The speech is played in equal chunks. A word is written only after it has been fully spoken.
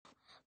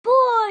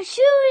Boy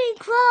Shooting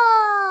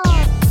Club!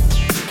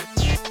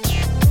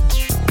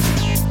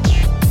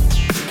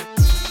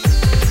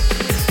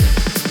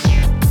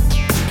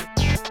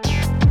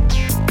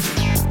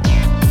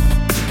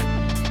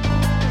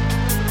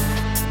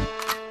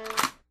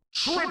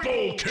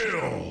 Triple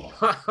kill!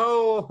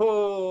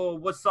 Oh,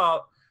 what's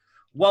up?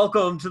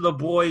 Welcome to the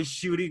Boys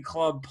Shooting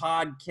Club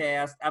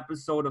podcast,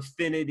 episode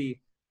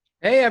Affinity.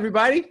 Hey,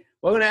 everybody.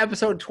 Welcome to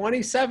episode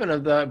 27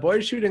 of the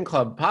Boys Shooting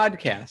Club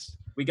podcast.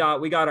 We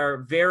got our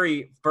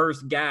very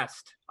first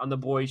guest on the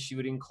Boys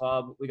Shooting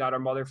Club. We got our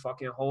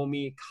motherfucking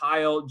homie,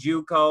 Kyle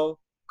Juco,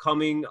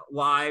 coming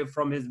live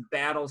from his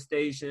battle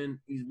station.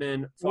 He's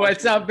been...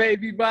 What's up,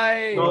 baby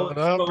boy? What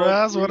up,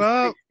 Braz? What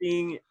up?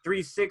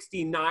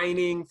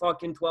 369ing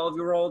fucking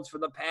 12-year-olds for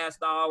the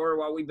past hour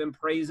while we've been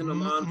praising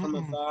them on from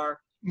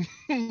afar.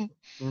 No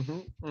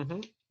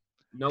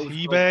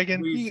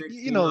Teabagging.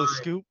 You know the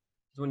scoop.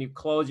 It's when you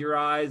close your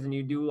eyes and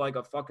you do like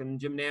a fucking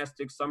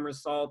gymnastic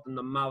somersault and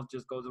the mouth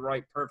just goes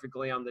right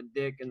perfectly on the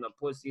dick and the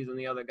pussy's in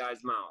the other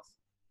guy's mouth.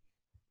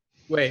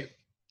 Wait.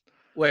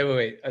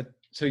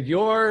 So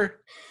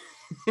you're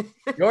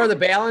the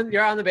balance.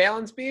 You're on the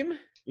balance beam,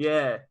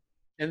 Yeah.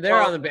 and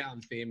they're on the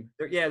balance beam.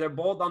 They're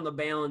both on the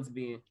balance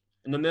beam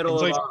in the middle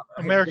It's of like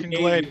American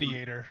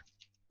Gladiator.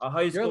 a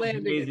high You're school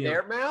landing in gymnasium.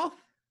 their mouth.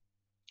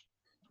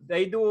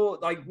 They do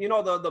like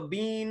the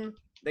bean.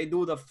 They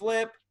do the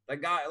flip. The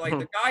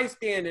guy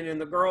standing and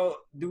the girl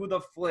do the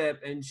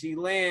flip and she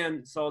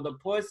lands. So the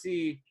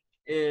pussy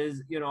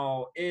is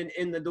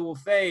in the dual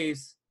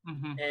face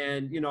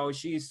and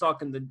she's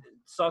sucking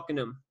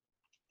him.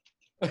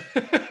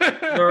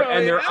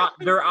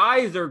 Their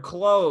eyes are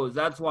closed.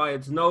 That's why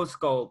it's no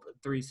scope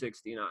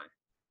 369.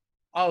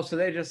 Oh, so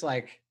they just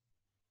like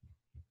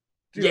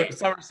do a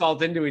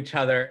somersault into each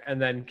other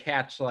and then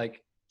catch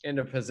like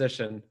into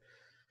position.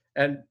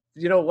 And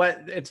you know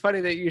what? It's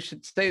funny that you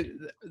should say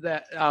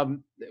that.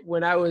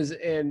 When I was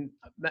in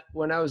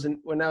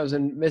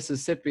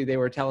Mississippi, they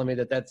were telling me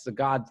that that's the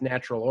God's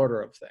natural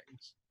order of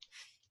things.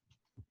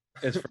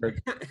 It's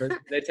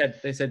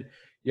they said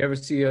you ever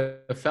see a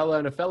fella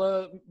and a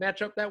fella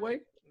match up that way?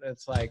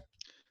 It's like,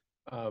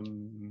 that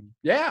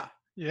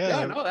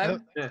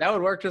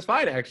would work just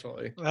fine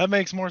actually. That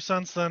makes more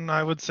sense than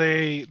I would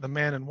say the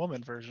man and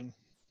woman version.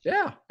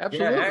 Yeah,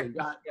 absolutely.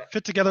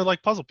 Fit together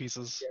like puzzle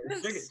pieces.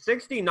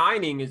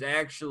 69ing is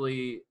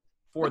actually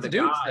for That's the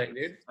a dude's guys. thing,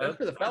 dude. That's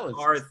for the fellas.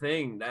 Our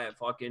thing that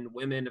fucking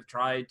women have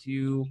tried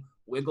to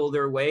wiggle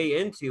their way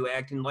into,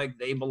 acting like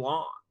they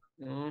belong.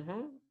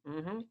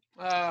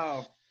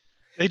 Oh,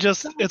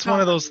 It's one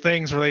of those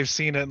things where they've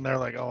seen it and they're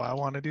like, oh, I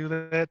want to do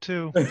that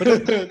too. But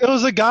it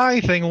was a guy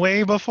thing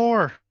way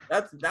before.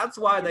 That's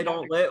why they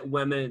don't let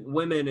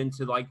women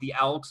into like the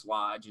Elks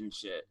Lodge and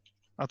shit.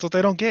 That's what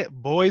they don't get.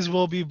 Boys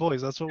will be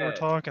boys. That's what we're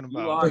talking You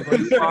about.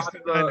 lock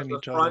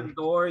the front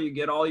door, you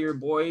get all your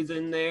boys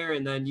in there,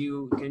 and then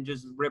you can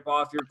just rip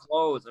off your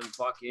clothes and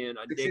fucking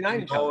a dick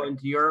can go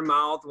into your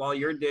mouth while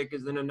your dick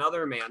is in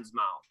another man's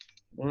mouth.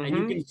 And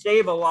you can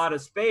save a lot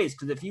of space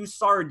because if you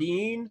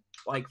sardine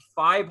like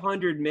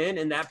 500 men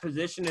in that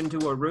position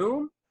into a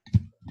room,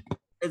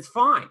 it's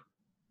fine.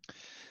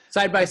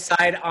 side by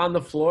side on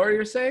the floor,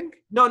 you're saying?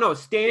 No,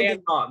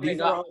 standing up. These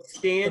are all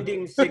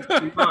standing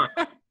 69.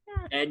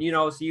 And,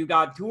 so you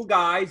got two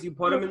guys, you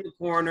put them in the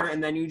corner,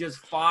 and then you just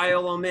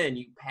file them in.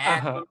 You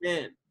pack them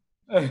in.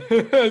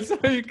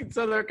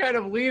 So they're kind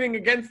of leaning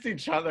against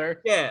each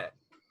other. Yeah.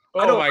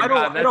 Oh I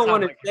don't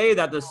want to say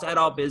that the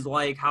setup is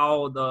like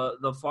how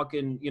the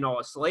fucking,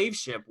 a slave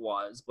ship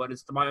was, but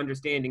it's to my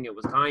understanding it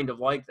was kind of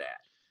like that.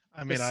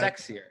 I mean,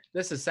 sexier.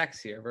 This is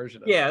sexier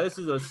version of Yeah, it. this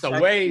is It's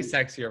a way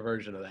sexier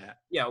version of that.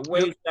 Yeah,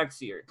 way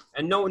sexier.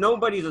 And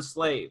nobody's a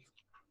slave.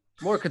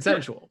 More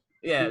consensual.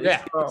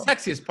 Yeah.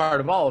 Sexiest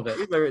part of all of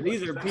it.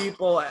 These are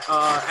people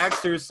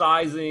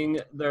exercising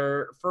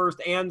their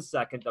First and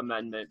Second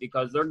Amendment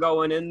because they're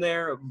going in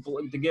there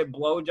to get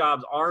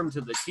blowjobs armed to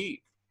the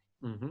teeth.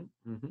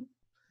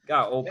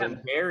 Got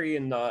open carry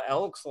in the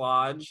Elks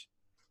Lodge,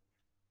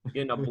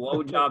 getting a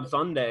blowjob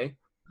Sunday.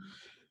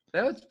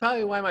 That was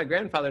probably why my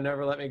grandfather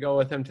never let me go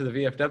with him to the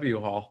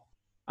VFW hall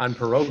on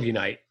pierogi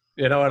night.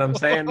 You know what I'm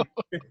saying?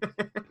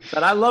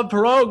 But I love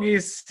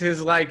pierogies.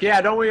 He's like,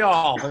 yeah, don't we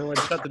all? And would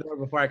shut the door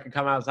before I could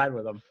come outside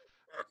with him.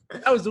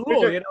 That was the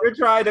rule, You're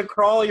trying to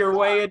crawl your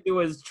way into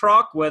his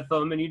truck with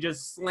him, and he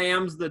just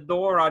slams the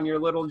door on your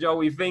little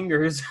Joey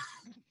fingers.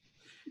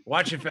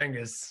 Watch your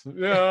fingers.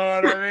 You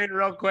know what I mean?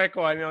 Real quick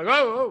one. You're like,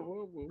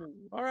 whoa.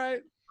 All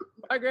right.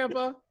 Bye,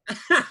 Grandpa.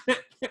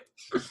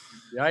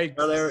 Yikes.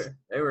 So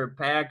they were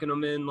packing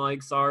them in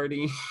like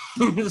sardines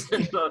in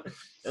the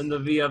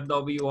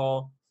VFW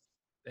hall.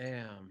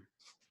 Damn.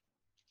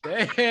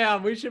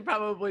 We should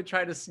probably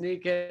try to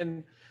sneak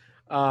in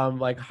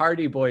like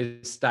Hardy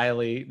Boys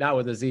style-y, not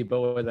with a Z,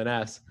 but with an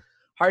S.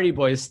 Hardy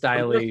Boys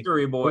style-y.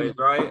 Mystery Boys,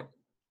 right?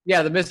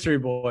 Yeah, the Mystery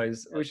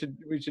Boys. We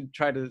should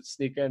try to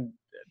sneak in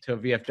to a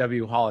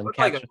VFW hall and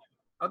catch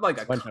I'd like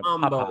a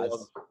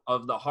combo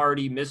of the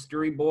Hardy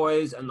Mystery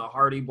Boys and the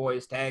Hardy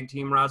Boys tag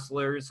team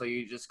wrestlers. So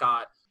you just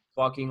got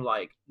fucking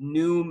like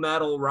new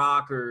metal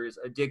rockers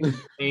addicted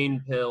to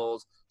pain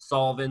pills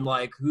solving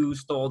like who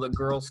stole the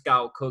Girl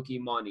Scout cookie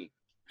money.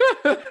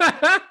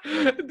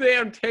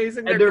 Damn,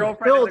 tasing their And they're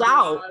girlfriend. pilled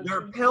out.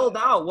 They're pilled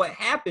out. What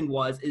happened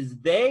was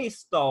they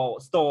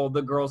stole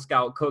the Girl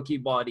Scout cookie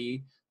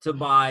money to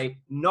buy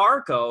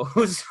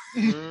Narcos.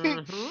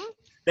 Mm-hmm.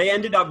 They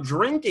ended up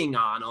drinking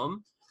on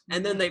them.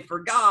 And then they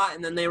forgot,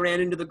 and then they ran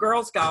into the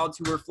Girl Scouts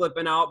who were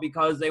flipping out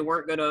because they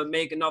weren't going to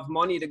make enough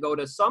money to go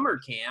to summer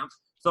camp.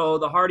 So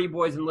the Hardy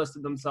Boys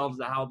enlisted themselves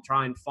to help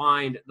try and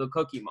find the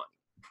cookie money.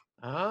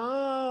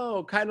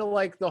 Oh, kind of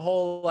like the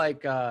whole,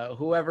 like,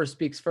 whoever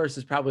speaks first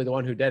is probably the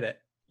one who did it.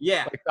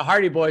 Yeah. Like the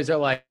Hardy Boys are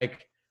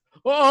like,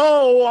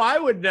 oh, I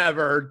would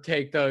never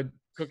take the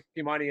cookie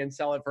money and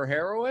sell it for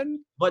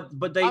heroin. But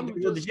they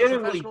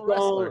legitimately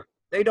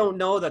don't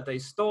know that they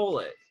stole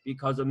it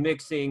because of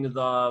mixing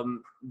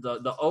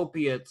the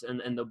opiates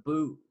and the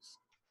booze.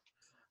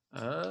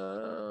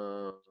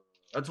 Oh.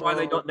 That's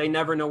why they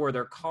never know where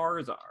their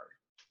cars are.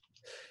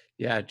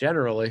 Yeah,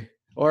 generally.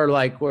 Or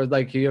like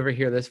you ever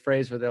hear this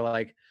phrase where they're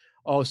like,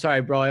 oh,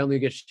 sorry, bro, I only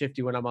get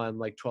shifty when I'm on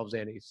like 12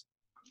 Xannies.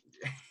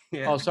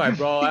 Yeah. Oh, sorry,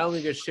 bro, I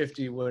only get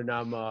shifty when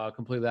I'm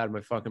completely out of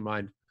my fucking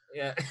mind.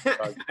 Yeah,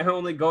 I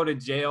only go to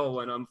jail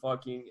when I'm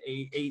fucking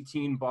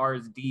 18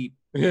 bars deep.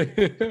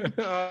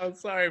 Oh,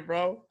 sorry,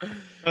 bro.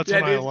 That's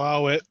when I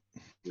allow it.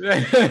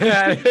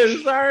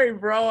 Sorry,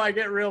 bro, I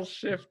get real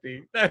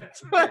shifty.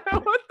 That's what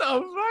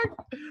the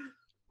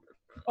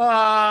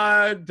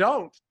fuck?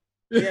 Don't.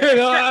 Yeah. You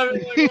know, I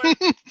mean,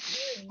 like,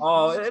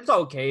 oh, it's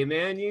okay,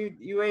 man.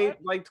 You ate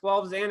like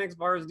 12 Xanax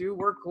bars, dude.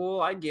 We're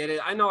cool. I get it.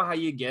 I know how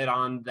you get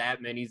on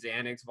that many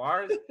Xanax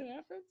bars.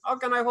 How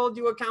can I hold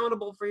you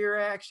accountable for your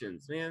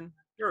actions, man?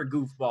 You're a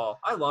goofball.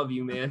 I love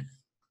you, man.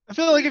 I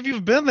feel like if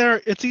you've been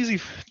there, it's easy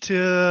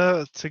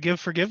to give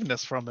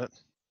forgiveness from it.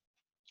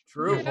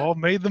 True. We've all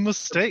made the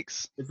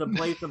mistakes. It's a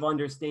place of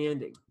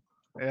understanding.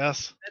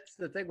 Yes. That's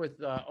the thing with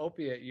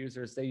opiate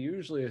users. They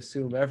usually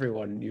assume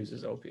everyone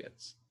uses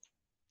opiates.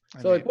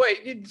 So like,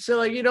 wait, so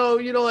like, you know,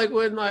 like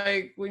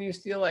when you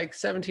steal like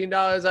 $17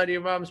 out of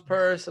your mom's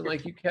purse and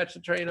like you catch the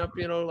train up,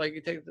 you know, like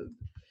you take the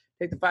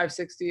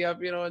 560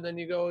 up, you know, and then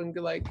you go and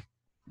like,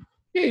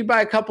 yeah, you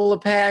buy a couple of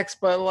packs,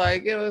 but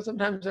like, you know,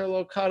 sometimes they're a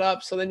little cut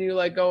up. So then you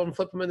like go and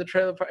flip them in the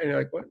trailer park and you're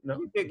like, what? No.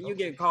 You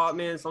get caught,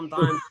 man,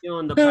 sometimes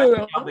stealing the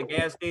Pepsi out the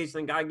gas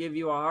station. Guy give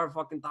you a hard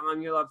fucking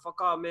time. You're like, fuck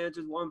off, man.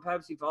 Just one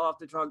Pepsi fell off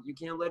the truck. You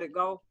can't let it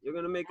go. You're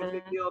going to make a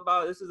big deal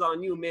about it. This is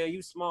on you, man.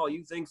 You small.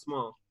 You think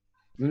small.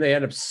 And they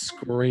end up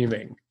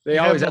screaming. They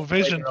always have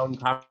vision. Their own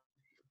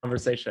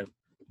conversation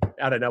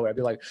out of nowhere. I'd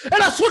be like, and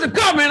I swear to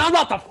God, man, I'm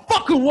not the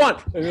fucking one.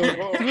 Like,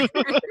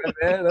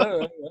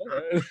 oh,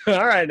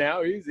 all right,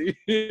 now, easy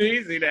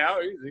now,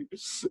 easy.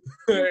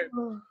 I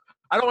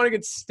don't want to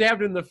get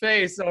stabbed in the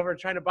face over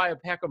trying to buy a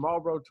pack of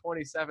Marlboro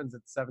 27s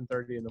at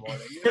 7:30 in the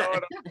morning. You know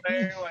what I'm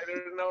saying? Like,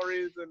 there's no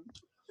reason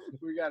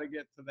we got to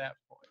get to that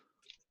point.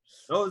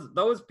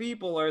 Those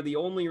people are the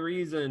only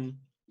reason.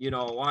 You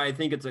know why I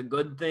think it's a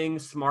good thing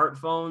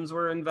smartphones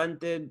were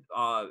invented.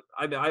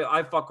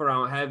 I fuck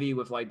around heavy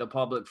with like the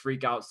public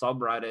freak out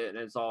subreddit, and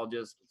it's all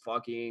just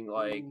fucking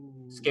like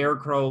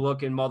scarecrow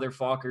looking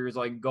motherfuckers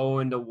like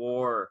going to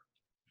war.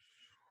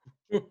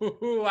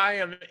 I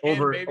am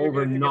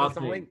over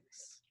nothing.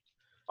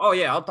 Oh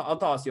yeah, I'll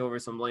toss you over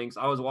some links.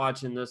 I was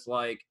watching this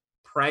like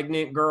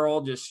pregnant girl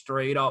just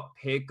straight up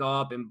pick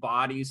up and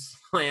body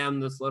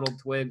slam this little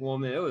twig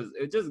woman. It was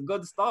just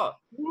good stuff.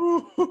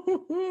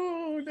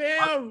 Ooh,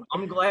 damn.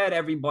 I'm glad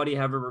everybody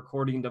have a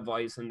recording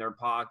device in their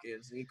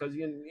pockets because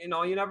you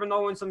know you never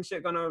know when some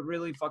shit gonna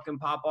really fucking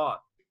pop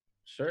off.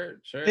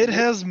 Sure. It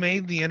has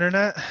made the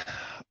internet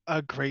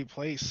a great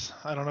place.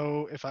 I don't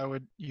know if I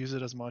would use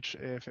it as much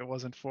if it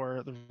wasn't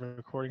for the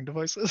recording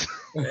devices.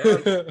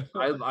 Yeah,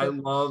 I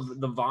love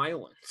the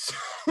violence.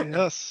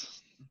 Yes.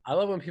 I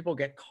love when people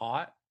get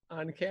caught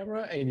on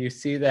camera and you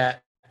see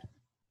that.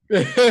 You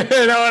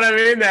know what I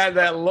mean?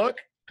 That look.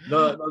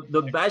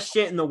 The best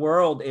shit in the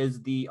world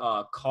is the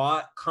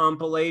caught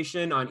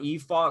compilation on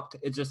eFucked.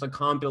 It's just a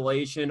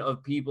compilation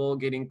of people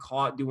getting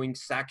caught doing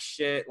sex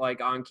shit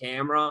like on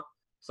camera.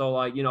 So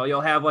like, you know,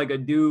 you'll have like a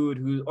dude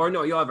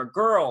you'll have a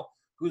girl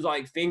who's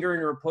like fingering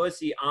her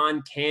pussy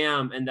on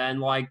cam, and then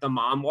like the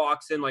mom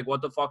walks in like,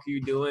 what the fuck are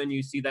you doing?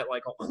 You see that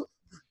like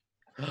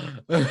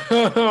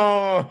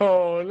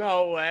oh,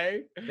 no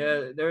way.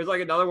 Yeah, there's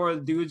like another one of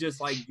the dudes just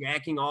like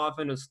jacking off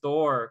in a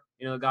store.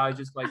 You know, the guy's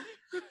just like,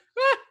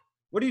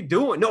 what are you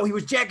doing? No, he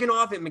was jacking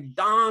off at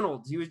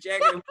McDonald's. He was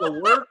jacking with a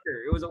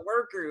worker. It was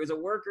a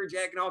worker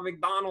jacking off at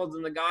McDonald's,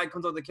 and the guy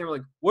comes on the camera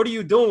like, what are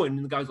you doing?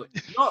 And the guy's like,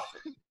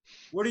 nothing.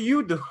 What are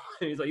you doing?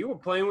 He's like, you were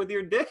playing with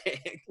your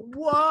dick.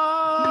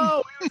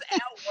 Whoa. He was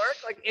at work,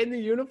 like in the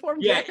uniform?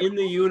 Yeah, in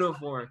the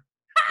uniform.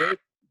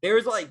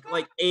 There's like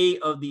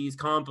 8 of these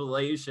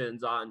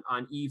compilations on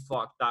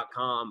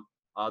efuck.com.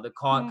 The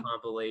caught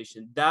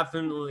compilation.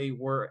 Definitely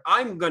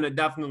I'm gonna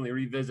definitely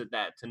revisit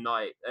that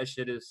tonight. That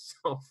shit is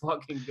so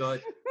fucking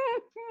good.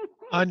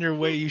 On your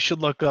way, you should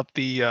look up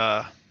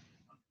how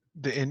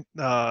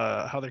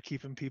they're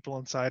keeping people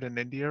inside in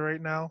India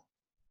right now.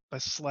 by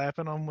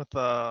slapping them with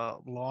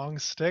long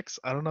sticks.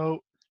 I don't know.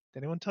 Did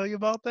anyone tell you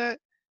about that?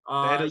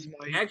 That is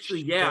my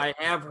actually, yeah, I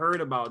have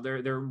heard about.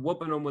 They're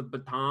whooping them with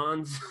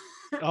batons.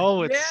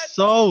 Oh, it's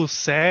so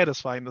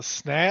satisfying. The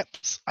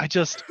snaps. I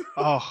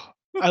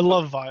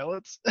love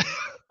violence.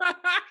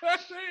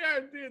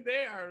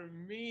 They are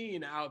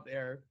mean out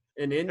there.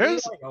 In India?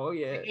 Oh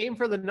yeah. They aim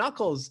for the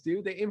knuckles,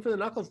 dude. They aim for the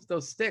knuckles with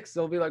those sticks.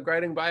 They'll be like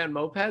riding by on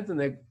mopeds and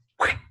they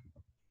crack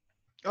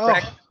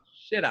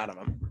shit out of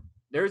them.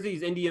 There's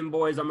these Indian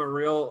boys I'm a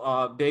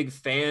real big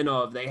fan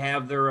of. They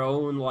have their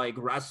own like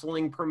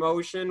wrestling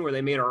promotion where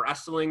they made a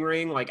wrestling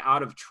ring like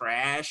out of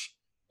trash,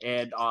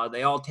 and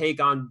they all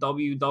take on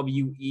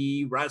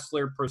WWE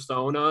wrestler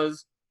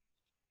personas.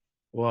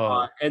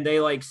 Whoa. And they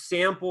like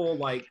sample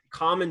like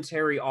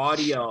commentary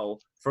audio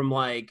from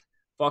like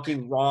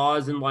fucking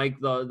Raws in like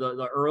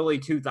the early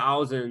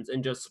 2000s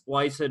and just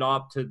splice it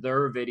up to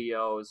their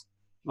videos.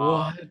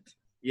 What?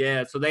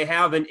 Yeah, so they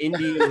have an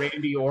Indian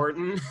Randy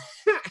Orton.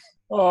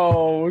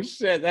 Oh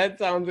shit, that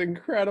sounds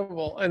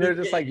incredible. And they're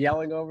just like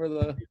yelling over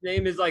the His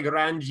name is like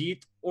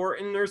Ranjit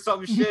Orton or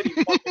some shit.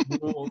 He fucking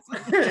rules.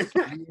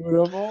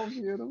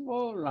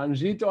 Beautiful.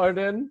 Ranjit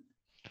Orton.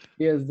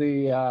 He is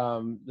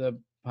the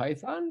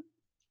Python?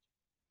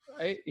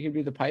 Right? He'd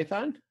be the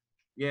Python?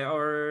 Yeah,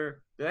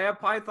 or do they have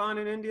Python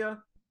in India?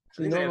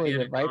 So normally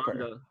the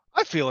Viper.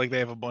 I feel like they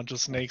have a bunch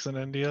of snakes in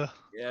India.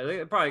 Yeah,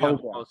 they probably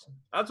got the most.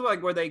 That's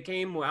like where they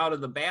came out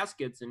of the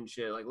baskets and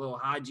shit, like little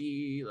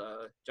Haji,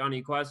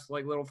 Johnny Quest,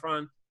 like little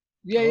front.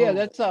 Yeah,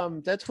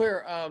 that's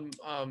where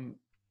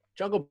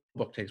Jungle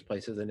Book takes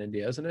place is in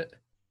India, isn't it?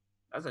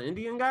 That's an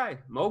Indian guy,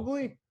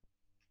 Mowgli.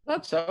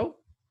 Not so.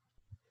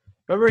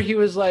 Remember, he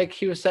was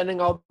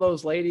sending all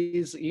those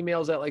ladies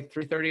emails at like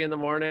 3:30 in the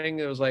morning.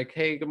 It was like,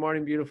 "Hey, good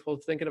morning, beautiful.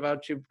 Thinking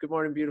about you. Good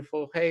morning,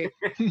 beautiful. Hey,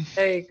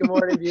 hey, good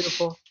morning,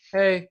 beautiful.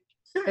 Hey,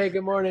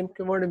 good morning,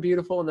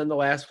 beautiful." And then the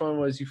last one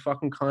was, "You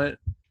fucking cunt."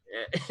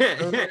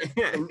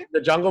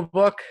 The Jungle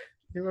Book.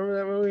 You remember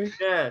that movie?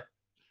 Yeah.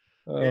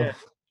 Oh, yeah.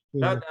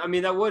 yeah.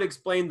 That would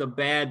explain the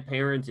bad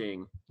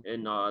parenting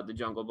in the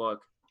Jungle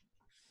Book.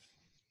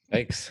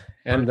 Thanks.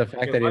 And the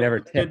fact that he never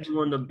tipped.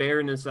 Doing the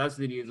bare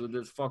necessities with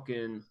this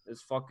fucking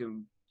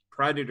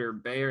predator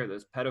bear,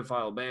 this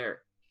pedophile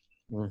bear.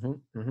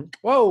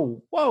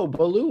 Whoa,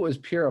 Baloo was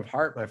pure of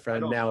heart, my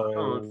friend. I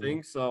don't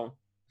think so.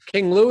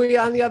 King Louis,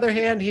 on the other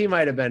hand, he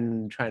might have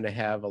been trying to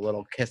have a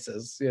little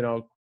kisses, a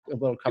little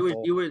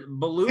couple.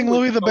 Baloo. King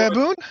Louis the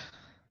baboon?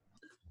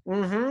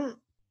 Mm-hmm.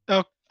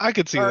 Oh, I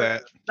could see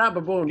that. Not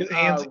baboon,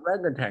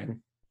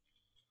 orangutan.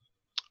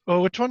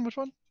 Oh, which one?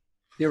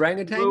 The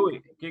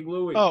orangutan? King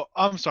Louis. Oh,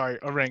 I'm sorry,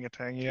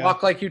 orangutan, yeah.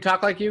 Walk like you,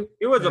 talk like you?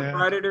 He was a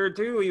predator,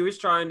 too. He was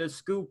trying to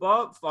scoop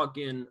up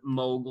fucking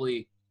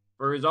Mowgli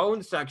for his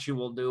own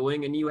sexual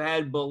doing, and you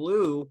had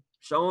Baloo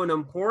showing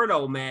him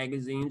porno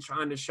magazines,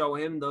 trying to show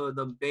him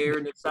the bare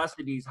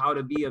necessities, how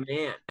to be a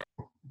man,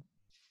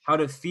 how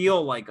to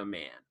feel like a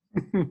man.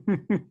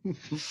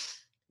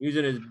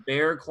 Using his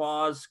bare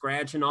claws,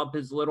 scratching up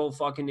his little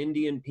fucking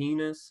Indian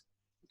penis.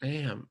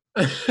 Damn.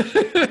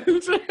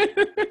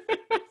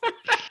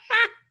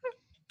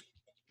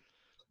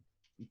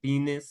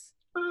 Venus.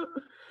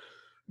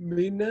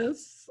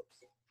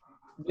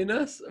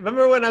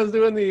 Remember when I was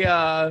doing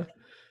the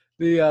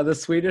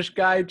Swedish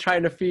guy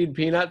trying to feed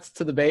peanuts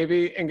to the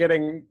baby and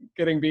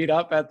getting beat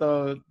up at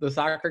the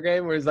soccer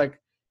game where he's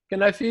like,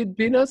 "Can I feed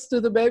peanuts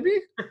to the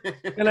baby?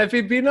 Can I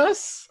feed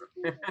peanuts?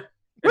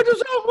 What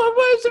is all my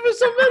words of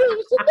so bad?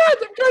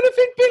 I'm trying to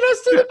feed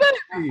peanuts to the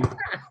baby.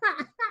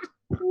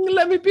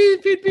 Let me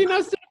feed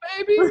peanuts to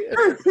the baby."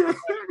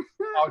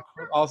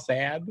 all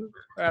sad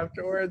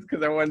afterwards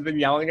because everyone's been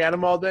yelling at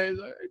him all day. He's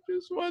like, "I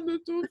just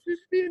wanted to feed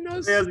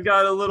peanuts." He has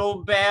got a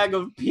little bag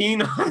of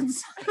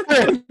peanuts.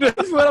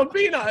 Just little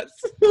peanuts.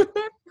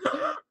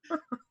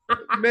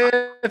 May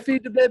I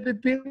feed the baby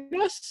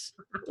peanuts?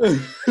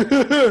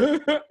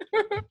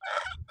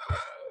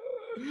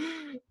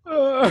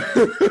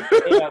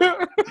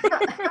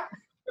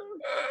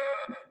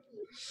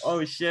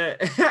 Oh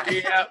shit.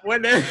 Yeah,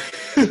 when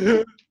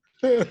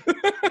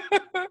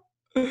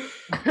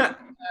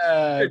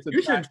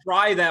you should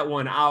try that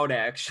one out,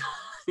 actually.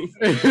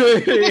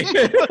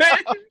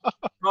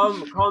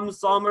 come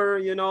summer,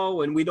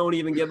 when we don't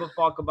even give a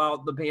fuck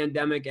about the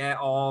pandemic at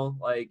all.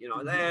 Like,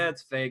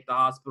 that's fake. The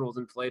hospitals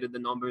inflated the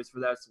numbers for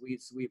that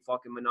sweet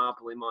fucking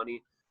monopoly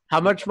money. How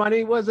much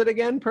money was it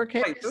again per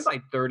case? It was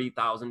like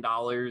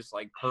 $30,000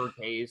 like per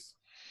case.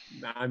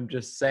 I'm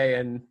just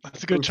saying.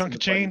 That's a good chunk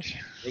of change.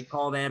 They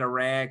call that a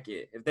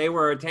racket. If they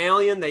were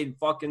Italian, they'd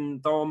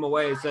fucking throw them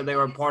away. Said they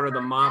were part of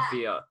the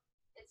mafia.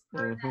 It's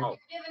per that. You're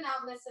giving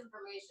out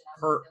misinformation.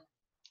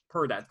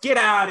 Per that. Get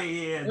out of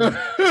here.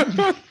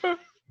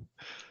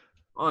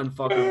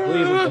 Unfucking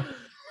believable.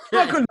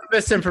 Welcome to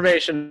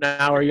Misinformation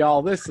Hour,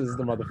 y'all. This is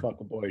the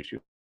motherfucking Boy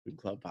Shooting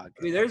Club podcast.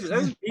 I mean,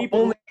 there's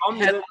people who come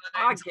to this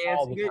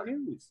podcast to get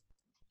news.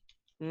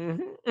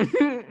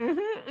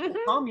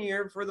 Come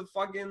here for the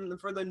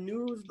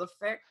news, the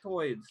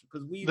factoids,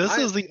 because This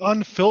is the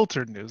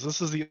unfiltered news. This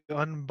is the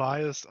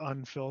unbiased,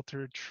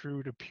 unfiltered,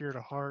 true to pure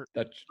to heart.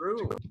 That's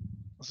true.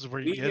 This is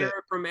where you We get hear it.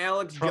 it from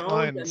Alex Front Jones,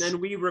 lines. and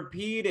then we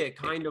repeat it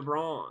kind of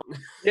wrong.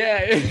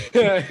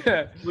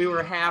 Yeah. We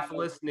were half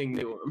listening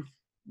to him.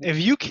 If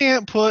you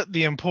can't put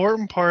the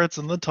important parts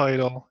in the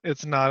title,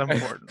 it's not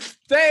important.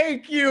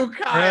 Thank you,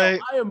 Kyle. Right.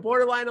 I am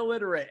borderline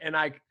illiterate, and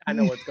I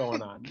know what's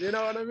going on. You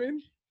know what I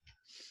mean?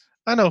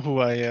 I know who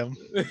I am.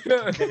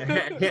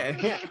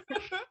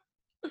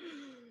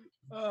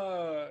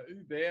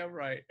 Damn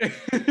right.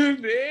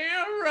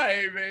 Damn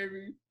right,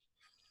 baby.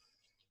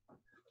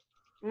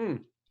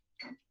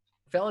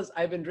 Fellas,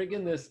 I've been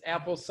drinking this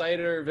apple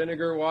cider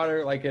vinegar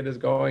water like it is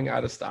going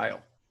out of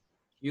style.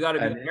 You got to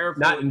And be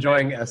careful. not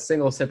enjoying a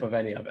single sip of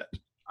any of it.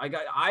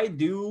 I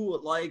do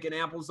like an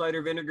apple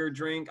cider vinegar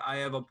drink. I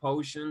have a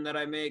potion that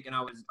I make, and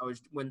I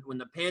was when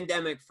the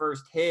pandemic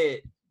first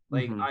hit,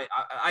 like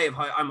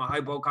I'm a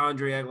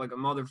hypochondriac like a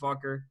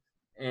motherfucker,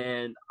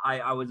 and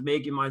I was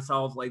making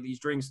myself like these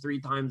drinks 3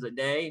 times a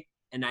day,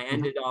 and I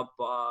ended up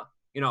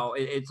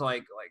it's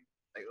like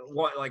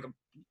a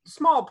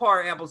small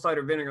part apple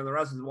cider vinegar, the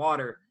rest is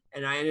water.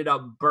 And I ended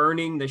up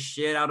burning the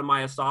shit out of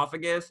my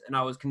esophagus, and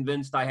I was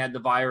convinced I had the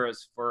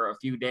virus for a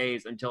few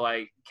days until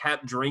I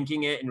kept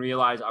drinking it and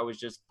realized I was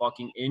just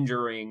fucking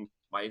injuring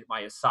my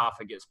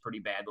esophagus pretty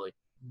badly.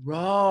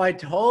 Bro, I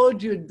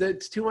told you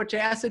that's too much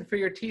acid for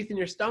your teeth and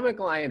your stomach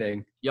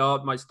lining.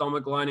 Yup, my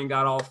stomach lining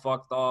got all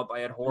fucked up.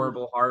 I had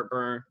horrible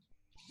heartburn.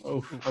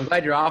 Oh, I'm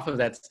glad you're off of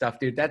that stuff,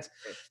 dude. That's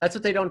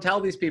what they don't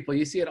tell these people.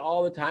 You see it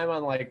all the time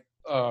on like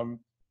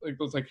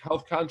those like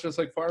health conscious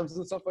like farms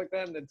and stuff like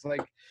that, and it's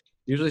like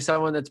usually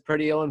someone that's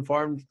pretty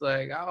ill-informed,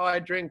 like, oh, I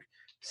drink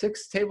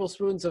 6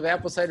 tablespoons of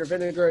apple cider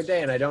vinegar a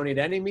day and I don't eat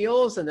any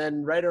meals. And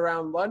then right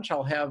around lunch,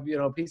 I'll have,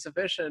 a piece of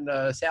fish and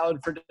a salad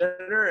for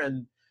dinner.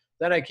 And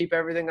then I keep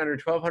everything under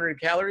 1,200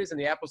 calories and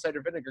the apple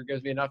cider vinegar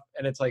gives me enough.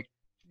 And it's like,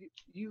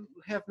 you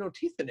have no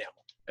teeth enamel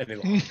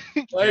anymore.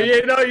 Like,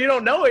 you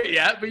don't know it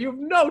yet, but you have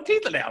no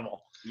teeth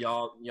enamel.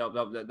 Yup,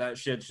 that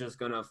shit's just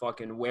gonna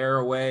fucking wear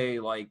away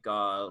like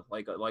a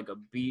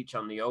beach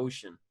on the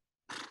ocean.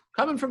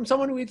 Coming from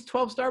someone who eats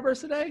 12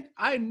 Starbursts a day,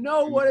 I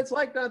know what it's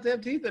like not to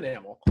have teeth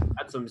enamel.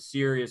 That's some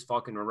serious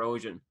fucking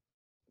erosion.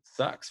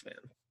 Sucks, man.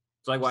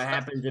 It's like what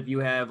happens if you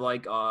have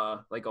like a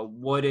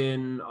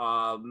wooden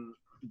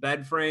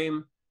bed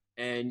frame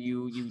and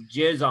you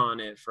jizz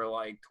on it for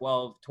like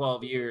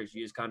 12 years.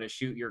 You just kind of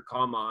shoot your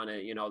cum on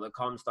it. The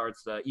cum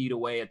starts to eat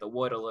away at the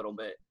wood a little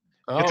bit.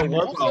 It's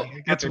moldy.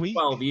 It gets After weak.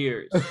 12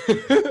 years.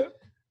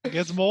 It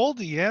gets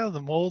moldy. Yeah,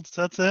 the mold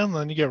sets in,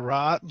 then you get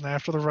rot, and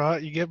after the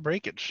rot, you get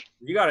breakage.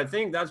 You got to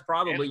think that's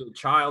probably your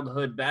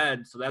childhood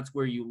bed, so that's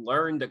where you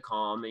learned to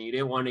cum, and you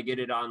didn't want to get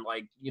it on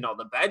like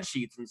the bed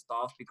sheets and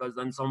stuff because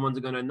then someone's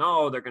gonna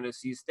know, they're gonna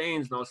see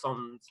stains, know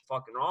something's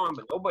fucking wrong,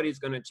 but nobody's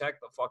gonna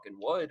check the fucking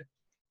wood.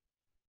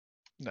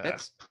 Nah.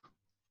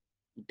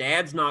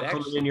 Dad's not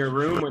coming in your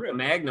room with a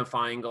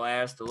magnifying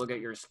glass to look at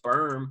your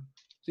sperm.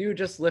 So you would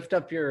just lift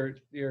up your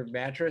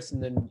mattress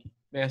and then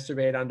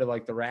masturbate onto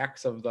like the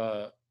racks of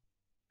the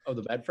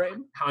bed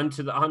frame?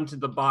 Onto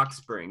the box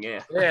spring,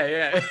 yeah.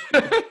 Yeah.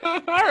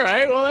 All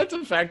right, well that's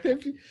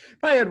effective.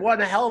 Probably had one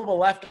hell of a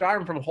left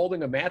arm from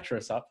holding a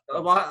mattress up.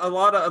 A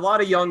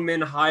lot of young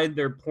men hide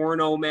their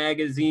porno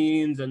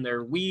magazines and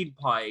their weed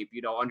pipe,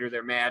 under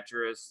their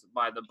mattress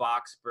by the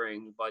box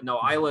spring. But no,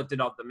 I lifted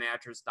up the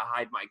mattress to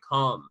hide my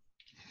cum.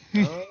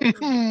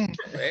 Oh,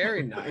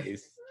 very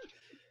nice.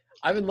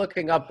 I've been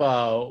looking up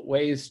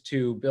ways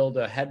to build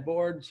a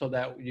headboard so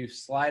that you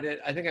slide it.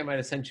 I think I might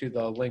have sent you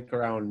the link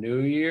around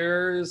New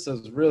Year's. I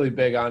was really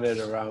big on it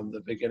around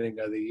the beginning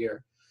of the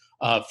year.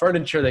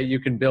 Furniture that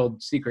you can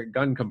build secret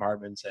gun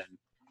compartments in.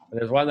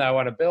 And there's one that I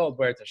want to build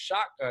where it's a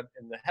shotgun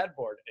in the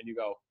headboard, and you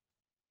go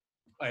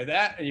like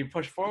that, and you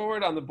push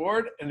forward on the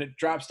board, and it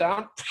drops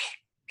down,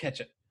 catch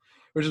it,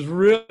 which is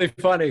really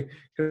funny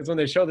because when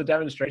they show the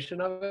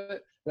demonstration of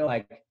it, they're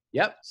like,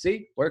 yep,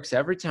 see, works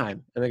every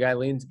time. And the guy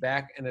leans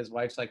back and his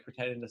wife's like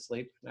pretending to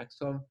sleep next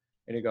to him.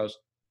 And he goes,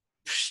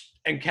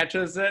 and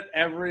catches it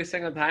every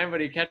single time, but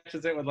he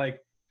catches it with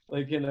like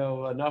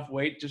enough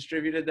weight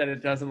distributed that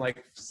it doesn't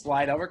like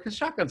slide over. Because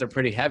shotguns are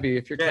pretty heavy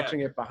if you're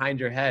catching it behind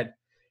your head.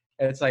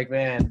 And it's like,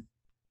 man,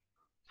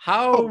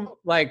 how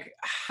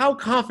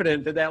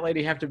confident did that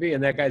lady have to be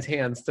in that guy's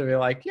hands to be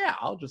like, yeah,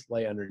 I'll just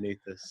lay underneath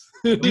this.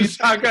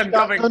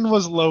 Shotgun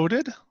was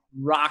loaded?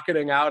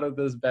 Rocketing out of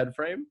this bed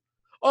frame.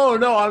 Oh,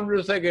 no, I'm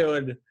just thinking it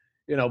would,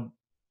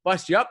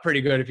 bust you up pretty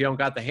good if you don't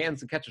got the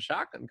hands to catch a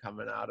shotgun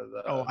coming out of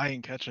the... Oh, I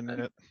ain't catching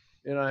it.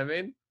 You know what I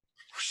mean?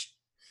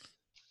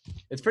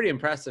 It's pretty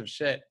impressive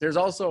shit. There's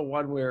also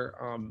one where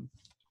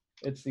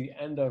it's the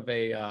end of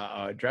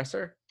a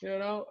dresser,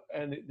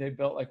 and they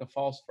built like a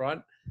false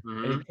front,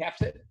 and he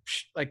caps it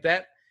like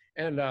that,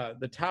 and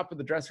the top of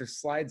the dresser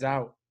slides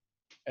out,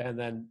 and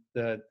then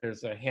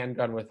there's a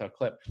handgun with a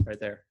clip right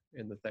there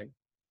in the thing.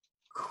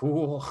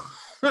 Cool.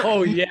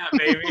 Oh yeah,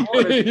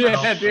 baby.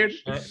 Yeah, dude.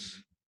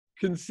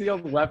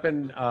 Concealed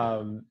weapon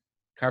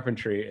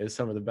carpentry is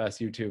some of the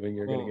best YouTubing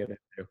you're gonna get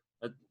into.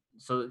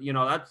 So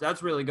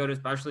that's really good,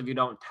 especially if you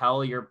don't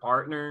tell your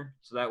partner.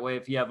 So that way,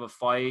 if you have a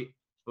fight,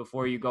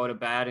 before you go to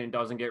bed and it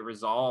doesn't get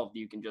resolved,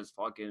 you can just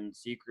fucking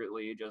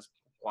secretly just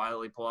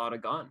quietly pull out a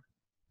gun.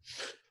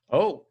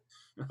 Oh,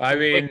 I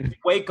mean,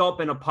 wake up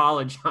and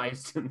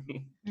apologize to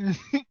me.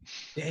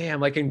 Damn,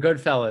 like in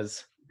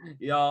Goodfellas.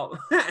 Yo.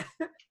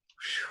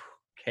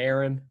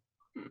 Karen.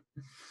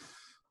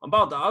 I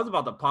was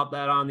about to pop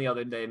that on the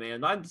other day,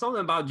 man.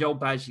 Something about Joe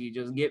Pesci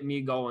just get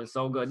me going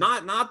so good.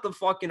 Not the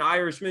fucking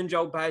Irishman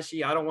Joe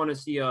Pesci. I don't want to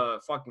see a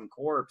fucking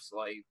corpse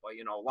like,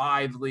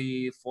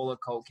 lively, full of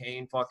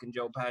cocaine, fucking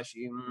Joe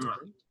Pesci.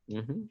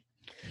 Mm-hmm.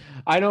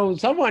 I know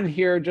someone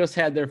here just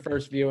had their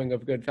first viewing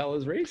of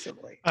Goodfellas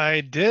recently.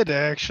 I did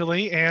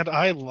actually, and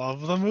I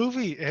love the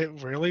movie.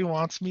 It really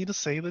wants me to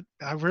say that.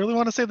 I really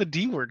want to say the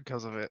D word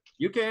because of it.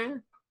 You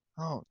can.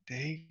 Oh,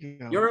 there you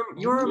go.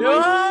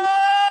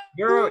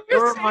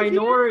 You're a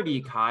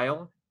minority,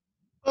 Kyle.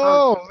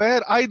 Oh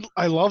man,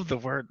 I love the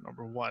word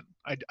number one.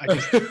 I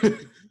just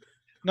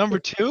number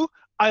two.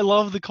 I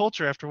love the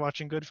culture after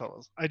watching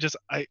Goodfellas.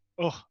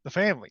 The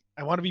family.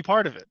 I want to be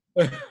part of it.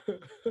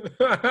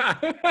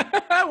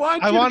 I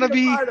want to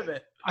be part of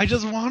it. I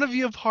just want to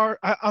be a part.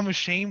 I'm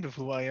ashamed of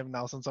who I am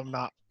now since I'm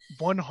not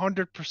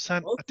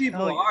 100%. Most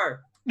people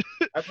are.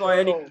 That's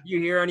why you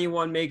hear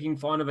anyone making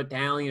fun of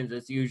Italians,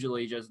 it's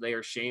usually just they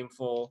are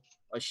shameful,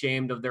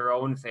 ashamed of their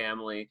own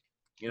family.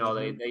 You know,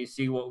 they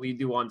see what we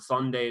do on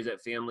Sundays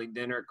at family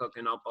dinner,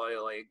 cooking up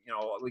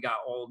we got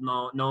old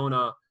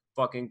Nona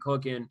fucking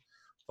cooking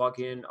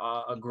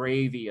a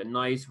gravy, a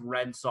nice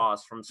red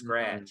sauce from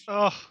scratch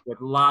with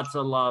lots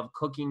of love,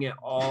 cooking it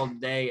all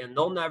day, and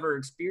they'll never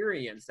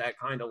experience that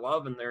kind of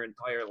love in their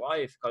entire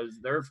life because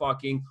their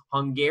fucking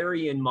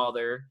Hungarian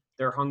mother,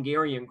 their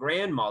Hungarian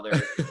grandmother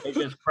is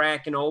just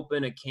cracking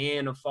open a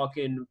can of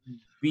fucking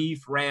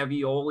beef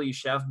ravioli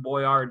Chef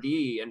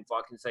Boyardee and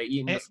fucking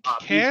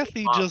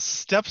Kathy just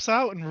steps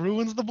out and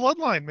ruins the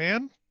bloodline,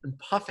 man. And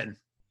puffin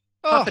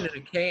in a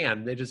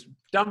can. They just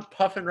dump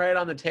puffin right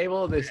on the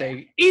table. They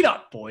say, "Eat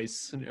up,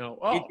 boys."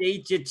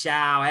 Eat your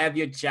chow. Have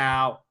your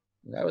chow.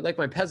 I would like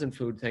my peasant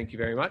food, thank you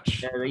very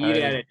much. Yeah, they eat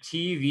at a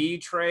TV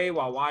tray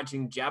while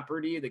watching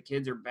Jeopardy. The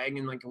kids are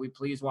begging, can we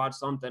please watch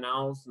something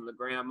else? And the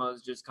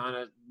grandma's just kind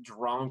of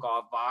drunk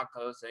off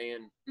vodka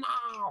saying,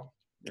 "No."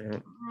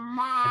 That's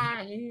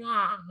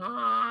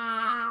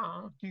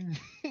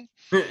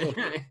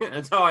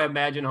how I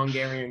imagine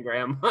Hungarian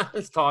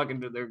grandmas talking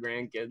to their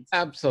grandkids.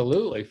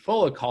 Absolutely,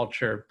 full of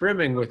culture,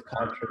 brimming with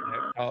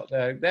culture.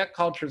 That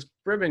culture's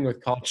brimming with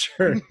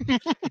culture.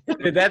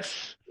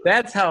 That's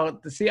how.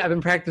 See, I've been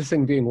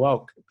practicing being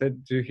woke.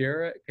 Did you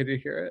hear it? Could you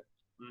hear it?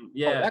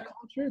 Yeah.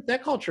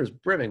 That culture is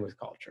brimming with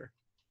culture.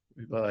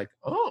 People are like,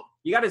 oh.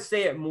 You got to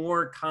say it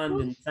more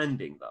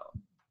condescending, though.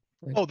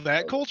 Oh,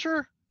 that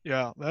culture?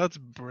 Yeah, that's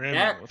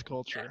brimming with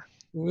culture.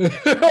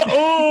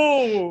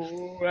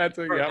 Oh, that's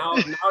a now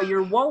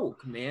you're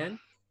woke, man.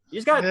 You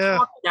just gotta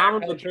talk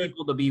down to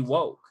people to be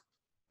woke.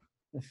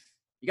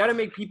 You gotta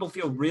make people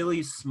feel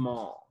really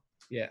small.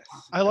 Yes,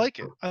 I like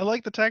it. I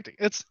like the tactic.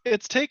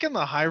 It's taken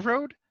the high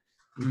road,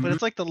 but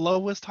it's like the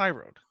lowest high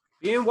road.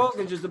 Being woke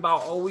is just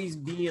about always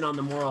being on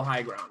the moral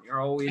high ground.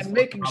 You're always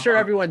making sure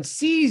everyone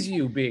sees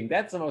you being.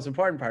 That's the most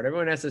important part.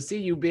 Everyone has to see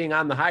you being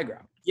on the high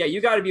ground. Yeah,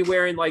 you got to be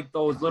wearing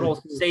those little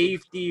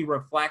safety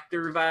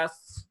reflector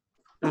vests.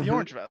 The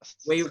orange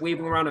vests.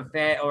 Waving around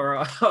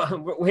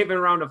waving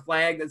around a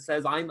flag that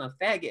says "I'm a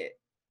faggot."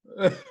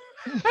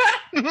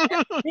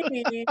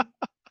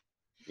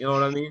 You know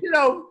what I mean?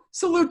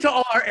 Salute to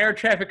all our air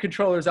traffic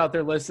controllers out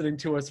there listening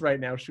to us right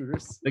now,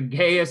 shooters. The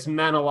gayest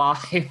men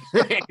alive.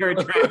 Air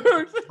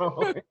traffic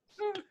controllers.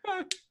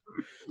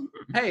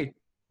 Hey,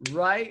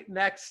 right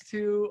next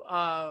to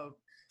oh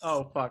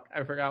fuck,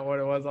 I forgot what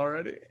it was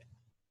already.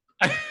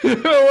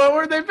 What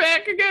were they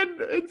back again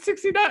in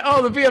 '69?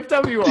 Oh, the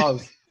VFW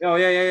walls. Oh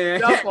yeah.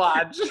 Duck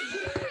Lodge.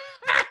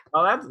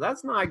 Oh,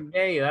 that's not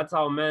gay. That's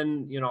how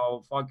men,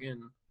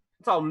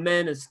 that's how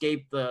men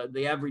escape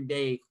the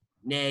everyday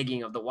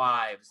nagging of the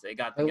wives. They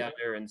got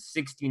together in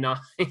 '69.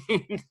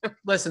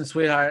 Listen,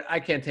 sweetheart, I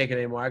can't take it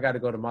anymore. I got to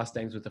go to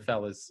Mustangs with the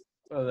fellas.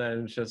 So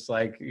then it's just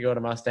you go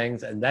to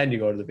Mustangs and then you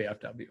go to the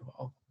VFW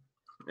hall.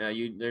 Yeah,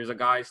 there's a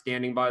guy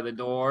standing by the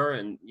door,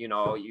 and you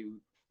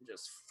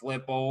just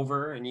flip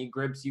over and he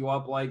grips you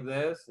up like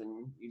this,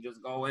 and you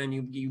just go in,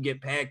 you get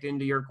packed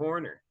into your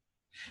corner.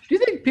 Do you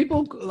think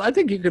I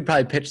think you could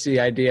probably pitch the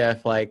idea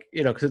if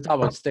because it's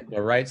all about stigma,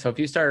 right? So if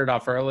you started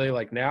off early,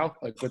 now,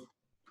 with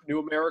New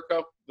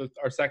America,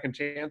 our second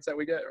chance that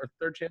we get, or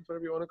third chance,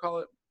 whatever you want to call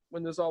it,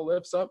 when this all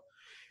lifts up,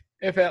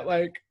 if at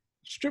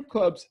strip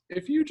clubs,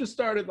 if you just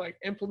started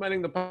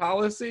implementing the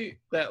policy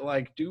that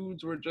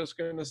dudes were just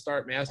going to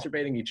start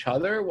masturbating each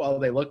other while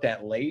they looked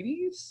at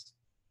ladies,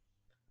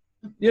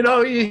 you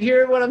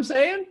hear what I'm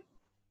saying?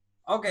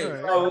 Okay,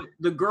 so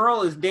the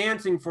girl is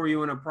dancing for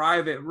you in a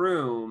private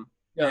room,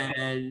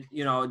 and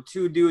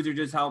two dudes are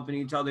just helping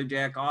each other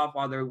jack off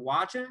while they're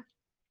watching.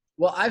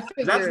 Well, I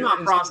think that's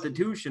not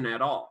prostitution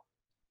at all.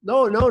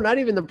 No, not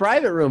even the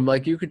private room.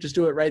 You could just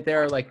do it right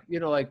there,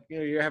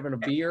 you're having a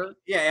beer.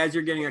 Yeah, as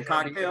you're getting a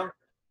cocktail.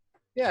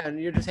 Yeah, and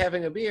you're just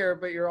having a beer,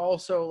 but you're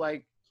also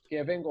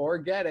giving or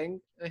getting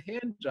a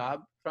hand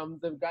job from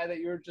the guy that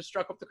you were just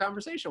struck up the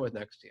conversation with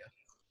next to you.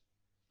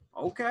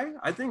 Okay,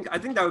 I think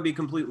that would be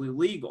completely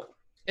legal.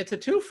 It's a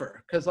twofer,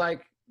 because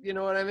like, you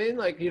know what I mean?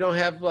 Like, you don't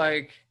have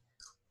like,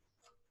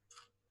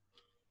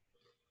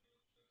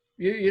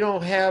 you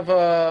don't have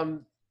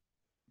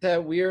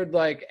that weird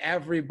like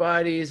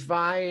everybody's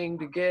vying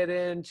to get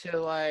into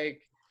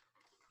like,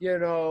 you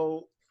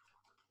know,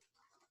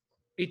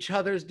 each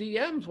other's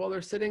DMs while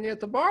they're sitting at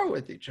the bar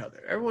with each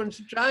other. Everyone's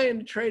trying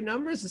to trade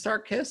numbers and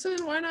start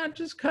kissing. Why not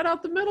just cut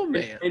out the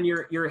middleman? And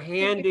you're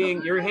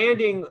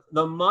handing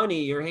the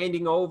money, you're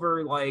handing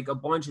over like a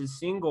bunch of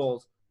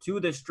singles to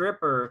the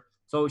stripper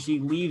so she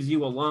leaves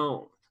you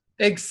alone.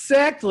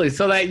 Exactly,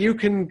 so that you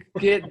can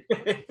get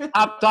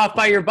topped off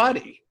by your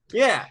buddy.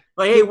 Yeah,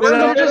 like, hey,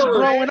 They're just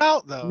growing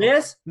out though.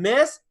 Miss,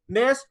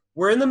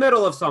 we're in the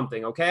middle of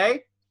something,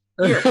 okay?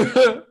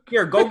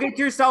 Here, go get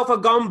yourself a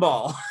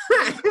gumball.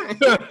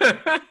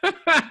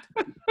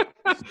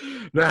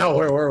 Now,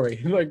 where were we?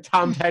 Like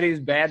Tom Petty's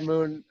Bad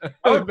Moon.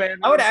 I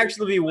would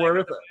actually be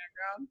worth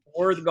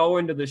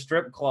going to the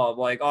strip club,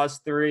 like us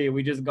three.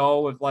 We just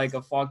go with like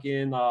a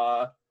fucking,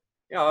 like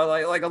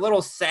a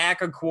little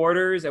sack of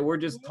quarters, and we're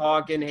just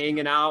talking,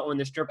 hanging out. When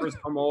the strippers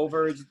come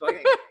over, just like,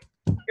 hey,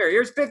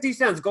 here's 50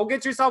 cents. Go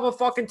get yourself a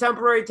fucking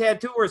temporary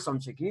tattoo or some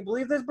shit. Can you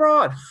believe this,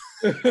 broad?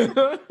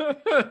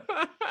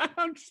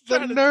 I'm just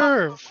The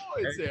nerve.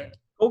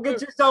 Go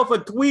get yourself a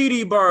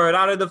Tweety bird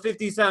out of the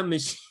 50-cent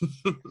machine.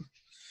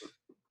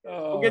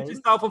 Go get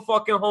yourself a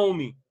fucking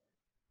homie.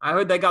 I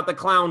heard they got the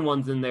clown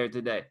ones in there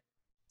today.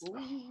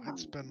 I'd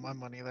spend my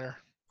money there.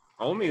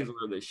 Homies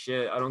were the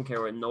shit. I don't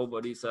care what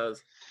nobody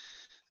says.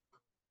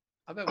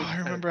 I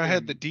remember I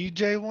had the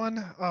DJ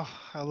one. Oh,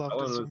 I loved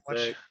it so much.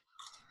 Sick.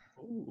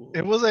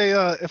 It was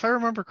a, if I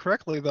remember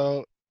correctly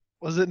though,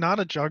 was it not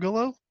a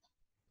juggalo?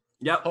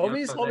 Yep.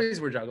 Homies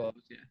were juggalos.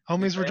 Yeah.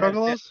 Homies were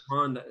juggalos?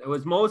 It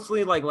was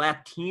mostly like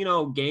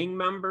Latino gang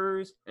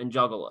members and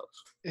juggalos.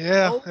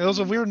 Yeah, it was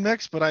a weird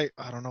mix, but I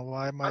don't know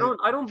why my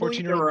I don't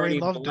believe there 14-year-old were any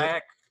brain loved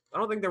black. I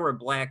don't think there were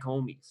black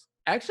homies.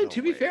 Actually, No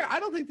to be way. fair, I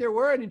don't think there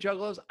were any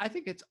juggalos. I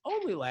think it's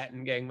only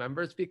Latin gang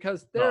members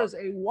because there's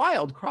a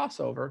wild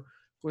crossover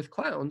with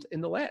clowns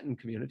in the Latin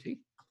community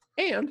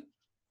and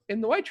in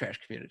the white trash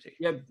community.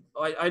 Yeah,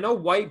 I know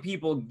white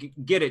people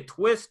get it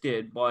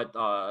twisted, but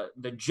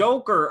the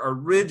Joker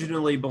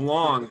originally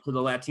belonged to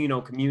the Latino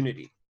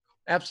community.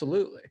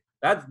 Absolutely.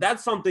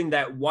 That's something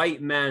that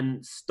white men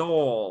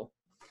stole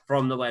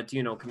from the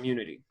Latino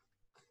community.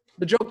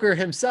 The Joker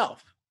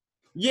himself.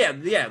 Yeah,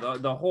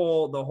 the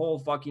whole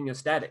fucking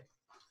aesthetic.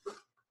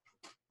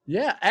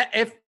 Yeah,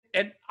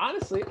 and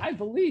honestly, I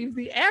believe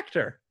the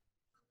actor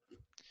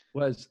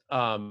was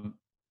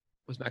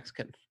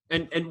Mexican.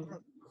 And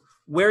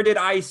where did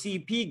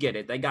ICP get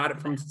it? They got it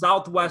from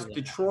Southwest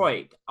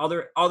Detroit,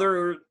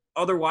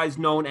 otherwise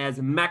known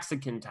as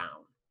Mexican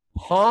Town.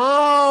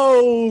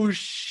 Oh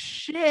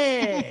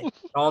shit!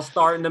 All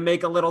starting to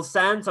make a little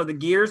sense. Are the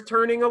gears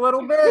turning a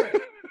little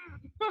bit?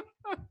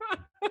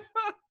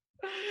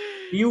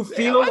 You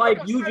feel like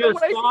you just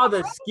saw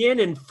the skin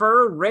and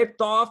fur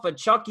ripped off a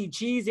Chuck E.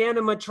 Cheese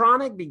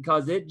animatronic?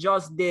 Because it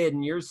just did,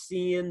 and you're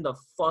seeing the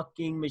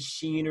fucking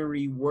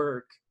machinery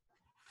work.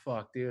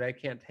 Fuck, dude, I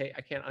can't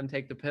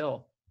untake the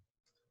pill.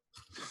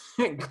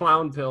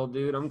 Clown pill,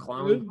 dude. I'm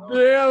clown.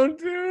 Damn,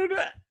 dude.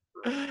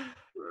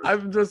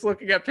 I'm just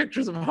looking at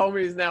pictures of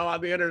homies now on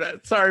the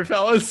internet. Sorry,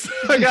 fellas.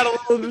 I got a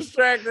little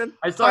distracted.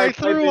 I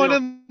threw one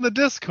in the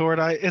Discord.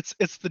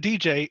 It's the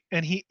DJ,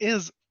 and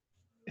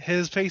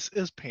his face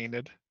is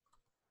painted.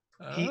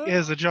 He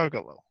is a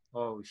juggalo.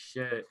 Oh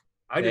shit!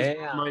 I just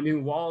found my new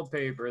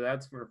wallpaper.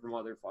 That's for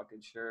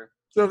motherfucking sure.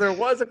 So there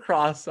was a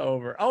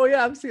crossover. Oh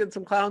yeah, I'm seeing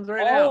some clowns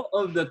right now.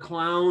 All of the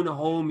clown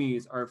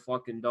homies are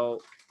fucking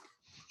dope.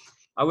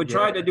 I would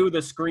try to do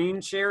the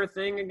screen share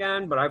thing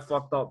again, but I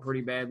fucked up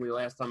pretty badly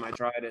last time I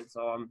tried it.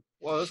 So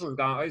this one's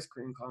got ice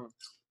cream cone.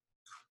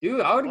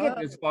 Dude, I would get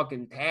this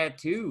fucking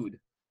tattooed.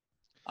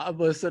 I'm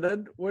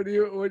listening. What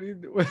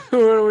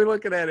are we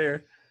looking at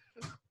here?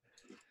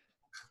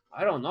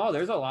 I don't know.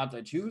 There's a lot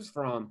to choose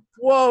from.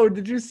 Whoa,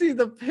 did you see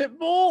the pit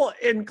bull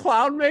in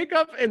clown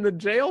makeup and the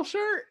jail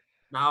shirt?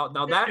 Now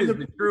that is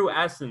the true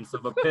essence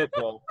of a pit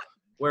bull,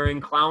 wearing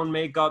clown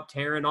makeup,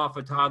 tearing off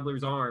a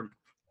toddler's arm.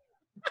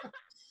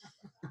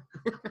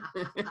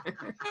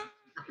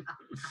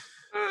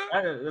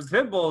 The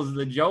pit bull is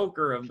the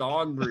Joker of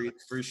dog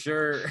breeds for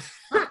sure.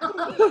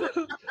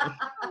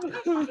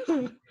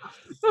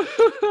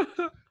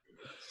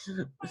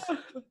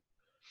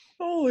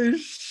 Holy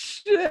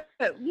shit!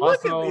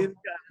 Look at these guys.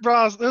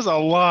 Ross, there's a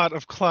lot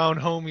of clown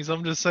homies.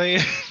 I'm just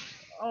saying.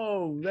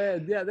 Oh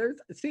man, yeah.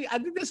 I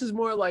think this is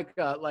more like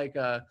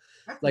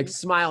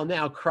smile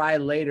now, cry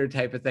later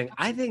type of thing.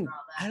 I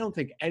don't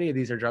think any of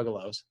these are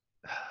juggalos.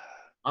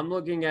 I'm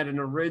looking at an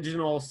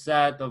original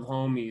set of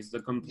homies, the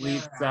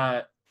complete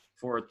set,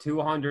 for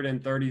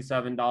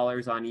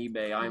 $237 on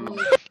eBay.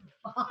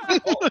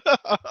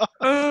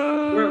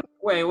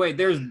 Wait.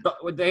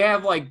 They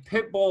have like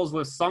pit bulls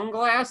with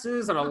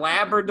sunglasses and a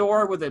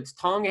Labrador with its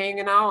tongue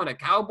hanging out and a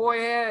cowboy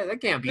hat.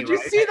 That can't be Did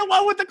right. you see the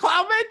one with the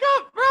clown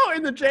makeup, bro,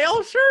 in the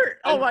jail shirt?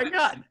 Oh my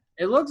god.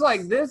 It looks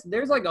like this.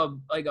 There's like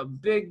a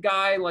big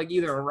guy like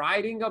either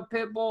riding a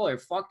pit bull or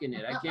fucking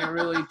it. I can't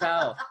really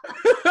tell.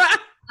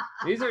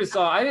 These are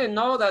so. I didn't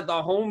know that the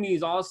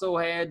homies also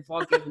had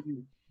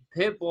fucking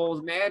pit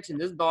bulls matching.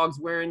 This dog's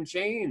wearing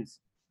chains.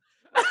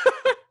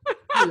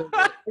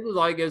 It was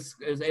like a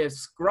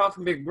Scruff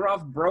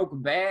McGruff broke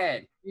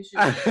bad. You should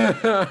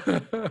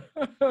copy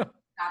that,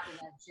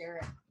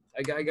 Jared.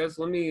 I guess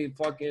let me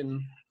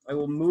I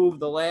will move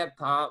the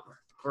laptop.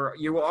 For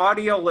you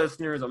audio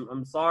listeners,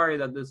 I'm sorry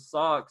that this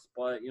sucks,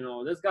 but you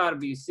know, this got to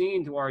be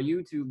seen to our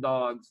YouTube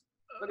dogs.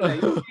 Look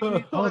at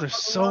that. Oh, there's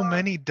so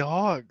many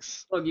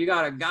dogs. Look, you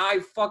got a guy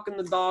fucking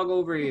the dog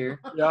over here.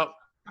 Yep.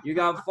 You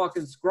got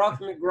fucking Scruff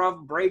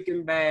McGruff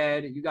Breaking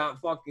Bad. You got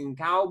fucking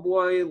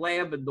Cowboy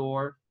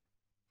Labrador.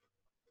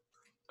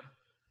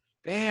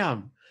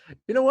 Damn.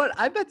 You know what?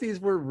 I bet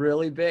these were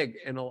really big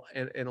in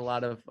a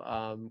lot of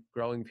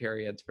growing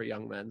periods for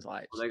young men's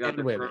lives. They got and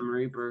the women. Grim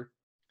Reaper.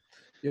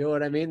 You know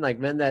what I mean? Like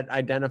men that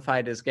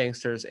identified as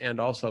gangsters and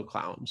also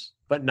clowns,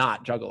 but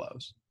not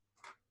juggalos.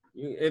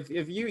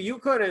 If you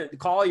couldn't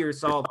call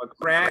yourself a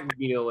crack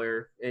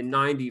dealer in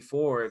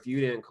 '94 if you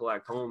didn't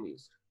collect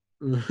homies.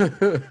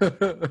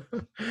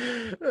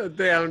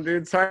 Damn,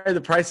 dude. Sorry, the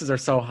prices are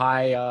so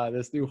high.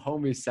 This new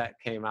homie set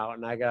came out,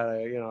 and I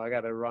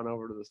gotta run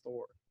over to the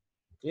store.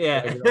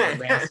 Yeah,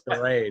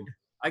 masquerade.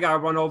 I gotta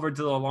run over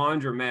to the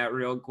laundromat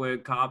real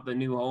quick, cop the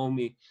new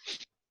homie.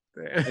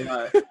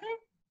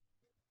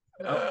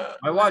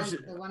 I watched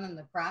the one in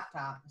the crop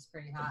top is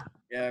pretty hot.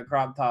 Yeah,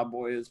 crop top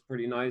boy is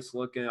pretty nice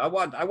looking. I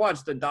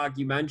watched the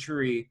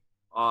documentary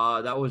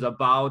that was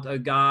about a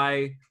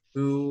guy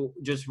who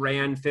just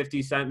ran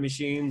 50-cent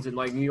machines in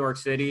like New York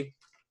City.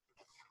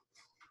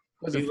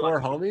 Was it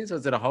for homies?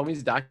 Was it a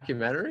homies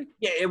documentary?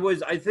 Yeah, it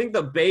was. I think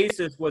the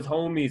basis was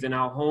homies and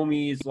how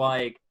homies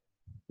like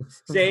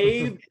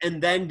saved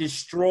and then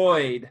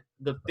destroyed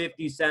the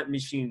 50-cent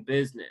machine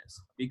business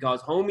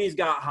because homies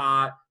got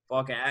hot.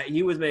 Fucking,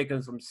 he was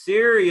making some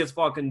serious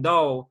fucking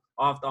dough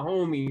off the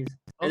homies.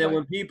 And then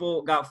when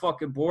people got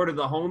fucking bored of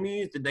the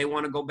homies, did they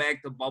want to go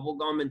back to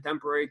bubblegum and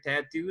temporary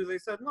tattoos? They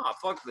said, no,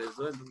 fuck this.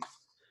 Like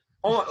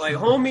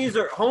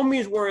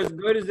homies were as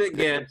good as it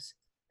gets.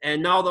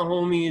 And now the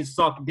homies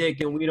suck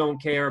dick and we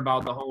don't care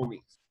about the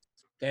homies.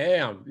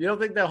 Damn. You don't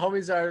think the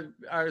homies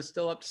are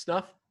still up to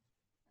snuff?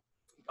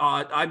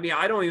 I mean,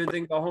 I don't even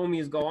think the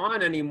homies go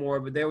on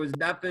anymore, but there was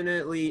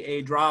definitely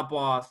a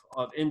drop-off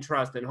of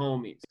interest in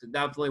homies. So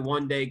definitely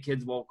one day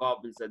kids woke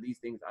up and said, these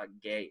things are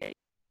gay.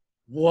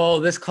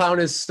 Whoa, this clown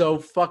is so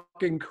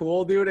fucking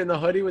cool, dude, in the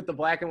hoodie with the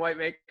black and white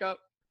makeup.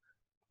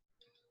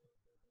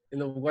 In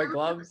the white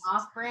gloves.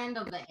 Off-brand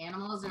of the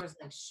animals, there was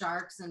like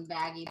sharks and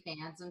baggy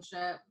pants and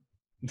shit.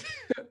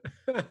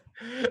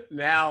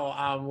 Now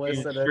I'm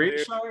listening. Street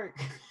shark?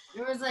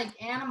 There was like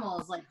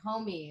animals, like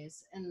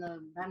homies in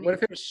the vending. What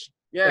if it was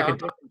Yeah, like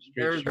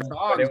there's shark,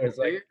 dogs. but it was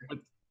like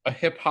a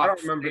hip I hop?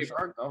 don't remember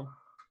shark though.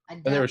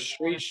 And there were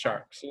street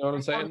sharks. You know what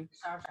I'm saying?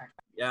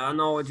 Yeah, I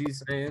know what you're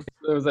saying.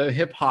 There was a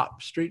hip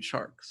hop street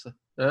sharks.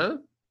 Huh?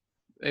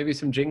 Maybe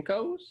some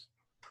Jinkos?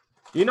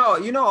 You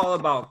know all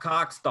about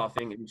cock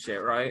stuffing and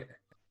shit, right?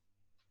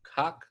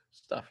 Cock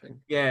stuffing.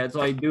 Yeah, it's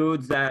like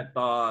dudes that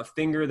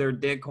finger their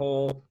dick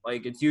hole.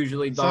 Like it's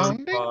usually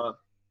done.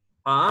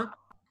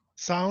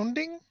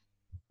 Sounding?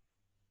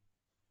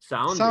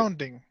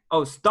 Sounding.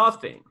 Oh,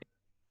 stuffing.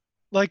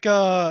 Like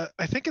I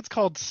think it's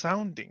called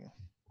sounding.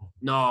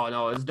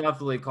 No, it's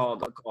definitely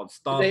called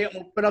stuffing. They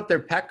open up their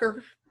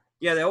pecker?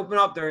 Yeah, they open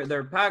up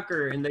their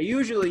pecker, and they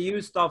usually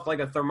use stuff like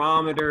a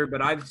thermometer,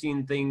 but I've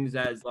seen things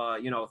as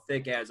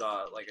thick as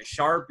like a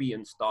Sharpie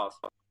and stuff.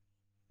 Oh,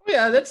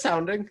 yeah, that's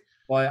sounding.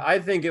 But I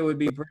think it would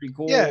be pretty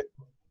cool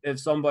if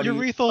somebody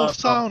urethral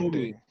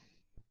sounding.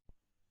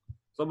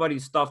 Somebody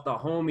stuffed a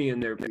homie in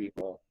their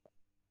people.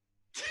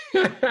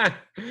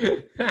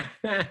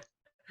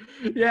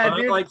 Yeah,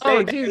 dude. Like,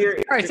 oh,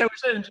 Jesus Christ! I wish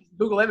I didn't just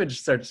Google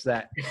image search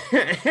that.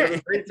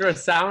 Urethra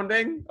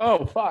sounding.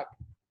 Oh, fuck.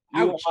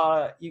 You're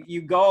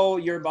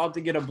about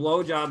to get a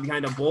blowjob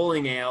behind a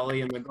bowling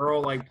alley, and the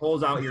girl like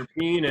pulls out your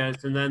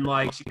penis, and then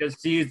like she just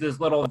sees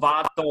this little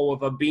vato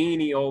with a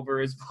beanie over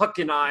his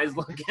fucking eyes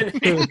looking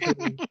at you.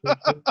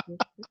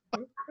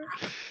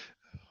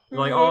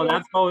 Like,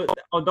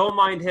 don't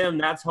mind him,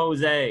 that's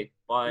Jose,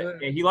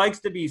 but he likes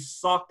to be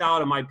sucked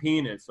out of my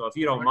penis, so if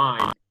you don't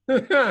mind.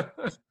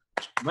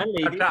 My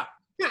lady.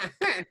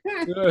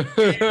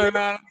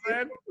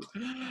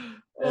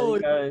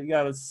 You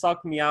gotta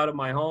suck me out of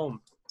my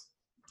home.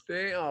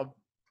 Damn,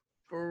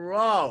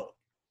 bro,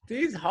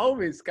 these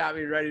homies got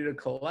me ready to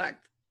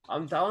collect.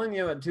 I'm telling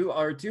you,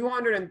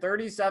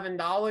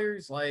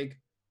 $237, like,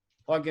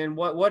 fucking,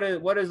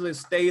 what does the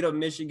state of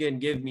Michigan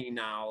give me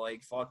now?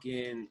 Like,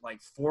 fucking, like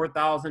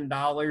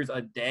 $4,000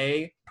 a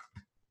day.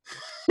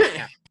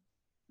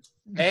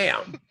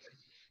 Damn,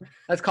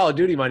 That's Call of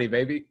Duty money,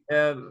 baby.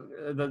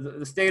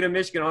 The state of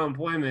Michigan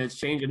unemployment is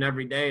changing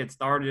every day. It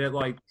started at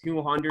like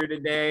 200 a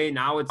day.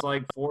 Now it's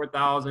like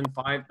 4,000,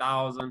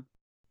 5,000.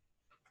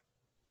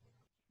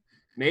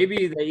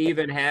 Maybe they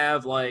even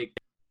have like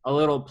a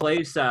little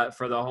play set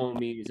for the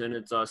homies, and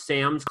it's a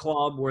Sam's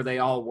Club where they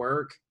all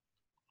work.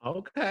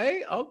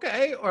 Okay.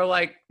 Or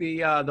like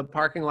the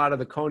parking lot of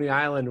the Coney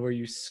Island where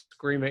you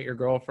scream at your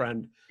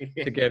girlfriend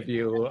to give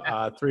you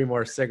 3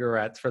 more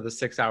cigarettes for the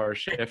 6-hour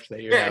shift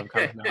that you have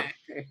coming up.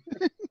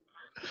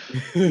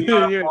 You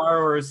gotta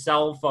borrow her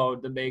cell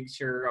phone to make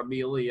sure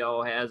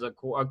Emilio has a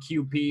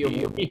QP.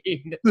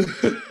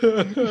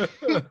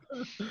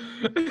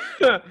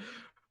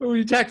 Who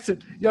you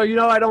texting? Yo, you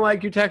know I don't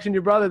like you texting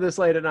your brother this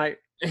late at night.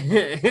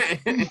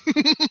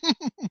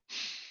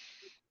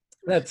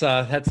 That's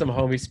some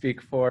homie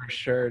speak for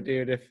sure,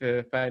 dude.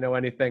 If I know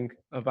anything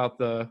about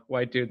the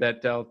white dude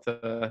that dealt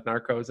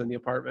narcos in the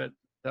apartment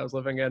that I was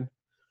living in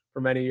for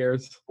many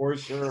years, For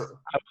sure.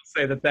 I would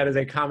say that is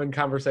a common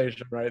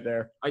conversation right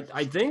there.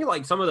 I think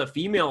like some of the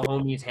female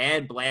homies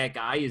had black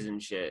eyes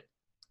and shit.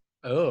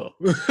 Oh,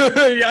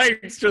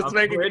 yikes! Just I'm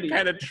making pretty. it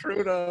kind of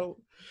true to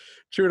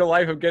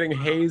life of getting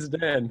hazed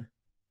in.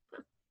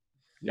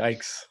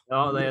 Yikes!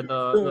 Oh, they had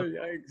the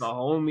Yikes!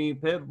 homie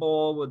pit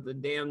bull with the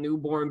damn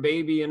newborn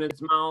baby in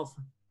its mouth.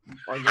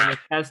 Fucking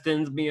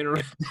intestines being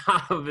ripped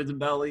out of its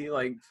belly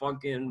like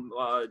fucking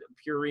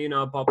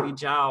Purina puppy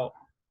chow.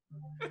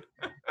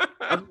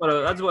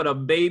 That's what a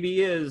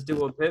baby is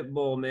to a pit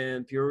bull,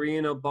 man.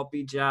 Purina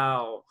puppy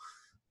chow.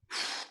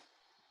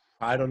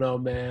 I don't know,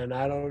 man.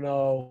 I don't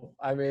know.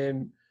 I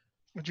mean,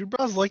 Would you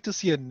bros like to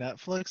see a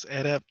Netflix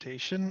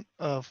adaptation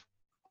of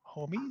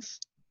Homies?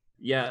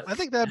 Yes. I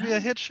think that'd be a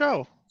hit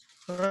show.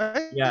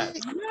 Right? Yes.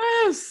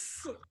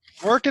 yes.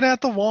 Working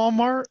at the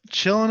Walmart,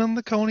 chilling in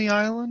the Coney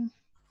Island.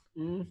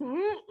 I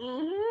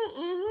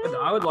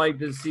would like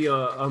to see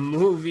a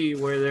movie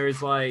where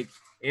there's like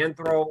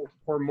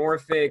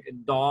anthropomorphic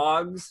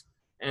dogs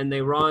and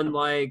they run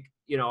like,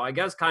 you know, I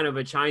guess kind of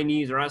a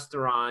Chinese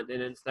restaurant,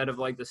 and instead of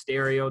like the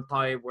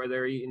stereotype where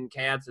they're eating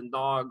cats and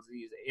dogs,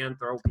 these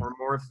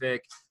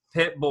anthropomorphic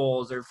pit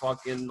bulls are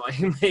fucking like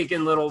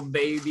making little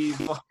baby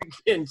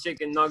fucking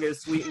chicken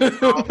nuggets, sweet and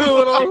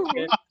sour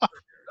chicken.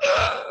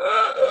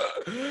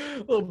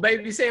 Little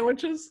baby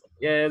sandwiches.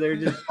 Yeah, they're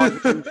just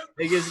fucking,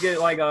 they just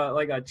get like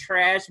a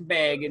trash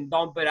bag and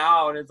dump it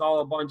out, and it's all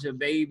a bunch of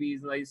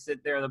babies, and they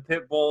sit there. The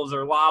pit bulls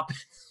are lopping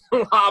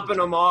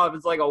them off.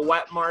 It's like a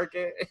wet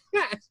market.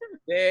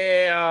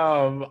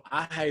 Damn,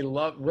 I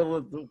love.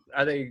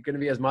 Are they going to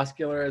be as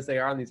muscular as they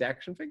are on these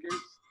action figures?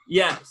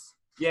 Yes,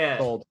 yeah.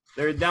 Sold.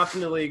 They're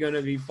definitely going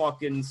to be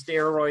fucking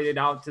steroided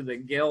out to the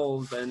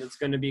gills, and it's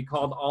going to be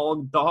called All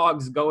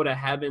Dogs Go to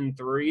Heaven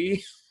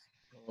 3.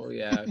 Oh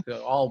yeah,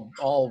 all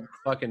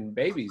fucking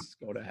babies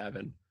go to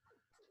heaven.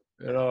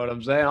 You know what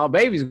I'm saying? All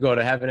babies go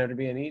to heaven after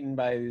being eaten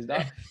by these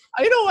dogs.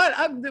 You know what?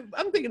 I'm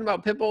thinking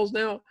about pit bulls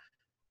now.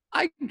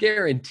 I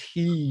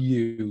guarantee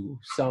you,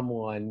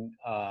 someone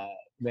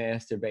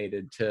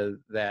masturbated to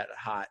that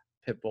hot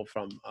pit bull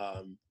from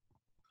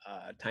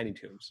Tiny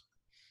Toons.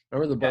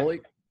 Remember the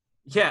bully?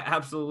 Yeah,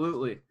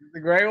 absolutely.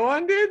 The gray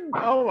one, dude?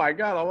 Oh my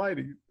God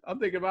almighty. I'm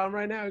thinking about him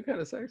right now. He's kind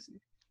of sexy.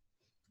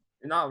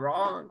 You're not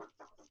wrong.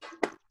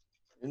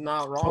 You're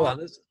not wrong. Hold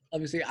on.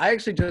 Let me see. I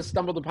actually just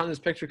stumbled upon this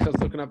picture because I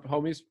was looking up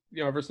homies,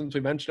 you know, ever since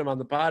we mentioned them on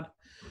the pod.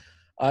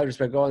 I've just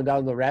been going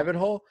down the rabbit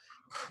hole.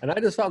 And I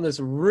just found this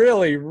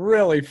really,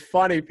 really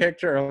funny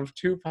picture of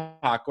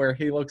Tupac where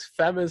he looks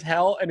femme as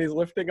hell and he's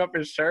lifting up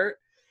his shirt.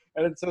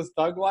 And it says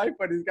Thug Life,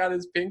 but he's got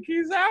his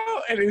pinkies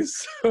out and he's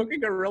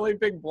smoking a really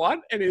big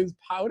blunt and he's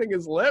pouting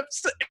his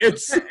lips.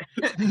 It's so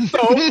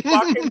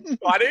fucking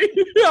funny.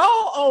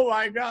 Oh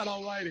my God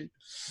almighty.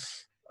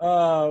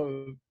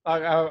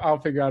 I'll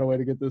figure out a way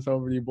to get this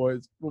over to you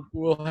boys.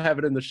 We'll have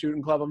it in the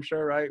shooting club, I'm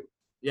sure, right?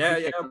 Yeah.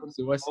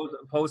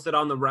 Post it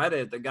on the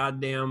Reddit, the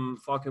goddamn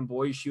fucking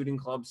boys shooting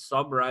club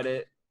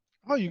subreddit.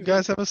 Oh, you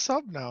guys have a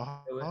sub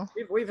now, huh?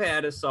 We've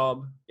had a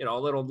sub, you know,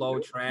 a little low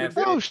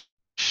traffic. Oh,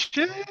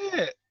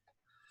 shit.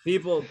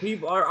 People,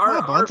 our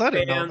I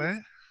didn't know fans,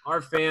 that.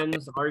 our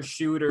fans, our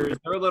shooters,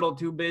 they're a little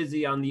too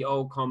busy on the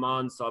Oh Come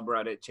On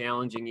subreddit,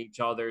 challenging each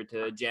other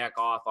to jack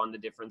off on the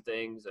different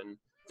things and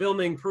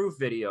filming proof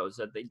videos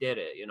that they did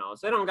it, you know.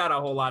 So they don't got a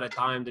whole lot of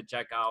time to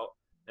check out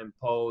and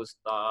post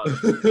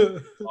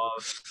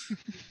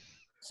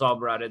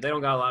subreddit. They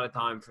don't got a lot of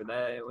time for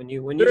that. When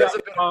you got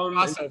to come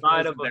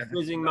inside of a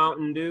fizzing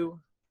Mountain Dew.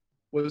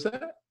 What was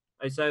that?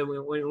 I said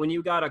when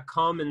you got to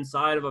come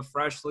inside of a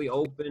freshly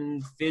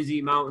opened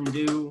fizzy Mountain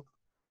Dew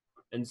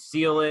and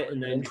seal it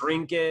and then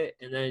drink it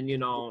and then, you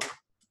know,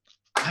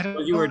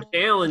 you were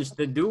challenged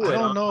to do it. I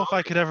don't know if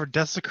I could ever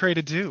desecrate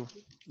a Dew.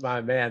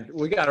 My man,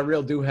 we got a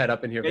real Dew head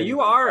up in here. Yeah,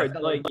 you are.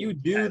 Like, you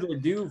do the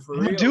Dew for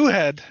real. I'm a Dew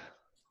head.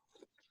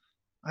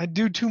 I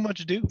do too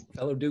much Dew.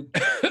 Hello, Dew.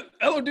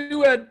 Hello,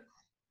 Dew head.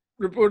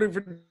 Reporting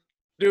for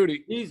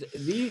duty. These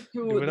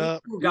two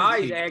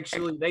guys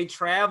actually, they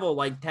travel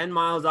like 10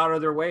 miles out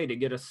of their way to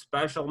get a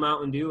special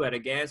Mountain Dew at a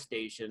gas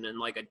station in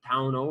like a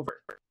town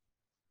over.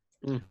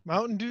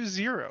 Mountain Dew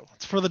Zero.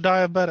 It's for the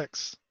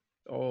diabetics.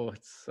 Oh,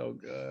 it's so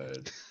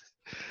good.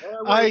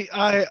 I'm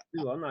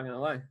not gonna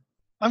lie.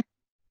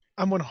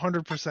 I'm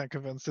 100%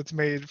 convinced it's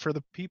made for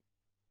the people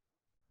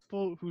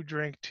who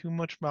drank too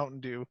much Mountain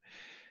Dew,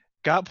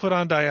 got put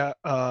on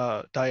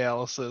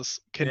dialysis,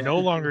 can no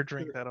longer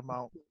drink that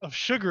amount of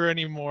sugar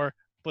anymore,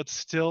 but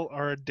still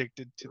are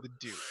addicted to the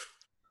dew.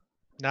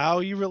 Now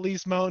you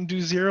release Mountain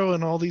Dew Zero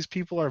and all these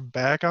people are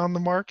back on the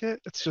market.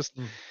 It's just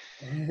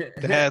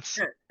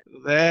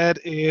that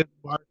is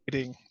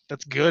marketing.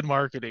 That's good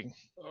marketing.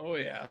 Oh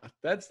yeah,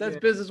 that's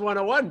business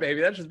 101,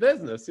 baby. That's just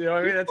business. You know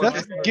what I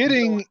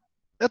mean?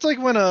 That's like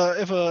when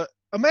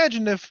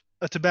imagine if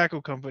a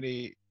tobacco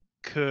company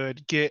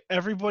could get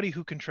everybody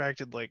who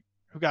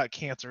got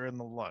cancer in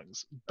the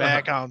lungs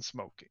back on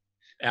smoking.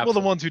 Absolutely.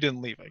 Well, the ones who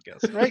didn't leave, I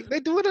guess, right? They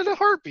do it in a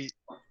heartbeat.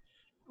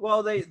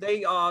 Well, they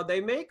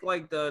make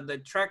like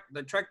the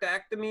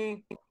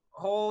trachectomy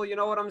hole. You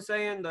know what I'm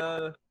saying?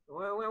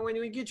 When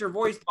you get your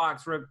voice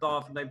box ripped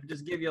off, and they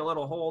just give you a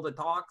little hole to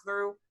talk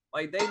through.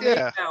 Like they make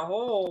that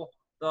hole,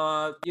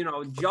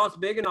 just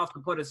big enough to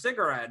put a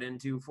cigarette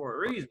into for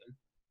a reason.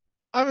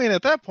 I mean,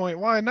 at that point,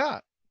 why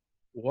not?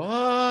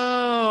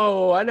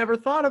 Whoa! I never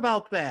thought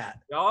about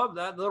that. Yup,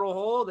 that little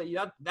hole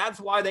that's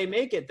why they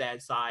make it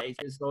that size,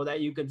 is so that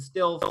you could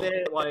still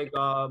fit like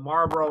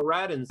Marlboro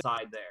Red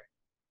inside there.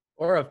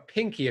 Or a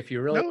pinky if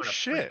you really want to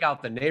freak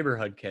out the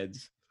neighborhood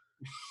kids.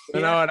 You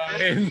know what I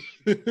mean?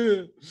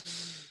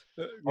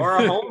 Or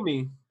a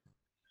homie.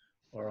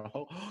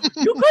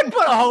 You could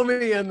put a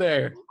homie in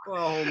there.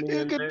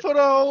 You could put a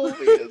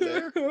homie in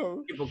there.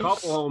 Keep a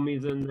couple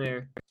homies in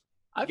there.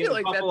 I feel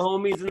like a couple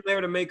homies in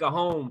there to make a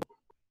home.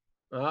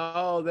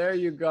 Oh, there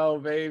you go,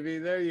 baby.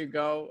 There you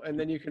go. And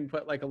then you can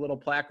put like a little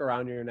plaque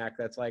around your neck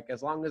that's like,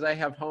 as long as I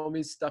have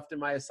homies stuffed in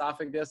my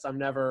esophagus, I'm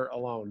never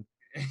alone.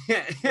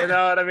 You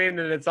know what I mean?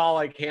 And it's all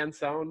like hand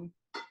sewn.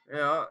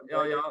 Yeah.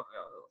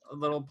 A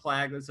little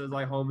plaque that says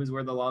like home is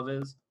where the love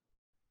is.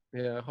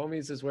 Yeah,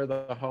 homies is where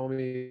the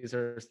homies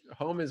are.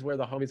 Home is where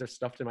the homies are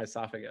stuffed in my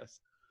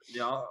esophagus.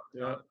 Yeah.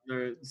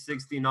 They're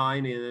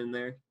 69 in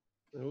there.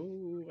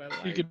 Ooh,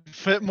 you could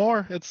fit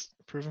more. It's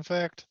a proven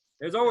fact.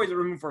 There's always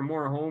room for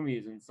more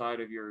homies inside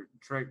of your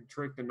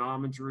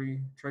trigonometry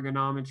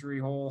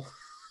hole,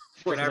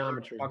 whatever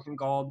it's fucking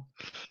called.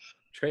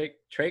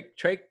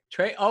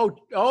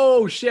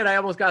 Oh shit! I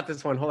almost got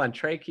this one. Hold on,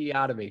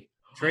 tracheotomy.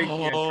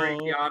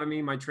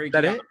 Tracheotomy. My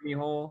tracheotomy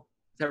hole.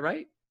 Is that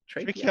right?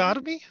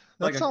 Tracheotomy?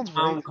 That like sounds a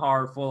clown right.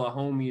 car full of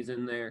homies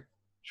in there.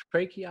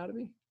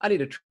 Tracheotomy? I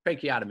need a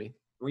tracheotomy.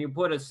 When you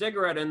put a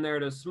cigarette in there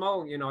to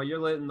smoke, you're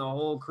letting the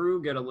whole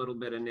crew get a little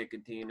bit of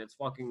nicotine. It's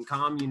fucking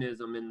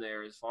communism in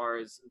there as far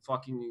as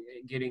fucking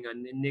getting a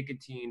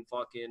nicotine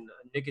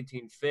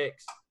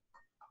fix.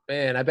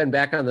 Man, I've been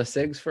back on the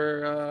cigs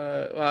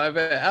for I've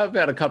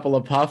had a couple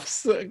of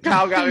puffs.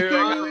 Kyle got me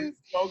back on these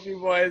Smoky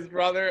Boys,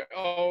 brother.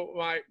 Oh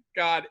my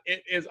god,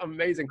 it is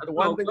amazing. The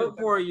one thing good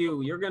for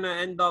you. You're gonna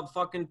end up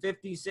fucking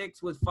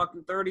 56 with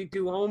fucking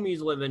 32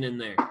 homies living in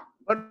there.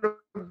 A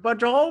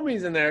bunch of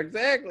homies in there,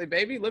 exactly,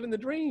 baby, living the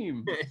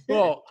dream.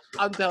 Well,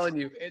 I'm telling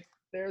you,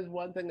 there's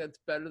one thing that's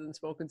better than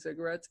smoking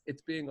cigarettes.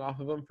 It's being off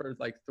of them for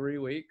like 3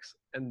 weeks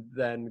and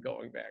then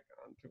going back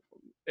on to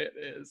them. It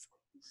is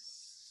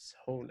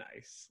so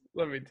nice.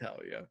 Let me tell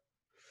you,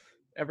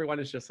 everyone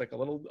is just like a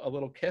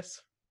little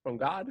kiss from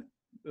God.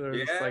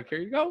 They're just like, here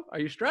you go. Are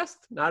you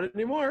stressed? Not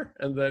anymore.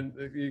 And then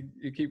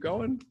you keep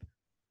going.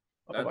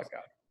 Oh my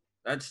god,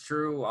 that's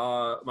true.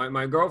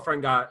 My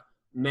girlfriend got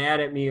mad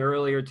at me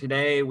earlier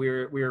today. We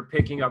were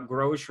picking up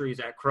groceries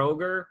at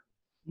Kroger,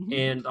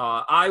 and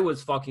I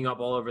was fucking up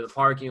all over the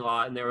parking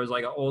lot, and there was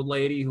like an old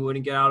lady who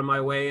wouldn't get out of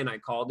my way, and I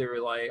called her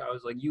I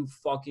was like, you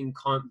fucking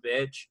cunt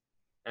bitch.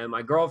 And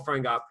my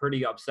girlfriend got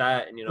pretty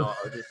upset, and I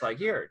was just like,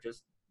 here,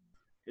 just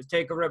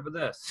take a rip of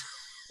this.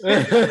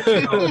 We'll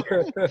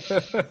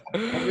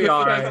be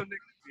all right.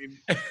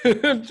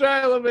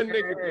 Try a little bit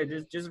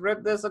nicotine. Just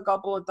rip this a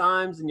couple of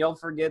times, and you'll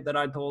forget that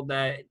I told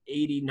that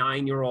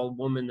 89-year-old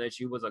woman that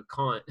she was a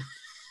cunt.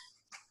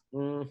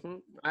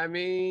 I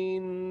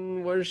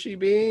mean, was she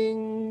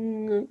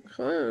being a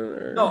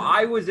cunt? No,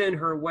 I was in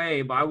her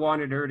way, but I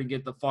wanted her to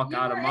get the fuck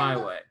out of my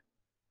way.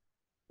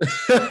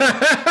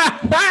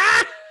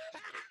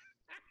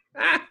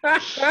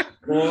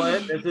 Boy,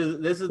 this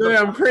is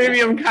the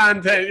premium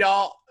content,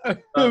 y'all.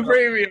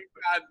 Premium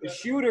content. The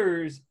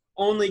shooters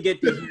only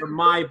get to hear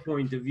my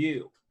point of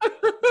view.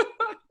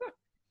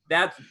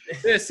 That's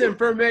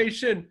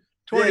disinformation.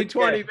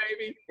 2020,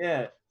 baby.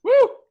 Yeah.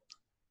 Woo!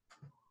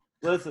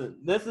 Listen,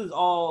 this is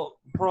all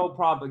pro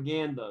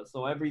propaganda,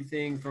 so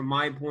everything from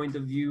my point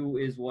of view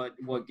is what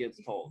gets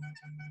told.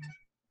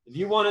 If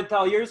you want to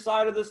tell your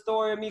side of the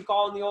story of me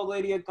calling the old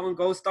lady a cunt,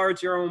 go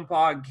start your own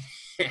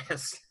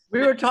podcast. We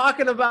were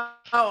talking about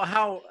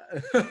how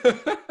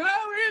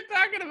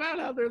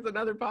there's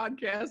another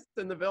podcast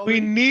in the building. We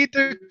need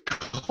to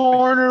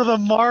corner the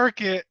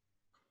market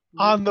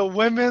on the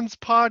women's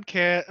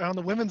podcast, on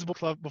the women's book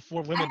club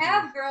before women. I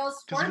have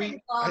girls.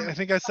 I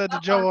think I said to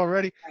Joe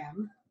already.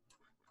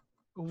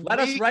 Let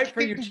us we write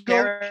for you, can go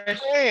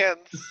Cherish.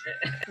 trans.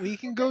 We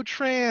can go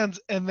trans,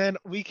 and then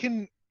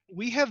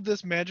we have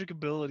this magic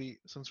ability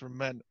since we're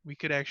men. We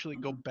could actually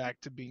go back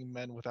to being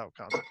men without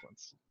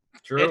consequence.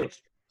 True.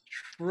 It's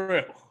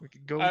true. We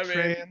could go I mean,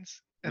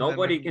 trans. And then we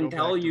Nobody can go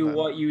tell back to you men.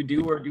 what you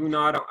do or do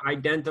not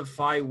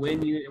identify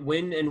when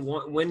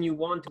you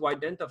want to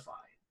identify.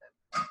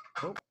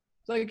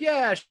 It's like,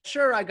 yeah,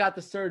 sure, I got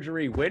the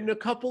surgery. Win a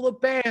couple of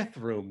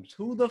bathrooms.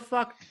 Who the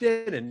fuck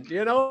didn't?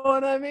 You know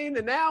what I mean?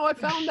 And now I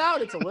found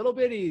out it's a little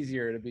bit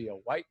easier to be a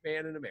white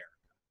man in America.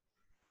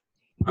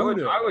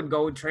 I would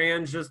go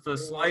trans just to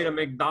slight a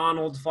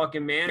McDonald's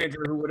fucking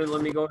manager who wouldn't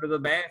let me go to the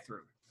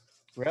bathroom.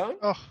 Really?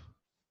 Oh,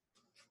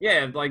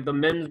 Yeah, like the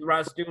men's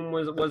restroom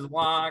was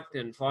locked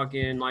and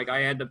fucking like I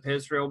had to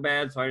piss real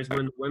bad, so I just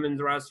went to the women's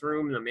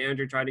restroom and the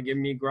manager tried to give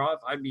me gruff.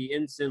 I'd be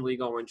instantly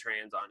going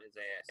trans on his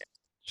ass.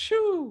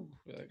 Shoo!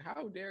 Like,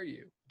 how dare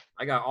you?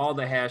 I got all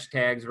the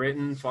hashtags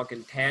written,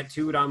 fucking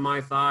tattooed on my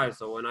thighs,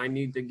 so when I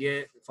need to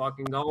get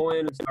fucking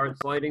going and start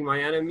slighting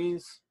my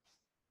enemies,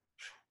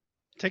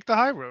 take the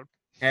high road.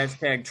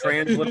 hashtag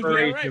trans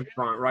liberation Right.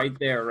 front right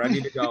there,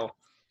 ready to go.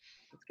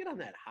 Let's get on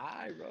that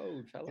high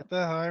road, fella. Get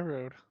that high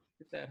road.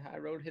 Hit that high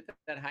road, hit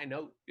that high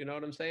note. You know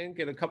what I'm saying?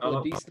 Get a couple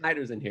of D.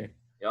 Snyders in here.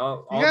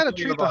 Yo, You gotta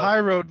treat the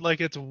high road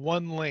like it's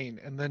one lane,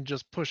 and then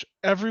just push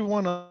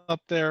everyone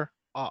up there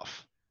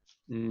off.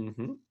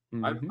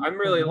 Mm-hmm. I'm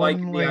really One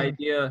liking the lane.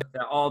 idea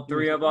that all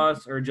three of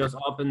us are just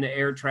up in the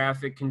air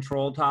traffic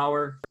control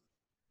tower.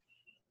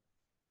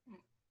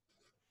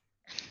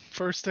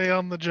 First day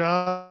on the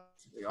job.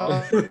 We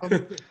all-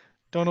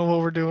 Don't know what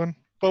we're doing,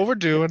 but we're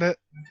doing it.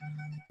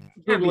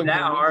 It can't be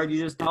that hard. You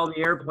just tell the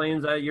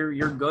airplanes that you're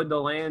good to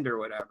land or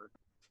whatever.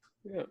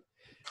 Yeah.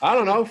 I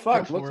don't know.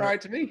 Fuck. Go Looks for all it.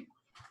 right to me.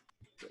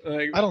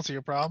 Like, I don't see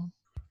a problem.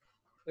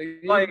 you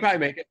like- can probably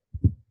make it.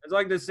 It's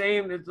like the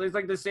same. It's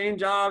like the same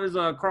job as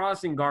a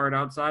crossing guard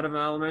outside of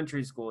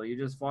elementary school. You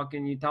just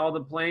you tell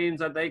the planes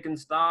that they can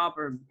stop,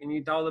 and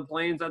you tell the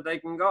planes that they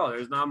can go.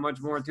 There's not much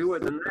more to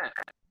it than that.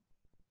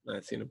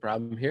 Not seeing a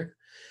problem here.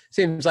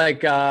 Seems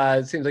like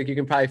you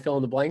can probably fill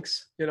in the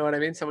blanks. You know what I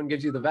mean? Someone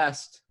gives you the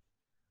vest.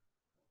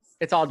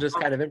 It's all just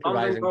kind of Something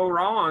improvising. go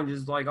wrong,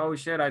 just like, oh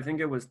shit, I think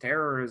it was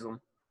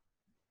terrorism.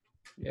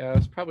 Yeah,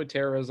 it's probably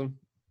terrorism.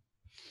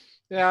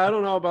 Yeah, I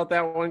don't know about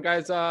that one,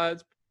 guys.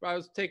 I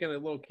was taking a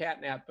little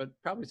cat nap, but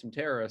probably some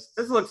terrorists.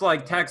 This looks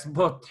like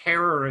textbook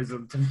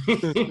terrorism to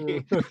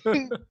me.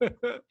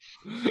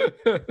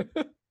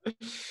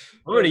 I'm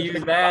gonna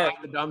use that.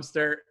 The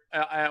dumpster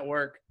at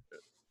work.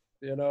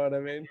 You know what I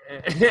mean?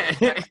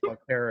 Textbook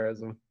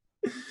terrorism.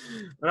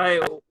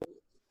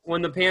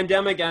 When the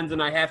pandemic ends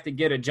and I have to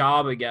get a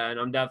job again,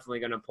 I'm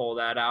definitely gonna pull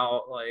that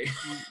out.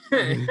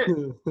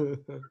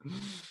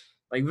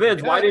 Like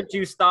Vince, why didn't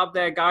you stop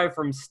that guy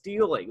from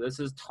stealing? This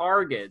is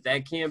Target.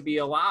 That can't be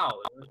allowed.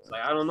 It's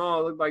like, I don't know.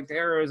 It looked like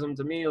terrorism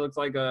to me. It looks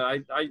like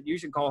you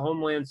should call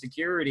Homeland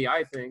Security,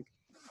 I think.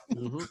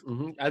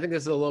 I think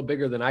this is a little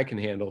bigger than I can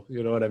handle.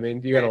 You know what I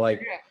mean? You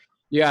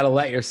gotta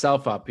let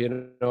yourself up.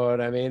 You know what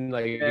I mean?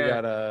 Like you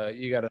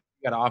gotta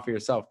offer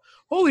yourself.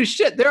 Holy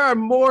shit! There are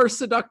more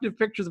seductive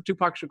pictures of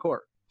Tupac Shakur.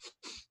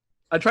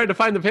 I tried to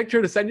find the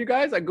picture to send you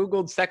guys. I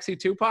googled "sexy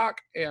Tupac"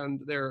 and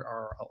there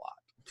are a lot.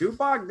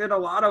 Tupac did a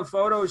lot of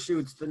photo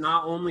shoots to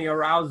not only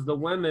arouse the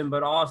women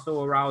but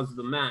also arouse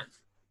the men.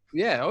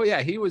 Yeah. Oh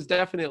yeah. He was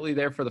definitely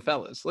there for the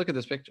fellas. Look at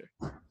this picture.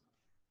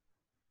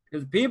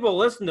 Because people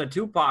listen to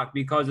Tupac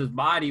because his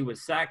body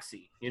was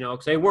sexy,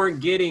 because they weren't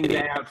getting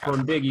that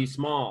from Biggie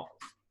Smalls.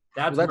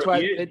 That's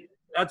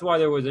why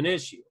there was an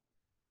issue.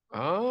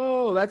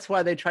 Oh, that's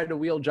why they tried to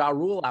wheel Ja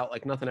Rule out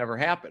like nothing ever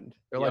happened.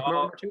 They're like,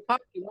 remember Tupac?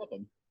 You love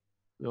him.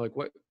 They're like,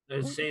 what?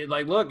 They say,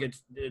 like, look,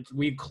 it's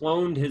we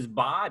cloned his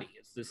body.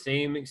 It's the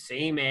same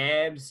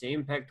abs,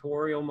 same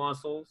pectoral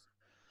muscles.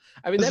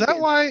 I mean, Is that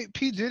why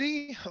P.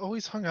 Diddy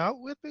always hung out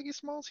with Biggie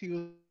Smalls? He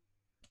was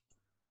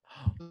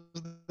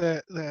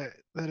that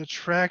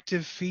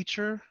attractive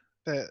feature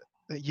that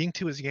yin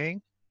to his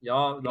yang.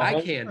 Y'all, the eye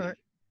hom- candy.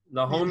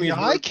 the homies. The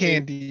eye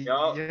candy.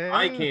 Yeah,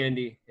 eye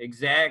candy.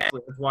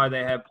 Exactly. That's why they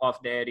had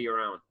Puff Daddy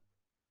around.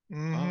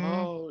 Mhm.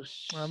 Oh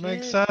shit. That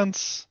makes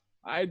sense.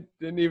 I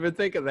didn't even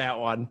think of that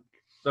one.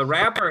 The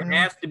rapper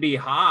has to be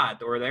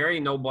hot, or there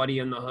ain't nobody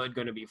in the hood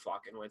gonna be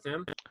fucking with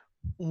him.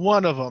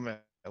 One of them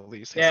at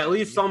least. Yeah, at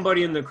least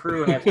somebody in the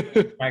crew has to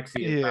be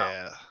sexy as hell.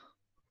 Yeah.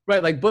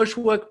 Right, like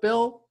Bushwick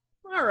Bill.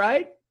 All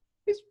right,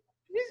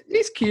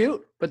 he's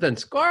cute, but then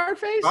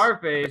Scarface.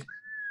 Scarface.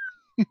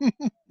 You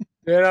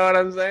know what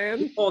I'm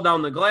saying? Pull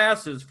down the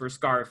glasses for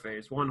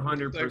Scarface,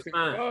 100%.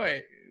 Oh,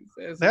 wait.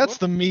 That's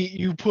the meat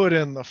you put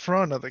in the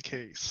front of the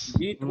case.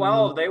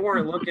 D12, they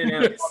weren't looking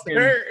at fucking,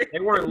 Sir. they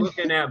weren't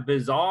looking at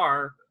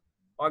Bizarre.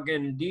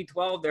 Fucking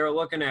D12, they were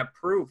looking at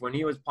Proof when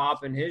he was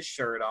popping his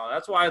shirt off.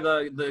 That's why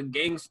the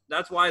gangs,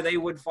 that's why they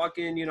would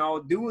fucking,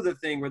 do the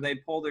thing where they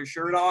pull their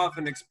shirt off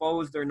and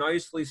expose their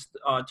nicely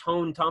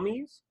toned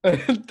tummies.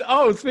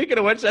 Oh, speaking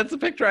of which, that's the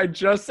picture I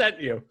just sent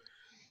you.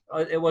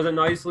 It was a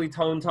nicely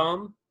toned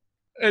tum.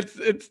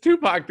 It's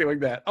Tupac doing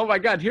that. Oh my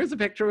God! Here's a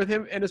picture with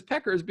him and his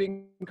peckers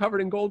being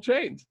covered in gold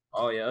chains.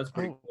 Oh yeah, that's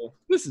pretty cool.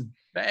 This is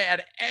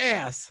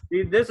badass.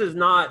 See, this is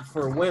not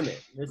for women.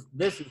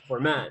 This is for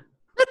men.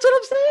 That's what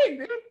I'm saying,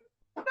 dude.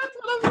 That's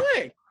what I'm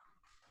saying.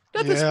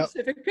 That's a Yeah.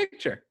 specific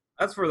picture.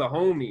 That's for the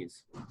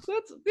homies.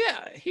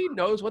 He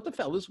knows what the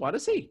fellas want to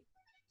see.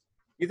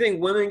 You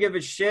think women give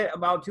a shit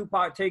about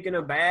Tupac taking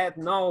a bath?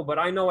 No, but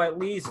I know at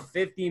least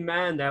 50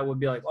 men that would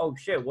be like, "Oh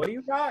shit, what do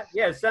you got?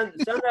 Yeah, send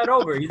that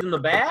over. He's in the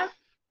bath.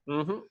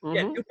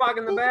 Yeah, Tupac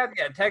in the bath.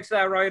 Yeah, text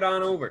that right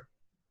on over.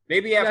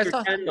 Maybe after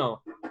 10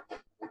 though."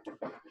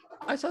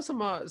 I saw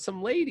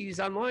some ladies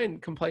online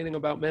complaining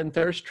about men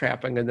thirst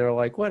trapping, and they're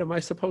like, "What am I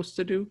supposed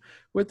to do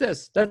with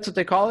this?" That's what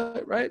they call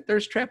it, right?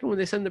 Thirst trapping, when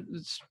they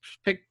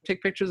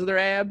take pictures of their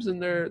abs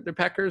and their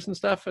peckers and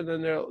stuff, and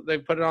then they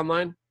put it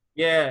online.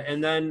 Yeah,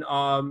 and then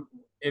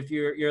if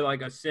you're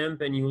like a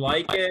simp and you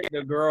like it,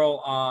 the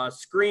girl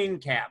screen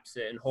caps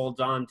it and holds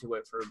on to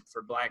it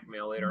for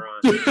blackmail later on.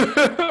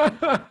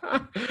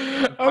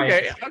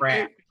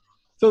 Okay.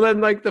 So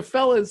then, like, the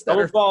fellas that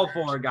don't fall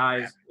for it,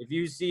 guys. If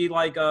you see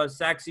like a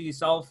sexy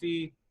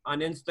selfie on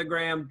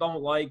Instagram,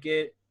 don't like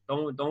it.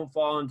 Don't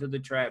fall into the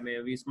trap,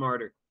 man. Be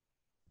smarter.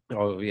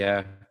 Oh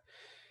yeah.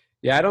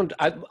 Yeah,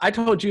 I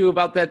told you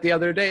about that the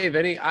other day,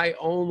 Vinny. I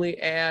only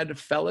add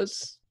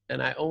fellas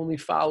and I only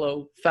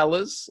follow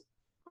fellas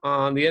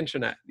on the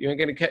internet. You ain't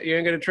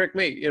gonna trick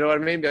me. You know what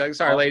I mean? Be like,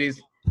 sorry,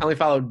 ladies, I only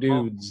follow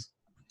dudes.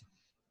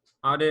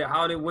 How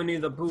did Winnie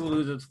the Pooh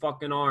lose its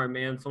fucking arm,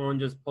 man? Someone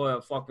just put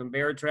a fucking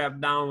bear trap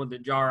down with a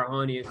jar of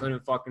honey. It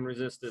couldn't fucking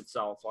resist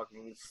itself.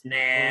 Fucking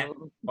snap.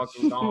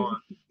 Fucking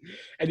gone.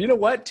 And you know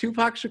what?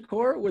 Tupac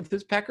Shakur with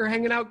his pecker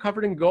hanging out,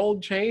 covered in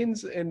gold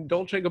chains and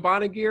Dolce &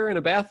 Gabbana gear in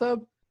a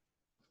bathtub.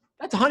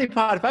 That's a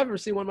honeypot if I've ever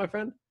seen one, my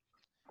friend.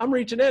 I'm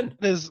reaching in.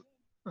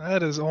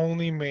 That is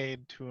only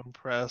made to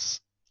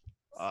impress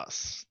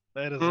us.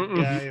 That is a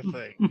guy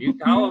thing. You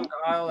tell him,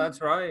 Kyle. That's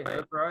right.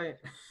 That's right.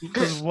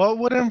 Because what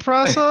would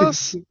impress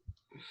us?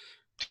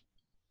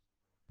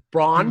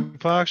 Braun.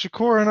 Tupac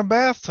Shakur in a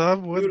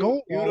bathtub with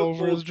gold all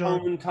over his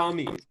Beautiful junk.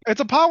 tummy.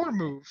 It's a power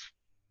move.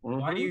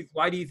 Why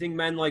do you think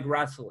men like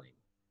wrestling?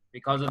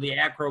 Because of the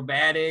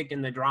acrobatic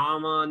and the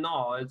drama?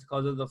 No, it's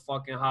because of the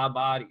fucking hot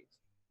bodies.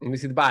 Let me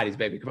see the bodies,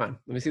 baby. Come on.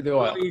 Let me see the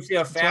oil. You see a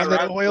That's fat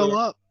why they oil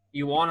wrestler, up.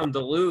 you want them to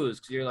lose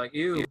because you're like,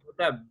 ew, put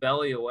that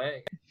belly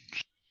away.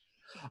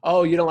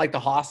 Oh, you don't like the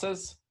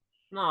hosses?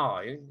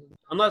 No,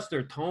 unless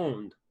they're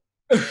toned.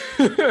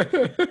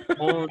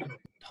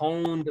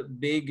 Toned,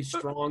 big,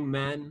 strong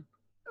men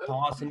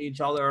tossing each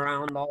other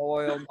around all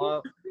oiled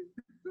up.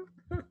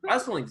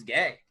 Wrestling's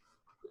gay.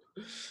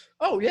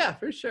 Oh yeah,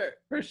 for sure.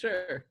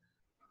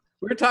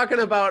 We're talking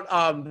about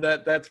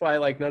that's why,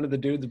 like, none of the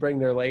dudes bring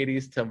their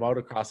ladies to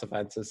motocross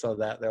events, is so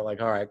that they're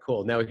like, all right,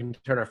 cool, now we can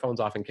turn our phones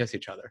off and kiss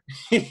each other.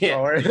 Yeah.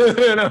 Or,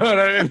 you know what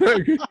I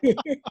mean?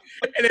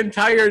 An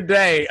entire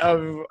day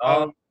of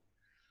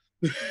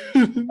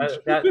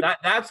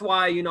that's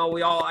why, you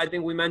know, I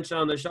think we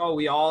mentioned on the show,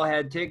 we all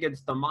had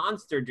tickets to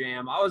Monster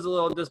Jam. I was a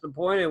little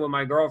disappointed when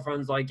my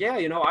girlfriend's like, yeah,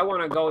 you know, I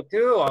want to go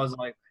too. I was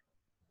like,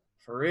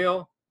 for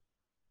real?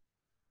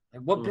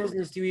 Like, what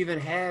business do you even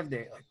have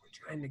there? Like,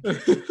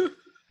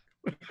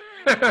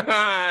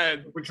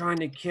 we're trying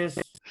to kiss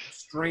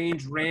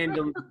strange,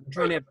 random, we're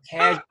trying to have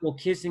casual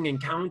kissing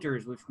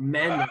encounters with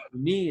men that we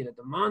meet at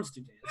the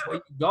Monster Jam. That's where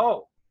you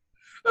go.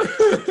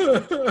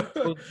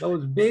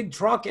 Those big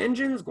truck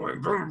engines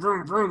going vroom,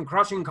 vroom, vroom,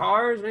 crushing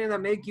cars, man, that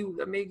make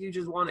you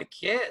just want to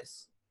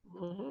kiss.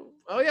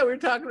 Oh yeah, we were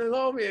talking to the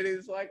homie, and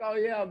he's like, "Oh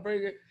yeah, I'll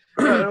bring it."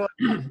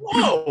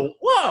 Whoa!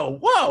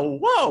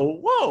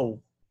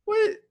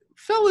 What,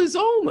 fellas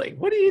only?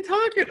 What are you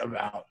talking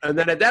about? And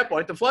then at that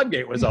point, the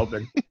floodgate was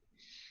open.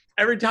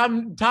 Every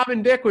time Tom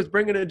and Dick was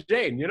bringing in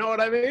Jane, you know what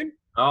I mean?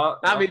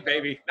 Not me,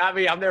 baby, not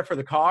me. I'm there for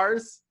the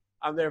cars.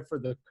 I'm there for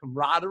the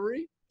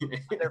camaraderie. I'm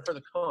there for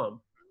the calm.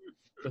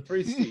 The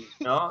 3 C's.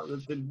 No,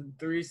 the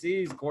 3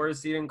 C's, chorus,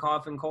 seat, and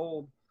cough and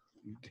cold.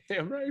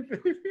 Damn right,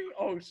 baby.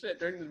 Oh shit,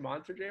 during the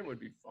Monster Jam would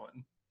be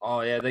fun.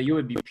 Oh yeah, that you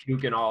would be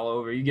puking all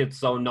over. You get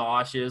so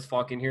nauseous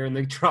fucking hearing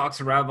the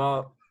trucks rev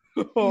up.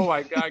 Oh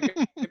my god,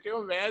 can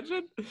you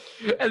imagine?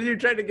 And you're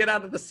trying to get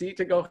out of the seat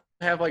to go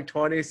have like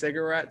 20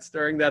 cigarettes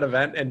during that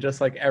event, and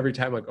just like every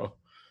time I go,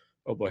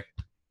 oh boy.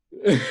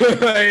 You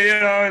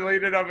know,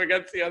 leaning up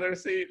against the other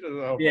seat.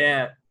 Oh,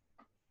 yeah.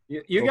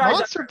 You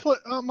guys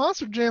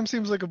Monster Jam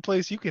seems like a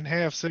place you can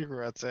have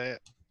cigarettes at.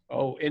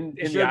 Oh, in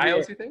the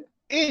aisles, you think?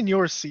 In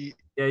your seat.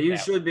 Yeah, you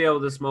should be able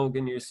to smoke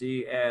in your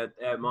seat at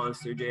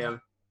Monster Jam.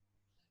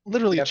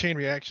 Literally a chain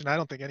reaction. I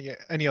don't think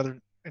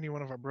any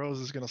one of our bros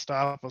is gonna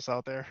stop us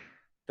out there.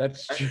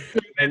 That's true.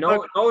 And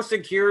no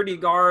security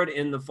guard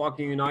in the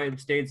fucking United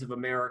States of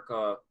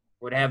America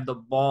would have the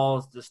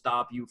balls to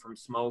stop you from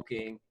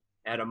smoking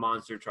at a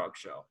monster truck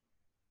show.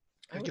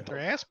 They get their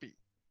ass beat.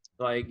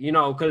 Like, you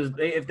know, because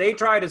if they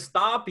try to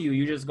stop you,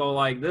 you just go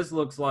like, this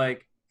looks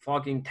like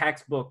fucking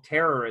textbook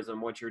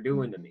terrorism, what you're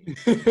doing to me.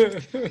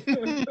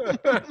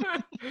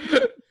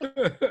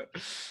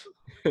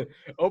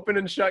 Open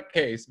and shut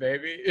case,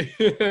 baby.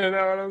 You know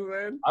what I'm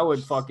saying? I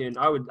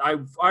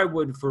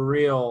would for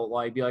real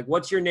like be like,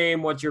 what's your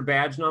name? What's your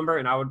badge number?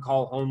 And I would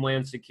call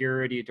Homeland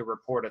Security to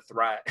report a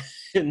threat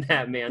in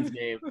that man's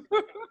name.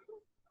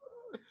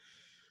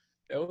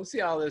 Yeah, we'll see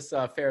how this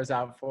fares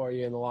out for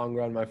you in the long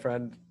run, my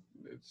friend.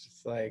 It's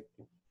just like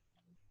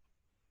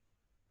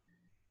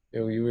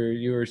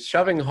you were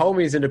shoving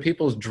homies into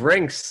people's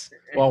drinks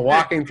while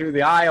walking through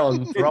the aisle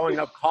and throwing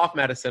up cough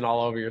medicine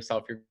all over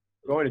yourself. You're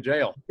going to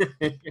jail.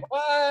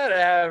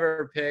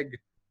 Whatever, pig.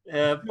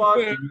 Yeah, fuck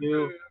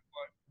you,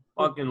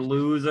 fucking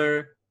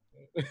loser.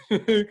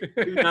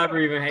 You've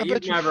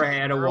never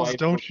had a wife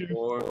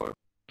before.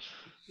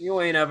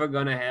 You ain't ever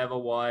gonna have a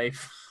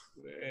wife.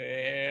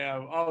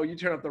 Damn. Oh, you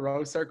turn up the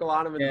rose circle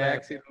on him in the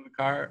backseat of the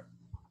car.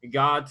 You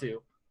got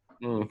to.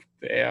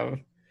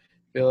 Damn.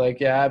 Feel like,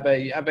 yeah,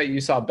 I bet you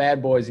saw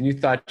Bad Boys and you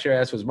thought your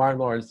ass was Martin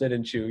Lawrence,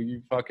 didn't you?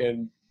 You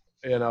fucking,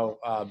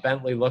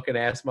 Bentley looking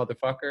ass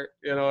motherfucker.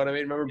 You know what I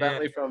mean? Remember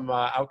Bentley from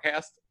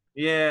Outcast?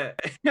 Yeah.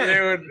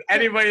 Dude,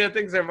 anybody that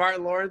thinks they're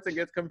Martin Lawrence and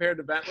gets compared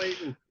to Bentley,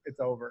 it's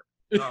over.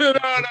 You know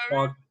what I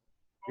mean?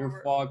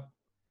 You're fucked.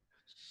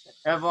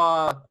 Have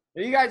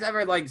you guys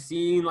ever like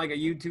seen like a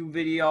YouTube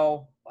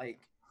video like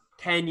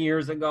 10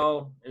 years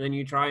ago and then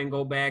you try and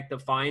go back to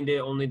find it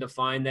only to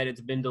find that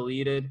it's been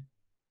deleted?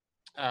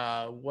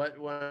 What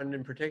one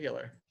in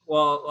particular?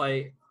 Well,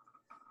 like,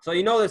 so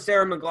you know the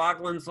Sarah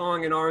McLachlan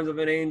song "In Arms of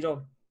an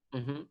Angel"?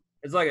 Mm-hmm.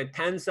 It's like a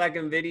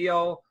 10-second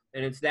video,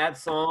 and it's that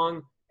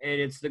song,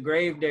 and it's the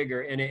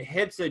Gravedigger, and it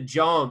hits a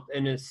jump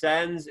and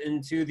ascends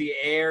into the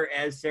air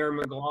as Sarah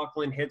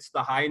McLachlan hits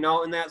the high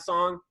note in that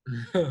song.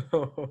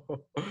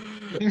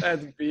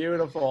 That's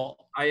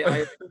beautiful.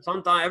 I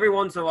sometimes every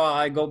once in a while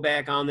I go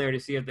back on there to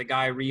see if the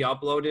guy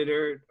re-uploaded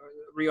or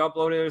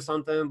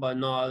something, but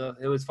no,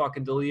 it was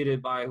fucking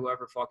deleted by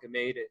whoever fucking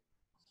made it.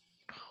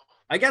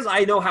 I guess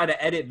I know how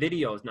to edit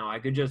videos now. I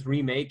could just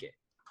remake it.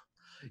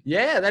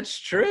 Yeah, that's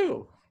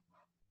true.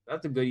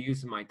 That's a good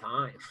use of my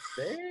time.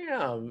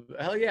 Damn.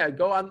 Hell yeah.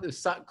 Go on the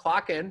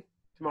clock in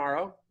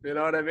tomorrow. You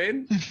know what I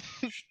mean?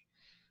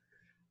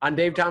 On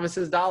Dave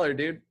Thomas's dollar,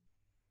 dude.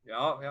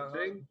 Yeah.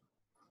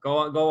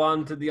 Go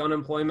on to the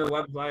unemployment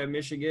website of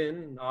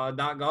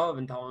Michigan.gov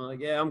and tell them like,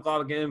 yeah, I'm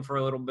clocking in for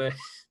a little bit.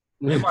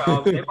 They might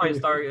up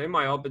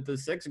it to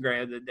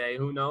 $6,000 a day.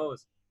 Who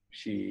knows?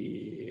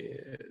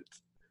 Shit.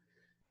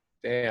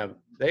 Damn.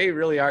 They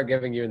really are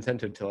giving you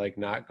incentive to like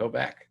not go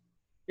back.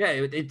 Yeah,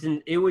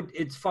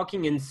 it's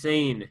fucking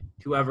insane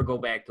to ever go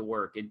back to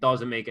work. It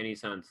doesn't make any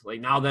sense.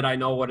 Like now that I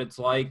know what it's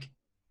like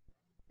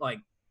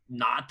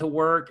not to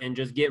work and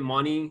just get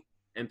money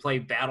and play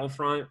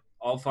Battlefront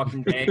all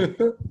fucking day.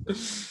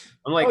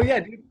 I'm like, oh yeah,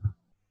 dude.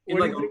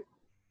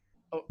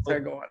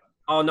 Sorry, go on.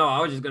 Oh no,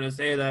 I was just gonna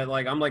say that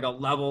like I'm like a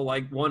level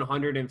like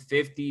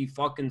 150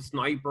 fucking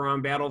sniper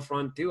on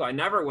Battlefront 2. I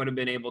never would have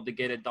been able to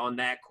get it done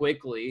that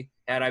quickly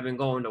had I been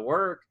going to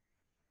work.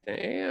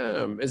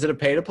 Damn. Is it a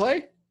pay to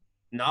play?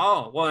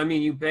 No. Well, I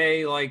mean you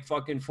pay like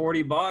fucking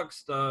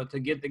 $40 to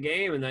get the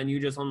game and then you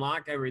just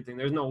unlock everything.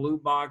 There's no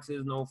loot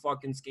boxes, no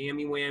fucking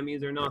scammy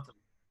whammies or nothing.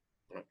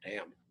 Oh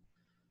damn.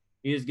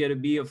 You just get to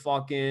be a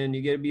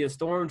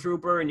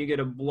stormtrooper and you get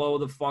to blow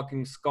the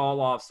fucking skull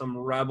off some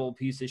rebel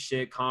piece of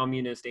shit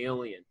communist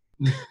alien.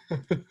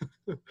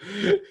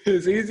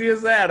 As easy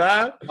as that,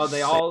 huh?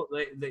 Oh,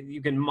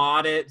 you can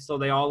mod it so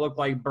they all look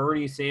like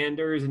Bernie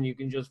Sanders and you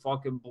can just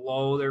fucking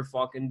blow their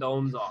fucking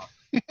domes off.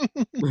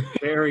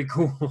 Very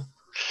cool.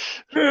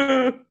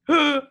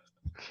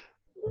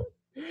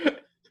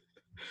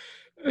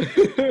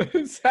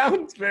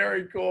 Sounds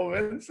very cool,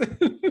 Vince.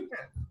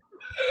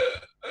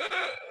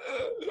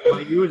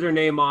 My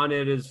username on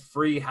it is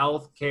free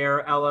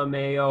healthcare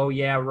LMAO.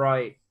 Yeah,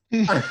 right. I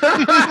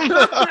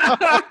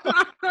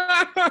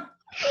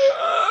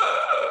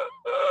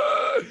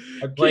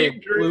play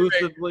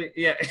exclusively.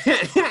 Yeah.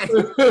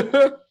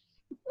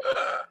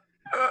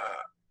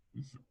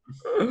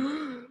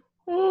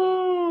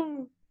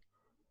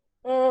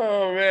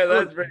 Oh man,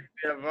 that's pretty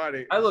damn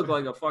funny. I look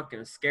like a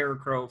fucking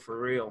scarecrow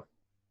for real.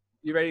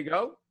 You ready to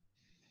go?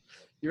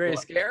 You ready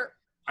to scare?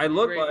 I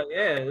look like,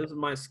 this is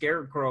my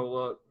scarecrow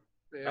look.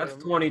 Yeah, that's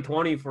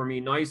 2020 for me.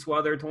 Nice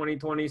weather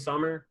 2020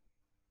 summer.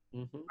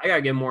 Mm-hmm. I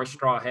gotta get more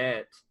straw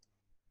hats.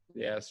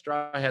 Yeah,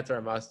 straw hats are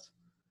a must.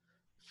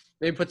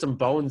 Maybe put some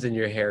bones in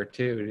your hair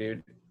too,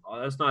 dude. Oh,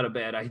 that's not a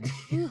bad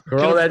idea.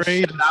 Grow that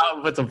shit out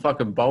and put some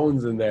fucking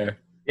bones in there.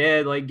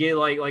 Yeah, like get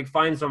like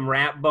find some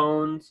rat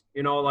bones,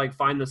 like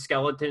find the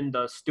skeleton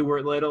to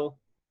Stuart Little.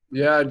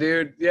 Yeah,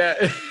 dude. Yeah.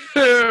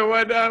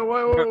 what talking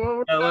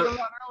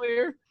about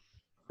earlier?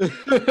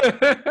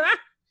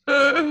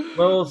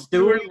 Lil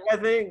Stewie, I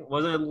think.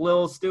 Was it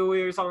Lil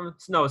Stewie or something?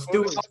 No,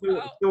 Stuart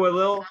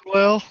Lil.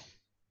 Lil.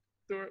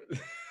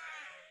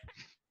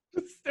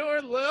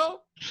 Stuart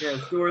Lil? Yeah,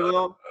 Stuart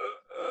Lil.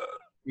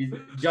 He's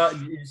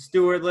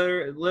Stuart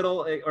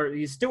Little, or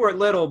he's Stuart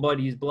Little, but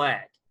he's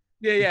black.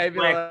 Yeah, he's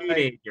black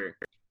teenager.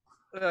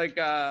 Like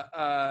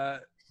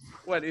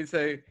what he'd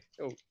say?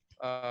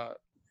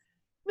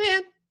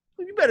 Man,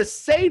 You better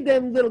save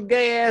them little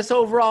gay ass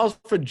overalls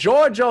for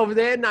George over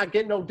there, not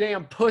getting no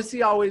damn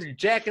pussy, always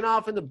jacking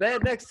off in the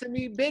bed next to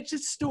me, bitch.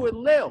 It's Stuart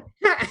Lill.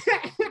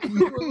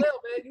 Stuart Lill,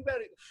 man. You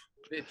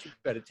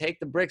better take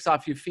the bricks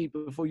off your feet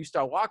before you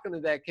start walking to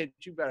that kid.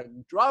 You better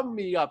drum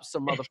me up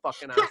some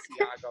motherfucking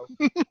Asiago.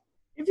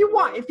 If you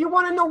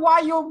want to know why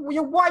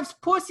your wife's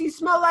pussy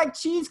smell like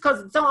cheese,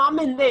 cause I'm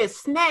in there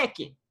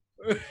snacking.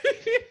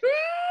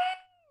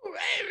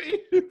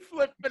 Baby,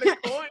 flipping a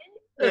coin.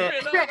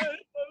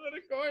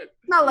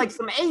 Smell like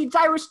some aged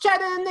Irish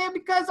cheddar in there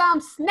because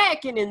I'm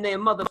snacking in there,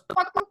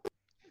 motherfucker.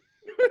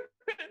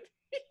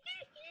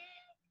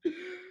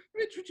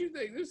 Mitch, what you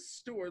think? This is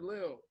Stuart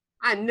Lill.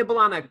 I nibble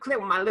on a clip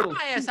with my little.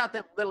 I ass out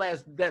that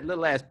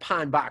little ass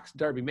pine box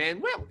derby,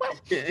 man. Well, why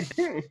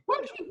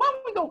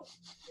don't we go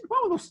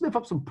sniff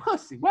up some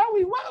pussy? Why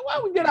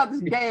don't we get out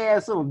this gay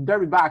ass little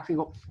derby box and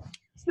go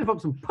sniff up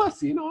some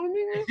pussy? You know what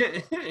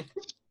I mean?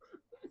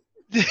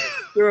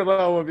 Stuart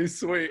Lill would be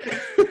sweet.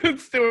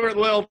 Stuart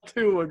Lill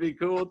 2 would be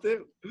cool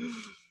too.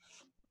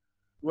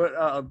 What?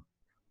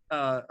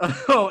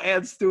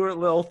 And Stuart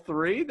Lill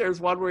 3.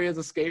 There's one where he has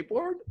a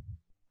skateboard.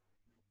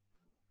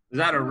 Is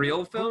that a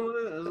real film?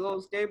 A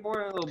little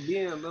skateboard, a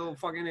little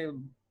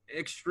fucking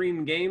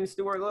extreme game,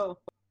 Stuart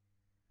Lill.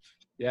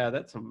 Yeah,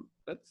 that's some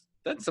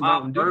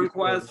Mountain Dew.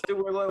 Quest,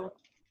 Stuart Lill.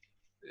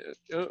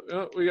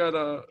 Yeah, we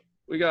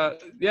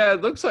got. Yeah,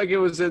 it looks like it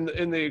was in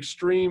the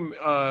extreme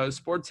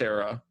sports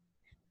era.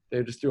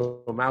 They just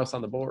threw a mouse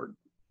on the board.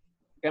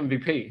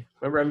 MVP.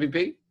 Remember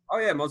MVP? Oh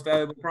yeah, most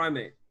valuable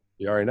primate.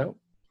 You already know.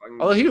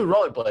 Although he was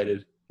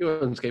rollerbladed. He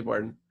wasn't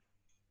skateboarding.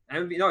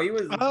 No, he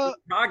was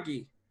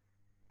hockey.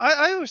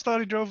 I always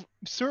thought he drove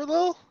Stuart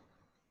Lill.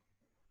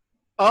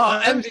 Oh,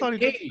 I always MVP. thought he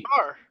drove the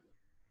car.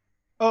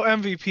 Oh,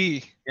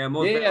 MVP. Yeah,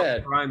 most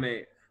valuable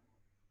primate.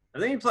 I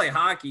think he played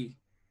hockey.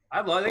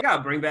 They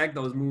gotta bring back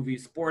those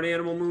movies, sport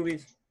animal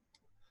movies.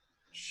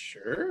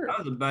 Sure. That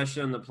was the best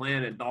shit on the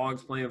planet.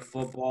 Dogs playing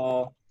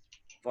football,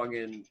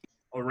 fucking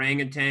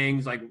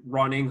orangutans like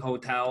running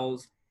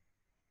hotels.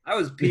 That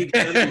was peak.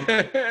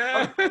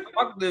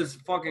 Fuck this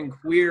fucking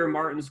queer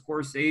Martin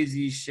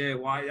Scorsese shit.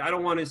 Why? I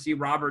don't want to see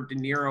Robert De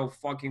Niro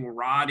fucking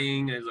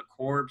rotting as a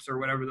corpse or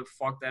whatever the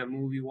fuck that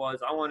movie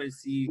was. I want to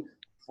see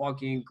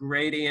fucking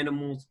great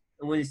animals.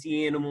 I want to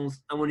see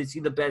animals. I want to see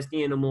the best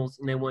animals,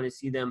 and I want to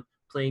see them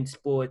playing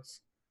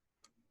sports.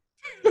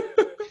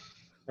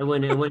 I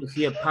want to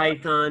see a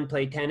python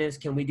play tennis.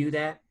 Can we do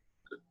that?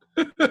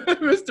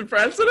 Mr.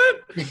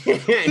 President?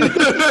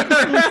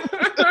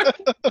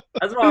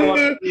 That's what I want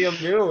to see him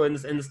do.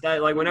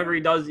 Instead, like whenever he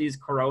does these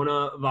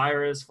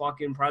coronavirus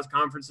fucking press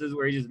conferences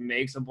where he just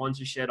makes a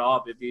bunch of shit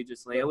up, if he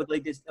just like, I would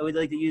like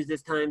to use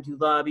this time to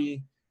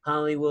lobby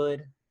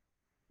Hollywood,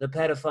 the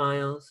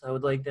pedophiles. I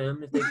would like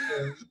them if they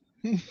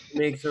could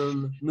make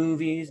some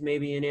movies,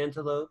 maybe an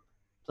antelope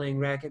playing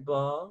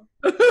racquetball.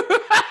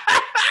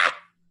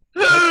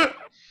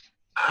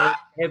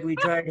 Have we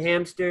tried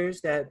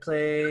hamsters that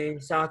play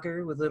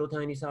soccer with little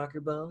tiny soccer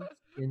balls?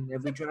 And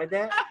have we tried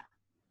that?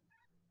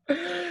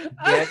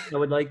 Yes, I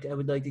would like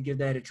to give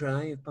that a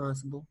try if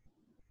possible.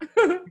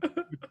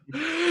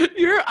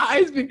 Your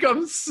eyes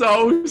become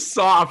so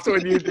soft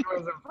when you do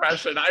his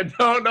impression. I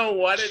don't know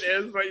what it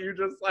is, but you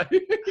just like.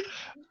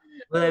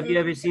 Well, have you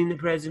ever seen the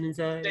president's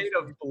eyes? State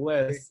of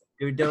bliss.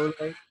 They're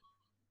doe-like.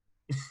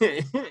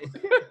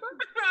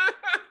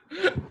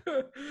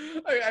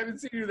 I haven't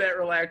seen you that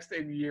relaxed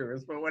in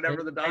years, but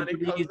whenever the Donnie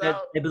comes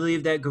out. I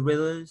believe that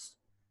gorillas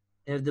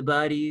have the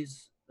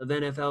bodies of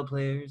NFL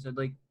players. I'd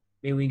like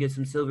maybe we can get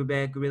some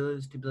silverback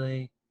gorillas to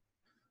play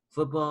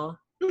football.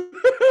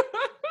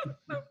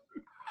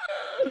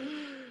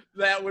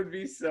 That would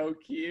be so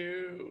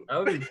cute. That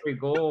would be pretty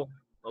cool.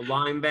 A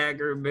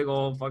linebacker, big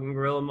old fucking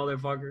gorilla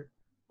motherfucker.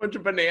 Bunch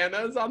of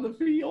bananas on the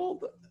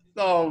field.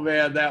 Oh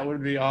man, that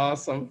would be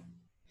awesome.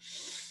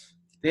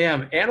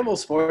 Damn, animal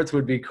sports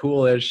would be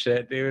cool as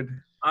shit, dude.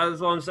 That's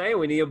what I'm saying.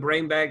 We need to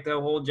bring back the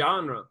whole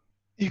genre.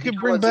 You could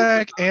bring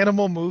back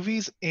animal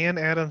movies and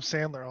Adam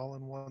Sandler all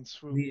in one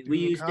swoop. We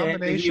used a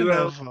combination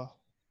of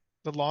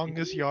The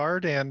Longest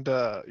Yard and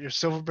your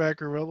Silverback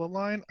Gorilla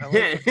line. I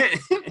like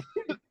it.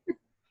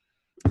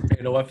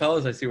 You know what,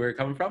 fellas? I see where you're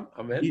coming from.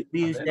 I'm in.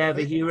 We used to have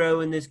a hero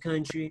in this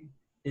country.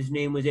 His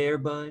name was Air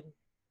Bud.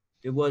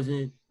 There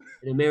wasn't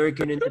an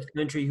American in this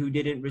country who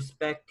didn't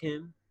respect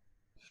him.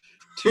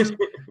 Two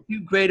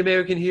great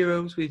American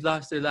heroes. We've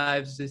lost their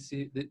lives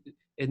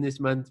in this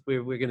month.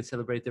 We're going to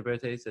celebrate their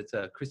birthdays. It's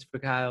Christopher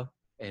Kyle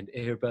and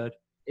Air Bud.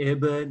 Air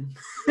Bud.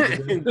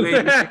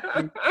 Great.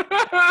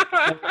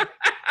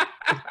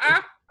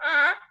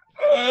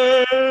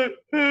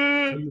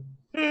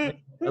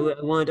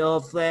 I want all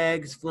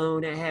flags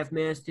flown at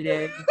half-mast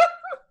today.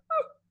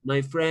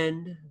 My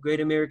friend, great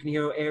American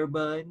hero Air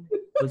Bud,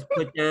 was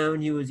put down.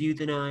 He was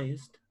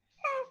euthanized.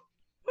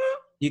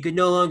 He could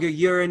no longer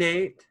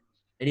urinate,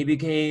 and he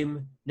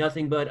became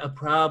nothing but a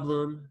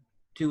problem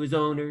to his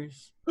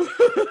owners.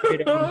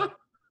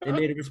 They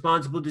made a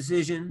responsible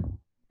decision,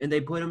 and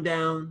they put him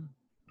down,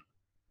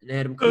 and they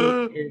had him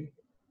cremated.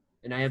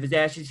 And I have his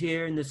ashes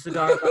here in the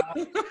cigar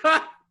box.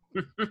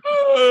 All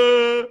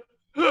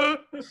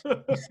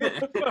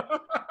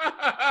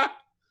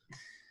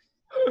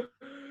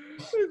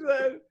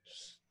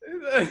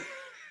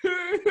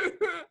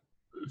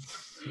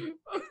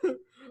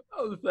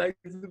the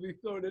facts to be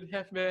thrown in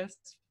half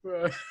masts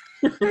for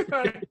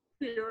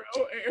Hero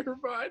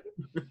Airbud.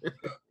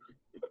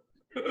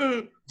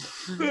 That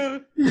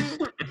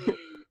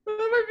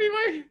might be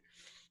my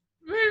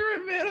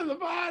favorite man on the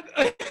pod.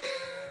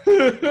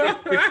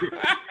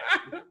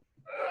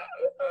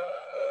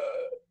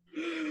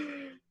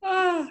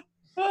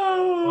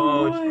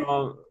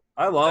 Oh,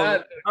 I love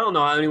it. I don't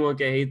know how anyone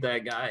can hate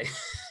that guy.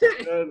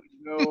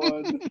 No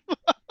one.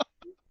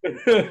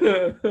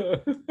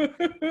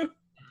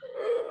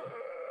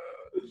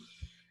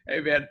 Hey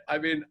man, I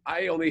mean,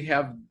 I only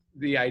have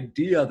the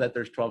idea that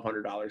there's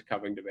 $1,200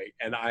 coming to me,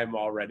 and I'm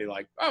already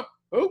like,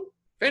 oh,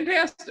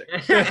 fantastic.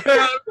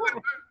 I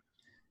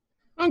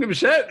don't give a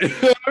shit.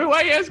 Why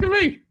are you asking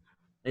me?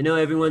 I know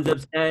everyone's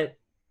upset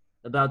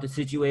about the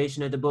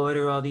situation at the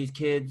border, all these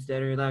kids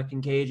that are locked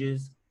in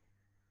cages,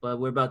 but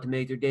we're about to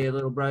make their day a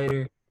little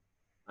brighter.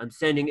 I'm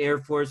sending Air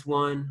Force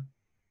One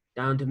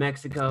down to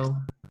Mexico,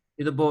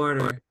 to the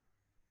border,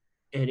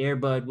 and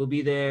Airbud will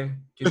be there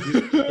to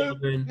greet the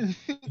children,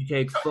 to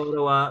take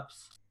photo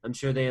ops. I'm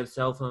sure they have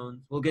cell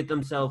phones. We'll get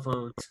them cell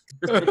phones.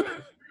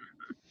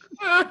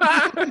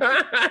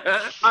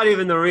 Not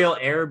even the real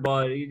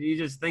Airbud. He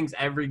just thinks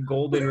every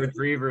golden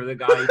retriever, the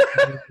guy is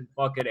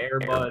fucking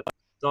Airbud.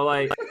 So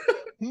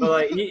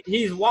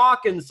he's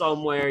walking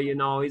somewhere, you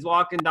know, he's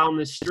walking down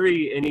the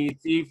street and he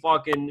see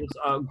fucking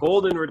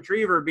golden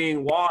retriever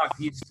being walked.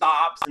 He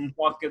stops and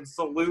fucking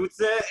salutes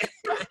it.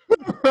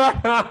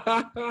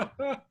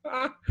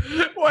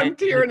 One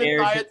tear in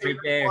his eye at the right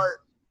there. airport.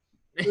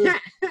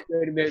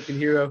 Great American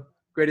hero.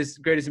 Greatest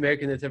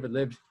American that's ever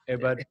lived. Hey,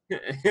 bud.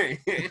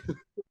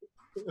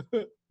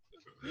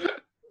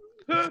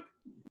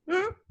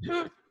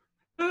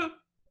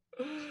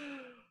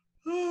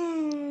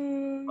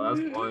 Oh,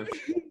 that's fun.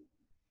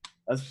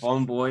 That's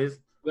fun, boys.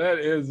 That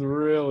is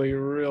really,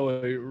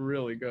 really,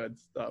 really good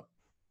stuff.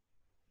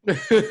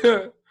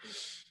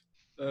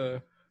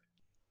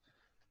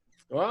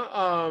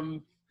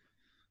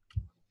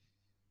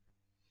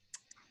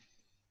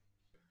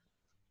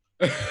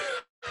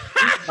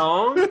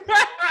 Stoned?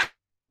 Are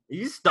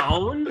you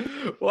stoned?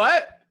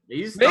 What? Are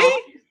you stoned?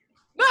 Me?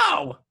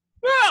 No.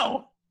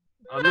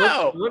 I'm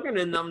No. looking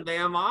in them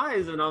damn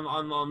eyes, and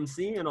I'm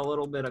seeing a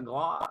little bit of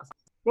gloss.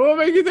 What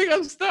makes you think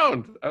I'm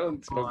stoned? I don't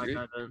Oh, smoke weed.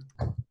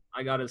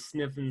 I got a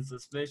sniffing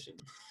suspicion.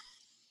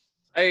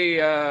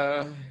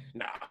 No.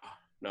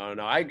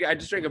 I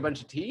just drank a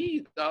bunch of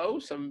tea though.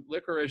 Some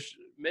licorice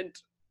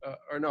mint,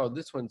 or no,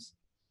 this one's.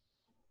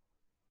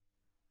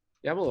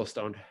 Yeah, I'm a little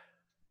stoned.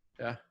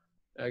 Yeah,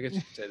 I guess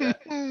you could say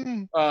that.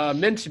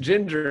 Mint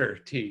ginger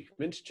tea,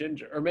 mint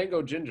ginger or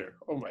mango ginger.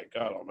 Oh my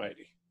God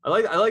Almighty! I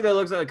like that it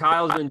looks like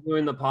Kyle's been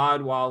doing the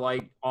pod while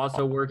like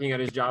also working at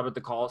his job at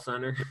the call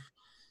center.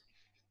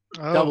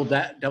 Oh,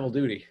 Double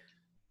duty.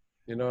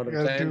 You know what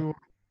I'm saying?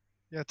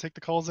 Take the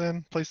calls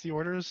in, place the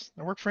orders.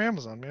 I work for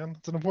Amazon, man.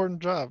 It's an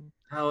important job.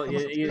 Hell, I'm a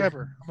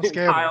scabber. I'm a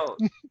scabber. Kyle,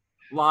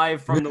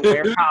 live from the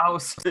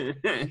warehouse.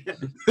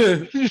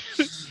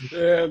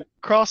 Yeah,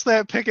 Cross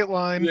that picket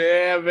line.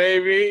 yeah,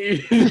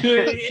 baby.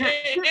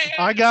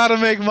 I gotta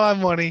make my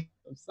money.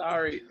 I'm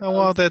sorry. I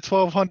want that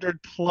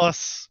 1,200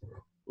 plus.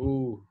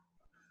 Ooh.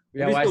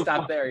 Yeah, It'd be why so stop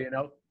fun. there, you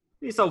know?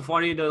 It's so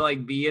funny to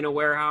like be in a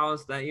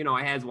warehouse that, you know,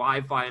 it has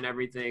Wi-Fi and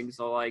everything.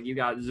 So like you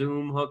got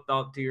Zoom hooked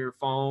up to your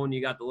phone,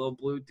 you got the little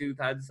Bluetooth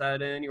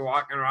headset in, you're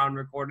walking around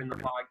recording the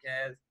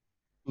podcast.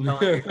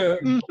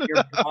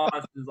 Your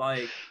boss is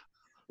like,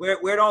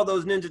 where'd all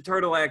those Ninja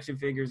Turtle action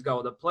figures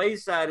go? The play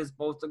set is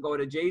supposed to go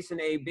to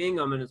Jason A.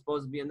 Bingham and it's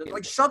supposed to be in this.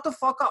 Like, shut the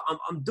fuck up.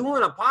 I'm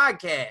doing a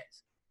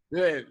podcast.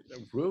 Yeah,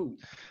 rude.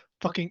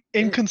 Fucking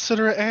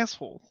inconsiderate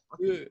asshole.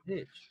 Yeah.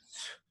 Bitch.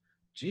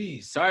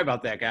 Jeez, sorry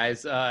about that,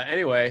 guys.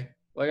 Anyway,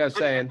 like I was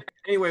saying.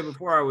 Anyway,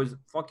 before I was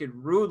fucking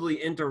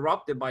rudely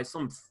interrupted by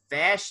some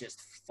fascist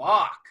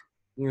fuck.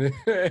 God.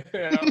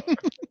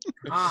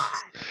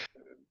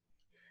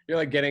 You're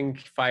like getting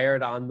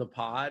fired on the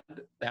pod.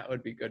 That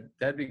would be good.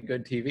 That'd be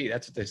good TV.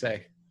 That's what they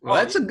say. Well,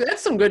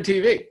 that's some good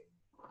TV.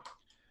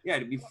 Yeah,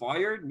 to be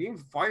fired, being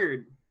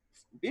fired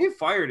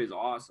is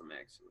awesome.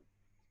 Actually,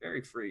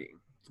 very freeing.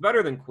 It's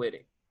better than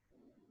quitting.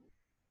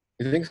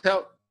 You think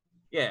so?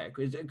 Yeah,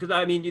 because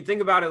I mean, you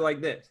think about it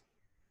like this.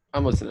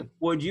 I'm listening.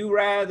 Would you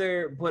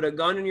rather put a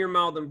gun in your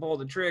mouth and pull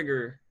the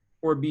trigger,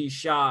 or be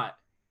shot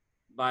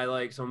by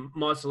like some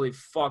muscly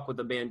fuck with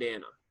a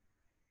bandana?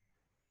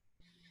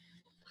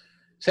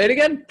 Say it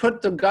again.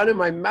 Put the gun in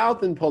my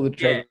mouth and pull the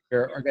trigger,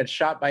 or get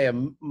shot by a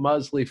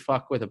muscly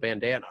fuck with a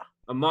bandana.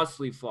 A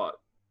muscly fuck.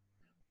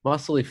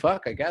 Muscly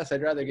fuck, I guess.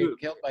 I'd rather get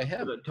killed by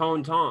him. With a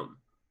tone tom.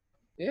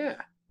 Yeah.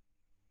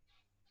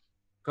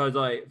 Because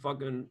like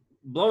fucking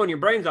blowing your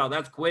brains out,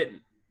 that's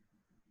quitting.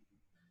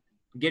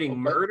 Getting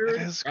murdered,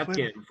 that's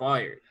getting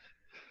fired.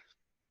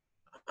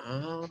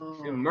 Oh.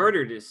 Getting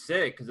murdered is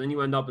sick because then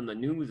you end up in the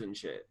news and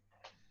shit.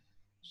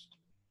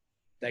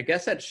 I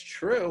guess that's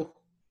true.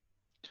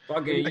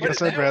 Fucking, I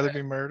guess I'd rather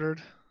be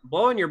murdered.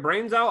 blowing your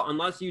brains out,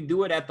 unless you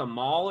do it at the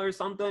mall or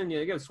something,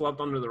 you get swept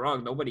under the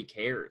rug. Nobody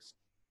cares.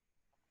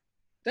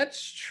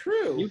 That's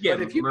true. You get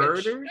but if you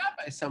murdered? get shot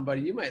by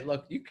somebody, you might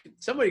look.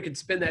 Somebody could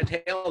spin that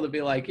tale to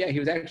be like, yeah,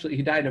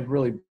 he died in a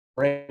really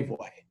brave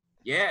way.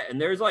 Yeah,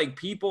 and there's like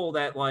people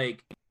that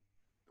like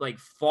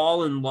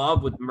fall in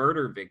love with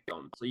murder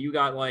victims. So you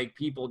got like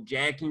people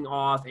jacking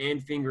off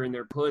and fingering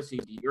their pussy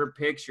to your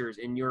pictures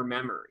in your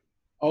memory.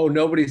 Oh,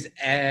 nobody's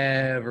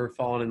ever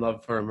fallen in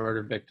love for a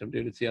murder victim,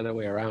 dude. It's the other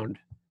way around.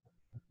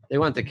 They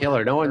want the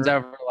killer. No one's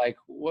ever like,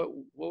 what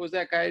was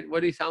that guy?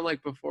 What did he sound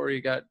like before he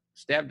got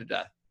stabbed to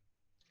death?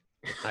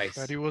 Nice.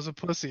 That he was a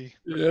pussy.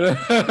 You know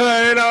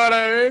what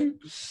I mean?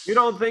 You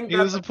don't think He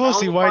that was the a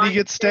pussy. Why'd he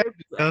get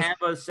stabbed? Columbine kids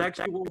have a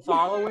sexual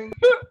following?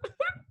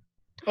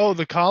 Oh,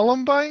 the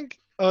Columbine?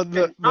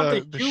 The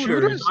Not the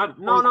shooters. shooters?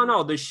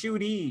 No, the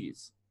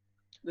shootees.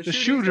 The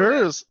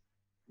shooters.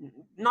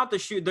 Not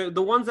the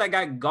ones that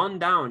got gunned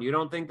down. You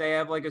don't think they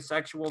have like a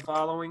sexual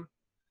following?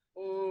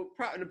 Oh,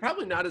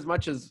 probably not as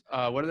much as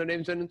what are their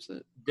names in it?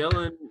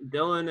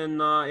 Dylan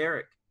and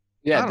Eric.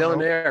 Yeah, I don't Dylan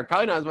and know. Eric.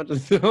 Probably not as much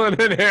as Dylan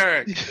and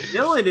Eric.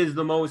 Dylan is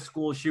the most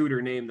school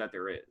shooter name that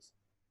there is.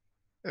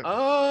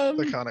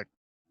 Iconic.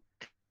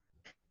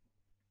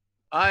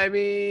 I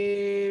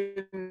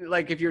mean,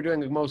 like if you're doing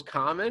the most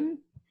common,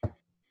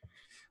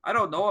 I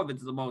don't know if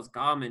it's the most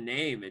common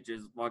name. It's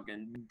just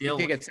fucking you Dylan.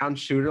 think it sounds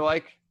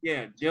shooter-like?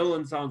 Yeah,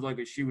 Dylan sounds like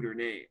a shooter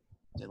name.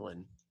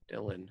 Dylan.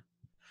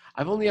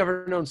 I've only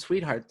ever known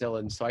Sweetheart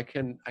Dylan, so I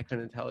couldn't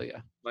tell you.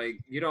 Like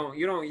you don't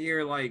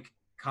hear like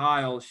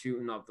Kyle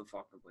shooting up the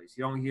fucking place.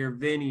 You don't hear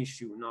Vinny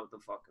shooting up the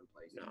fucking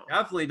place. No. You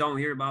definitely don't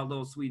hear about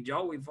little sweet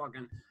Joey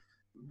fucking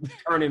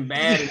turning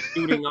bad and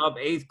shooting up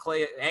eighth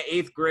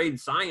grade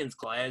science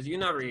class. You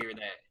never hear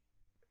that.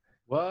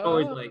 What?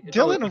 Always like it's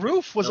Dylan always-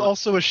 Roof was Dylan.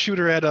 also a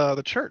shooter at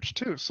the church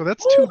too. So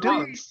that's two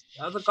Dylans.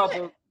 That's a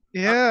couple.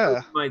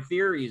 Yeah. My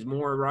theories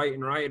more right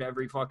and right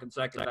every fucking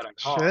second that I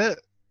call. Shit.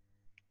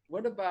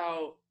 What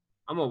about?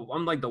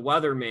 I'm like the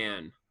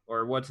weatherman,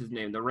 or what's his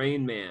name, the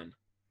Rain Man.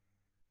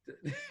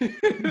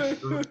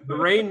 The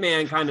Rain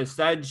Man kind of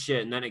said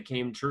shit and then it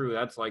came true.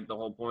 That's like the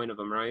whole point of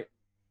him, right?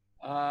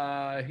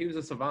 He was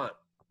a savant.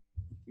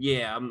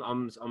 Yeah, I'm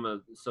a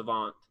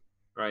savant,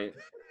 right?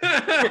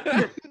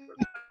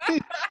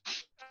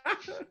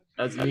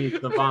 That's me,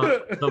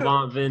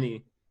 savant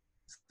Vinny.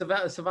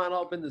 Savant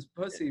up in this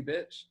pussy,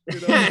 bitch.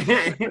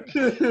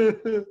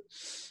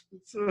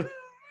 So-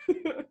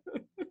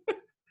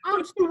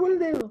 I'm Stuart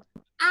Lil.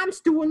 I'm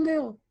Stuart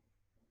Lil.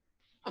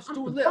 I'm I'm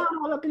Stuart savant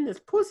all up in this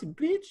pussy,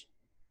 bitch.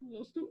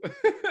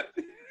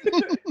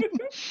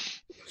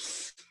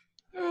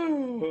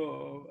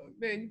 Oh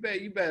man,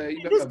 you better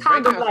This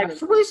kind break of me out like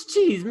some Swiss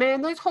cheese,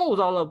 man. There's holes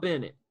all up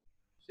in it.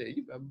 shit.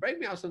 You better break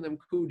me out some of them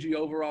Coogee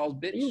overalls,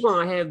 bitch. You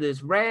gonna have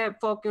this rad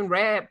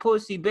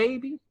pussy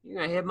baby. You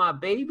gonna have my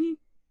baby.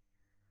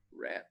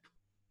 rap.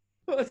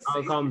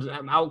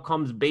 Out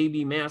comes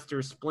baby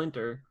Master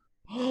Splinter.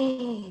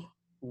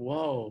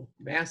 Whoa,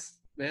 Master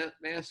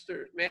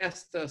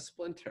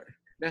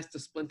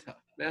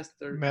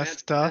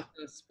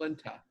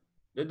Splinter.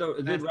 Did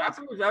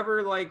rappers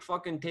ever like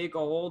fucking take a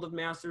hold of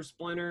Master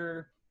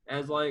Splinter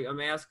as like a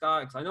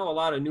mascot? Because I know a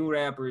lot of new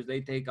rappers, they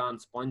take on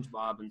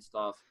SpongeBob and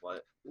stuff,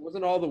 but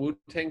Wasn't all the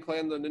Wu-Tang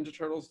Clan the Ninja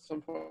Turtles at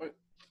some point?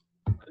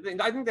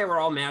 I think they were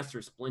all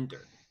Master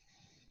Splinter.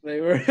 They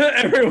were.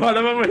 Every one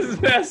of them was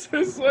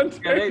Master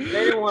Splinter. Yeah, they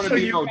didn't want to So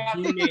be you no got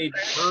the- teenage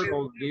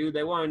turtles, dude.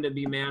 They wanted to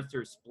be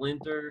Master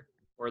Splinter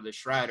or the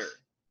Shredder.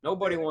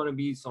 Nobody want to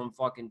be some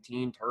fucking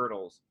teen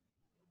turtles.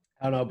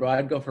 I don't know, bro.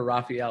 I'd go for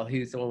Raphael.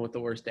 He's the one with the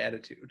worst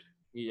attitude.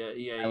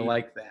 Yeah. I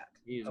like that.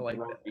 He's I like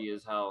that. grumpy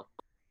as hell.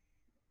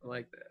 I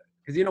like that.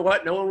 Because you know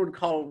what? No one would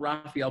call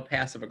Raphael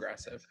passive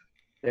aggressive.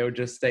 They would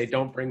just say,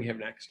 "Don't bring him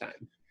next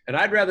time." And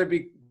I'd rather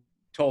be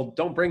told,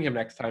 "Don't bring him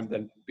next time,"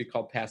 than be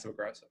called passive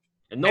aggressive.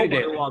 And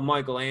nobody day. want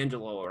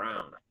Michelangelo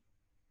around.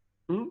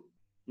 Hmm?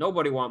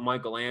 Nobody want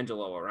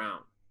Michelangelo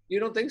around. You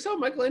don't think so?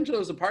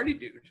 Michelangelo's a party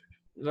dude.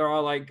 They're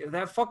all like,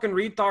 that fucking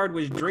retard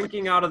was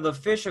drinking out of the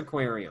fish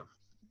aquarium.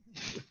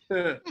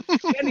 And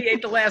he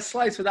ate the last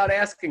slice without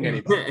asking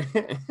anybody.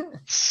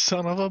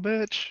 Son of a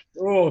bitch.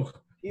 Oh,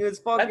 He was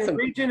That's fucking some-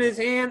 reaching his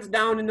hands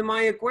down into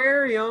my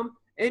aquarium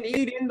and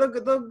eating the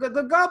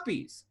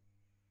guppies.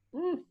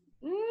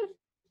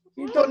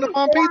 He took Putting them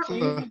on fork,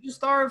 pizza. He just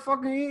started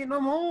fucking eating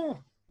them whole.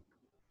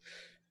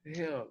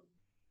 yeah.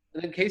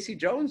 And then Casey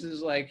Jones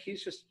is like,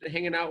 he's just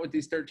hanging out with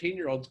these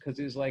 13-year-olds because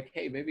he's like,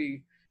 hey,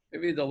 maybe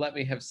they'll let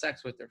me have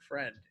sex with their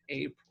friend,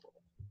 April.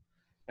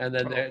 And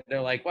then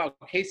they're like, wow,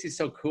 Casey's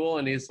so cool.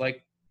 And he's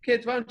like,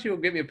 kids, why don't you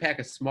give me a pack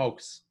of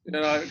smokes? You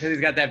know, because he's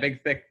got that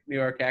big, thick New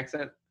York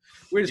accent.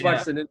 We just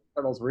watched the Ninja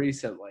Turtles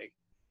recently.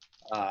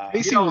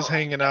 Casey know- was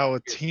hanging out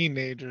with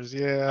teenagers.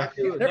 Yeah.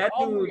 They're That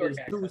all New dude York is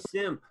too accents.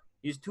 simp.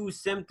 He's too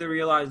simp to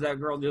realize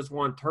that girl just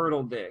want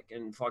turtle dick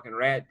and fucking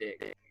rat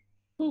dick.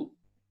 Who?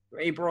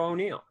 April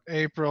O'Neil.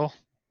 April.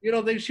 You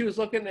don't think she was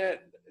looking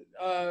at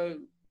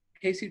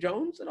Casey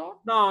Jones at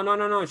all?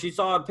 No. She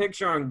saw a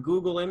picture on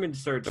Google image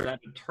search that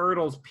a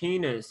turtle's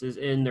penis is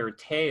in their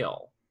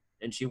tail,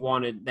 and she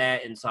wanted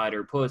that inside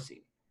her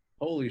pussy.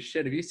 Holy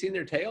shit! Have you seen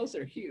their tails?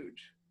 They're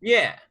huge.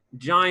 Yeah,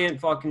 giant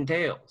fucking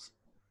tails.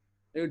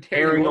 They're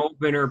Tearing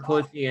open her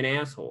pussy and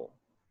asshole.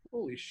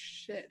 Holy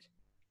shit!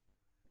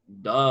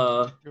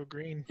 Duh. Go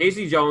green.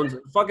 Casey Jones,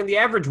 fucking the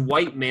average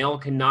white male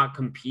cannot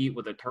compete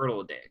with a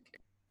turtle dick.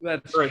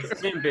 That's You're a true.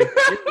 simp.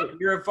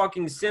 You're a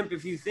fucking simp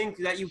if you think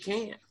that you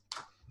can.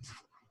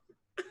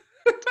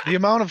 The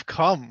amount of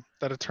cum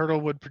that a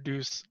turtle would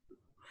produce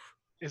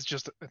is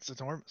it's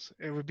enormous.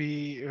 It would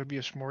be a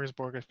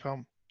smorgasbord of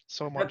cum.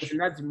 So much.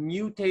 That's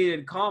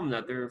mutated cum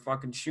that they're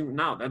fucking shooting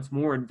out. That's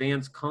more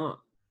advanced cum.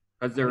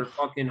 Because they're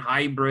fucking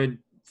hybrid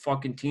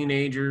fucking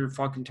teenager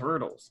fucking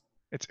turtles.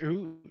 It's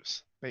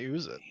ooze. They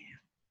ooze it.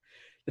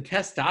 The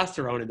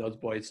testosterone in those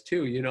boys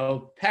too. You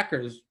know,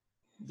 peckers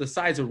the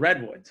size of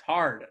redwoods,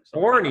 hard.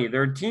 Horny.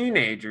 They're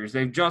teenagers.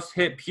 They've just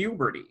hit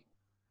puberty.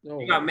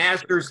 You got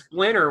Master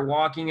Splinter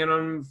walking in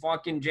on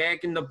fucking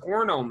jacking the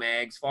porno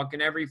mags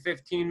fucking every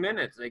 15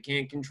 minutes. They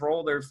can't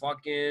control their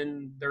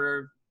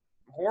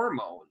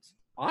hormones.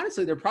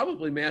 Honestly, they're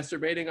probably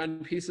masturbating on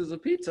pieces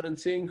of pizza and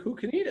seeing who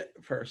can eat it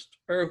first,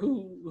 or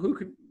who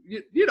can.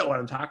 You know what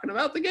I'm talking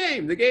about? The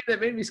game that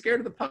made me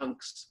scared of the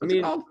punks. What's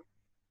it called?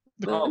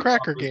 The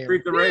cracker game.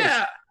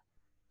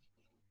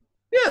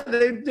 Yeah,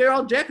 they're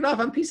all jacking off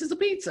on pieces of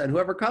pizza, and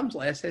whoever comes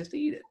last has to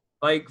eat it.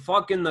 Like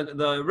fucking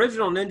the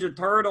original Ninja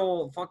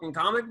Turtle fucking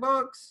comic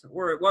books,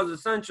 where it was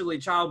essentially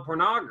child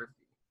pornography.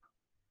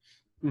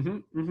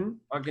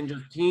 Fucking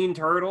just teen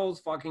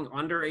turtles, fucking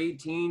under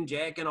 18,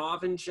 jacking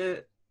off and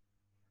shit.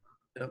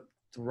 Yep.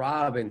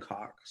 Throbbing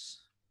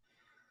cocks.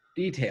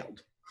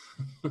 Detailed.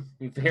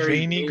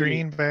 Veiny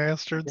green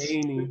bastards.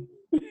 Veiny.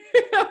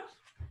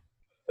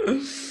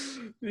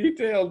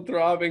 Detailed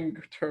throbbing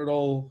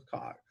turtle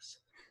cocks.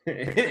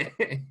 And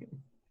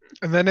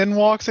then in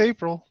walks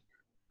April.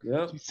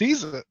 Yeah. She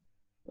sees it.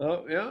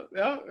 Oh, yeah.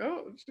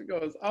 She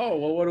goes, oh,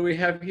 well, what do we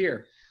have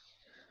here?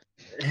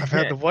 I've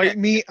had the white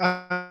meat.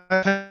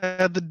 I've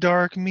had the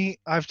dark meat.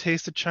 I've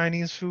tasted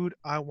Chinese food.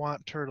 I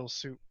want turtle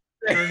soup.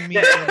 Turn me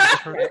into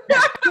turtle.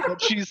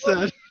 What she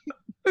said.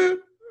 Ain't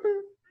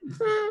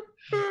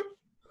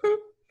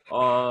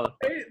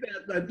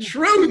that the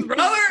truth,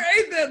 brother?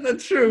 Ain't that the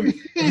truth?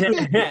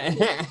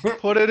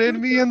 Put it in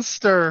me and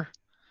stir.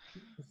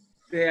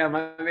 Yeah,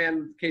 my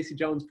man Casey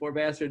Jones, poor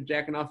bastard,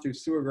 jacking off through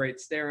sewer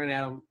grates, staring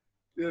at him.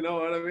 You know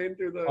what I mean?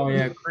 Through the. Oh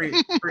yeah, creep.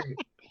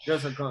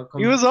 Just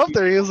He was up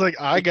there. He was like,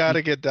 I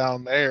gotta get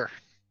down there.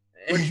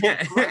 Which, my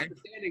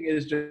understanding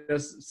is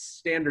just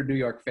standard New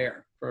York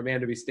fare for a man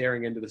to be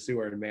staring into the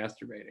sewer and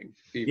masturbating.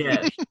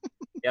 Yeah,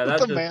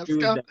 that's The just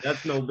Tuesday.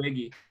 That's no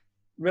biggie.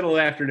 Middle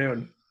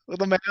afternoon.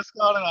 With a mask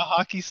on and a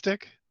hockey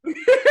stick.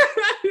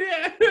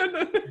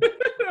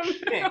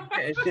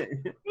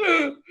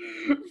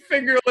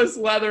 Fingerless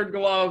leather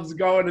gloves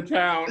going to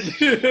town.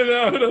 You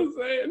know what I'm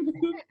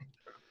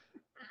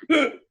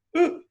saying?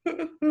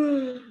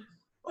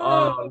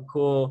 Oh,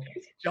 cool.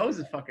 Casey Jones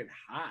is fucking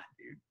hot,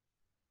 dude.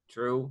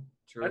 True.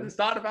 I just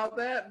thought about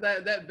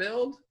that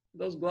build,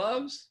 those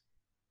gloves.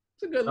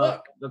 It's a good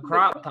look. The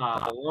crop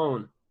top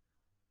alone.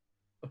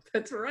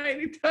 That's right.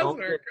 He does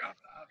wear a crop top.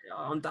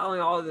 I'm telling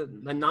you, all the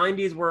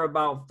 90s were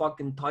about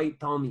fucking tight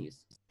tummies,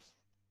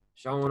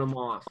 showing them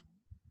off.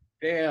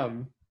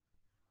 Damn.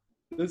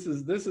 This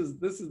is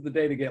the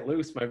day to get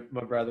loose,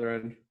 my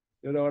brethren.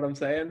 You know what I'm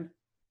saying?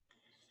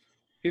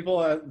 People.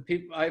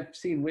 I've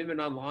seen women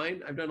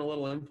online. I've done a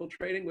little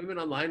infiltrating. Women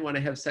online want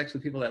to have sex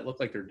with people that look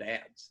like their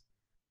dads.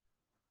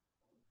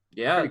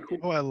 Yeah. Cool.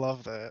 Oh, I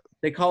love that.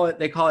 They call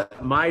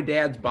it my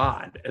dad's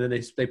bod, and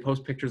then they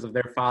post pictures of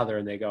their father,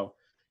 and they go,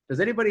 does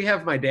anybody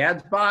have my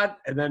dad's bod?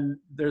 And then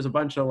there's a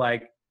bunch of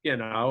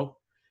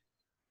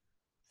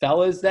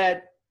fellas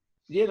that,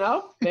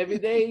 maybe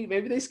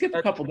they skip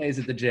a couple days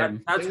at the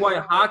gym. That's why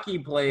hockey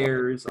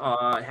players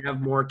have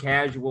more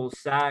casual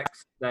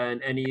sex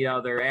than any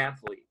other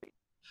athlete.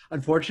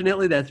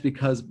 Unfortunately, that's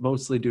because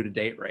mostly due to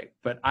date rape.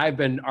 But I've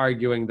been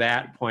arguing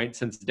that point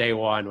since day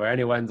one, where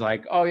anyone's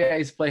like, oh yeah, I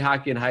used to play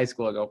hockey in high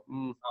school. I go,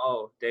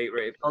 oh, date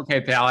rape.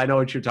 Okay, pal, I know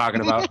what you're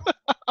talking about.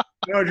 I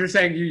know what you're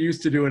saying you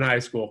used to do in high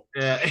school.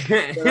 Yeah.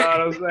 You know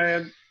what I'm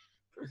saying?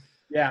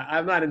 Yeah,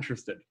 I'm not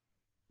interested.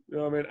 You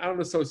know what I mean? I don't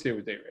associate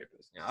with date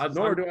rapists. Yeah, I'm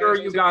sure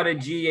you got a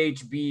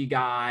GHB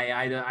guy.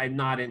 I'm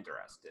not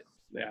interested.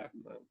 Yeah.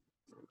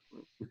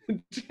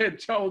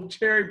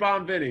 Cherry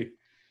Bomb Vinny.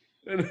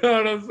 You know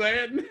what I'm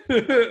saying?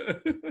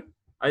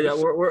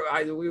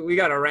 We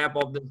got to wrap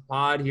up this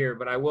pod here,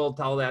 but I will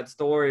tell that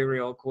story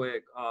real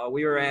quick.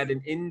 We were at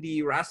an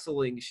indie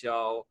wrestling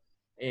show,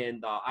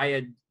 and I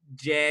had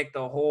jacked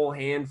a whole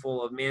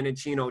handful of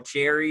Maraschino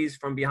cherries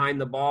from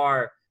behind the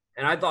bar,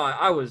 and I thought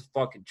I was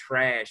fucking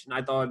trash, and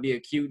I thought it'd be a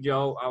cute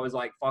joke. I was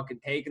like fucking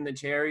taking the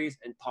cherries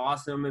and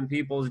tossing them in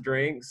people's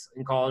drinks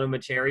and calling them a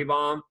cherry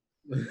bomb.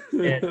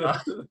 And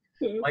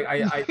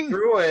I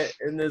threw it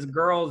in this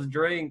girl's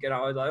drink, and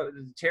I was like, it was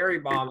a cherry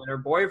bomb, and her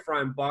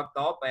boyfriend bucked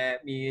up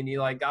at me, and he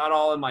got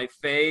all in my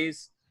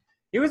face,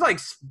 He was like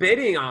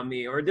spitting on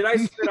me, or did I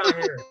spit on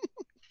him?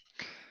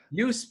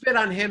 You spit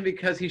on him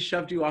because he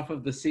shoved you off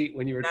of the seat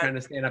when you were trying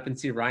to stand up and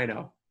see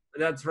Rhino.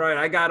 That's right.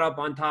 I got up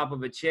on top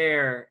of a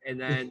chair, and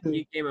then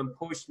he came and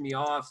pushed me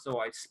off, so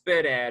I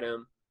spit at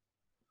him.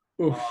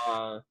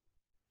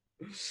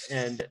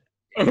 And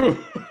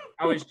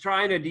I was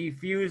trying to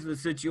defuse the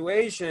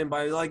situation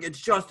by like, it's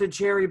just a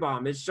cherry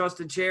bomb. It's just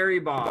a cherry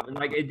bomb. And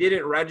like, it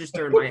didn't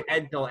register in my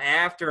head till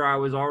after I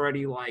was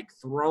already like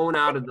thrown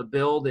out of the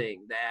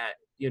building that,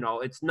 you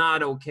know, it's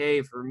not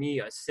okay for me,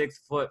 a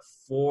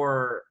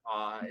 6'4"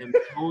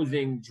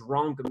 imposing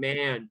drunk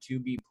man, to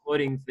be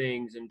putting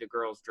things into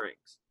girls'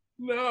 drinks.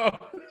 No,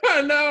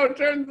 it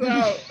turns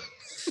out.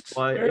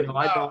 But you know,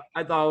 I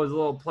thought it was a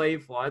little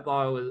playful. I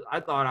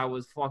thought I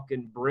was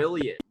fucking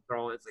brilliant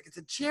throwing. It's like, it's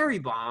a cherry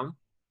bomb.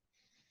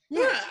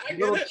 Yeah, a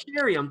little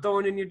cherry I'm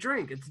throwing in your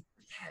drink. It's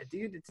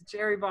dude, it's a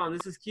cherry bomb.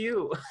 This is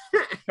cute.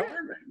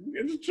 Charming.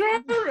 It's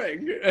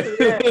charming.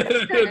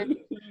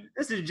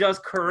 This is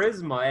just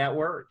charisma at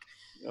work.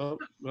 Oh,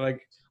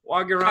 like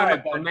walking around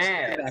with a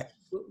mask.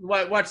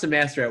 Watch the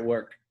master at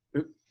work.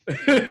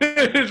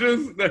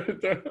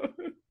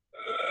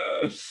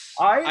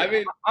 I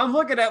mean, I'm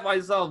looking at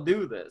myself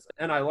do this,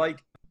 and I like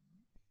it.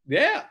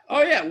 Yeah.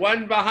 Oh, yeah.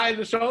 One behind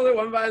the shoulder,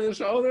 one behind the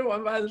shoulder,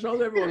 one behind the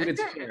shoulder. Everyone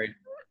gets carried.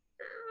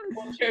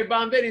 Cherry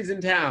Bomb Vinny's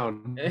in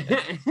town. I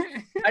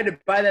had to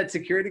buy that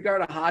security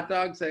guard a hot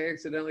dog, so I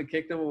accidentally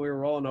kicked him when we were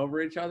rolling over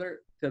each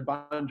other to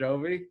Bon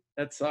Jovi.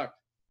 That sucked.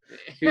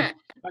 He was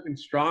fucking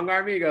strong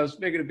army. He goes,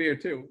 make it a beer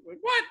too. Like,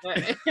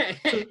 what?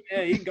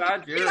 Yeah, you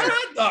got your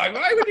hot dog.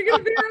 Why would you get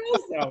a beer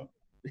also?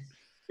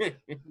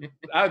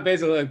 I was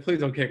basically like, please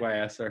don't kick my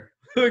ass, sir.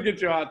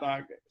 Get you a hot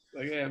dog.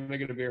 Like, yeah,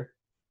 make it a beer.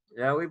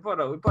 Yeah, we put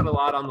a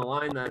lot on the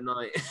line that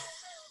night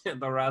at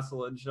the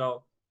wrestling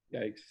show.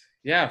 Yikes.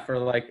 Yeah, for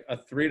like a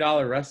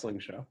 $3 wrestling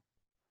show.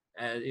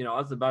 And, you know,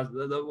 that's the best.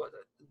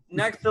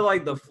 Next to,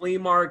 like, the flea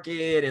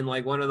market and,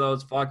 like, one of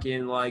those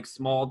fucking, like,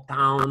 small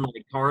town,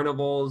 like,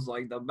 carnivals,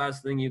 like, the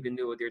best thing you can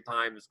do with your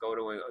time is go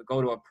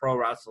to a pro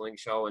wrestling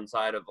show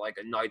inside of, like,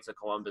 a Knights of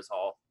Columbus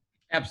hall.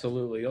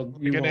 Absolutely.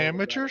 Like an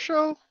amateur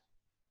show?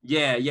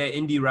 Yeah,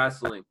 indie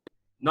wrestling.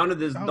 None of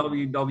this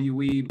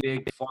WWE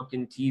big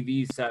fucking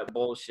TV set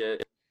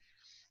bullshit.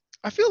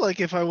 I feel like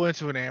if I went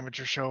to an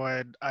amateur show,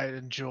 I'd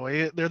enjoy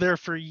it. They're there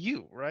for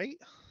you, right?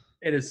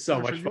 It is so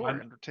much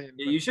fun. Yeah,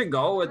 you should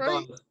go with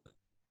us.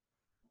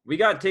 We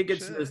got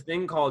tickets to this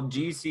thing called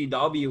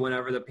GCW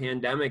whenever the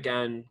pandemic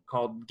ended,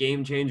 called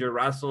Game Changer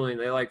Wrestling.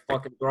 They like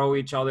fucking throw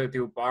each other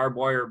through barbed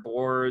wire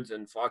boards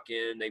and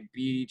fucking they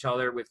beat each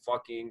other with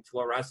fucking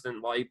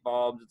fluorescent light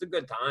bulbs. It's a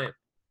good time.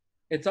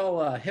 It's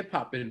all hip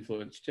hop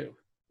influence too.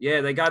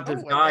 Yeah, they got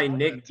this guy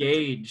Nick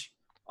Gage.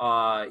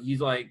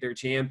 He's like their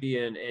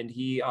champion, and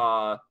he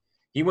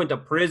went to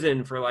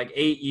prison for like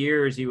 8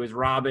 years. He was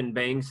robbing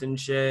banks and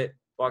shit,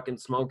 fucking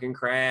smoking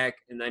crack,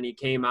 and then he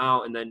came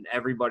out, and then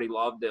everybody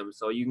loved him.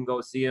 So you can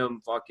go see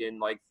him fucking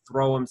like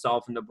throw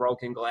himself into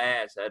broken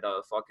glass at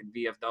a fucking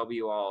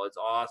VFW hall. It's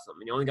awesome,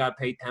 and you only got to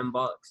pay $10.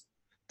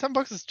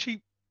 $10 is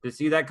cheap. To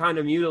see that kind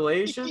of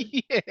mutilation?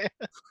 Yeah.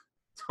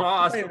 It's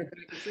awesome.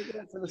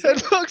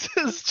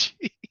 $10 is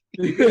cheap.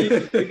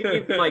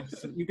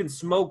 You can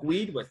smoke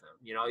weed with them.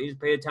 You know, you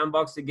just pay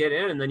 $10 to get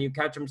in, and then you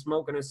catch them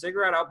smoking a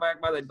cigarette out back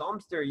by the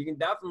dumpster. You can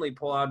definitely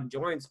pull out a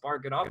joint,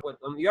 spark it up with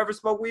them. You ever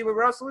smoke weed with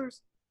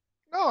wrestlers?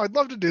 No, I'd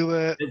love to do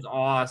that. It's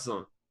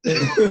awesome. They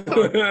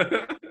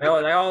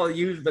all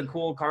use the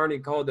cool Carney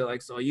code. They're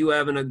like, so you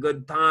having a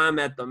good time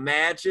at the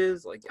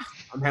matches? Like,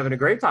 I'm having a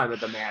great time at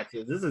the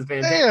matches. This is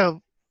fantastic.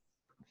 Damn.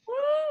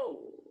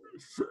 Woo!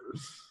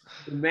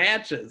 The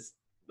matches.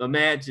 The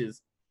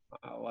matches.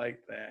 I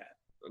like that.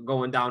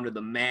 Going down to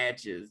the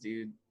matches,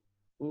 dude.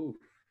 Ooh,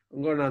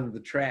 I'm going on to the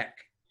track.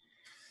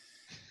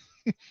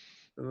 You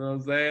know what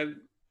I'm saying?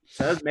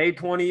 Says May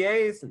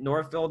 28th,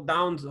 Northfield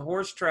Downs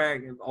horse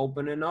track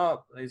opening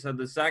up. They said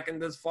the second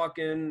this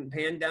fucking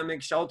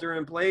pandemic shelter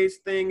in place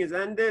thing is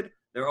ended,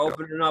 they're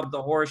opening up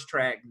the horse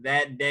track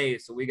that day.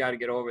 So we got to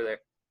get over there.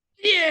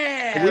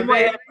 Yeah.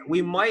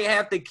 We might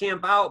have to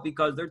camp out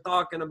because they're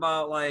talking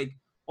about like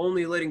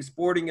only letting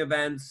sporting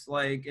events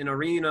like in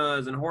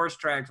arenas and horse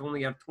tracks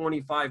only have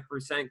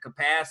 25%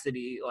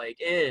 capacity like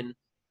in.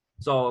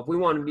 So if we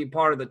want to be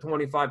part of the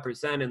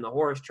 25% in the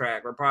horse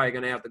track, we're probably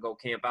going to have to go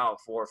camp out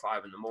 4 or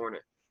 5 in the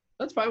morning.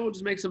 That's fine. We'll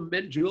just make some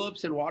mint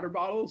juleps and water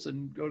bottles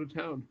and go to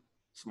town.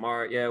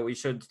 Smart. Yeah, we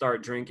should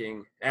start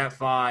drinking at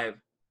 5.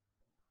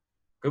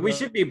 Because we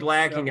should be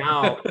blacking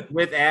out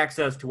with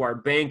access to our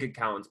bank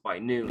accounts by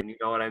noon. You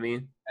know what I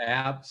mean?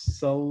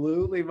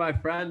 Absolutely, my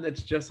friend.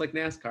 That's just like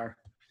NASCAR.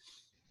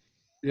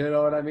 You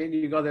know what I mean?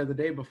 You go there the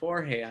day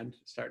beforehand,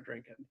 start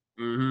drinking.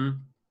 Mm-hmm.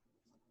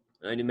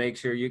 And you make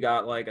sure you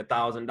got like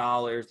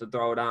 $1,000 to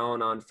throw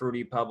down on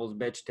Fruity Pebbles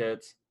bitch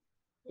tits.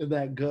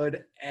 That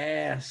good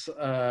ass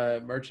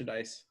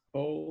merchandise.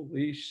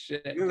 Holy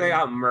shit. You think they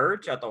got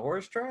merch at the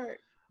horse track?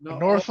 No.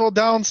 Northfield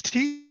Downs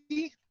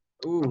tea?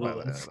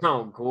 Ooh, that's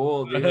so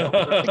cool, dude. They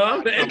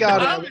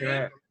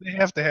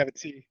have to have a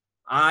tea.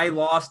 I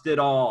lost it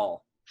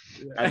all.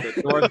 at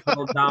the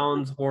Northfield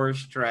Downs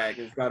horse track.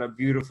 It's got a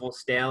beautiful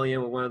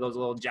stallion with one of those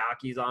little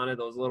jockeys on it.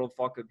 Those little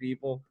fucking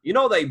people. You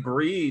know they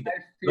breed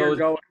those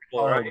going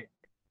people, right?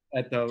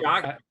 at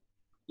the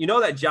you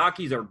know that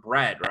jockeys are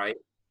bred, right?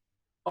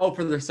 Oh,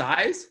 for their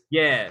size?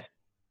 Yeah.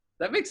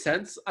 That makes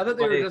sense. I thought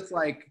they were just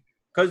like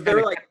because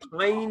they're like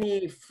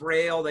tiny,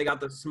 frail. They got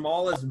the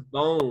smallest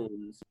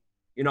bones.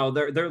 You know,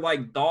 they're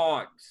like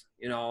dogs.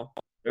 You know,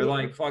 they're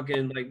like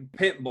fucking like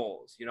pit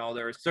bulls. You know,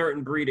 they're a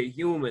certain breed of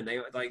human. They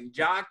like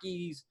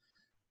jockeys,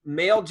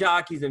 male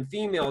jockeys and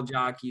female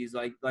jockeys.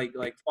 Like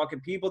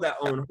fucking people that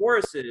own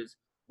horses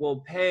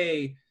will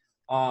pay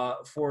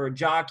for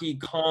jockey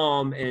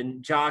calm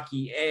and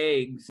jockey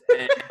eggs,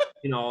 and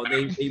you know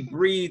they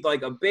breed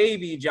like a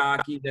baby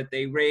jockey that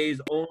they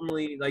raise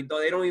only like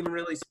they don't even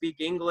really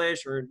speak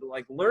English or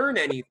like learn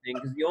anything,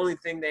 because the only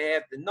thing they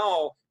have to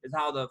know is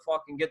how to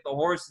fucking get the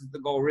horses to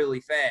go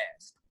really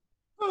fast.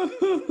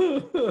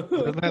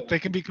 That they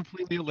can be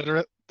completely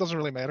illiterate. Doesn't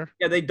really matter.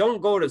 Yeah, they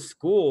don't go to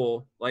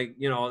school. Like,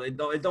 you know, it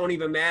don't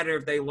even matter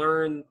if they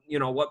learn, you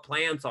know, what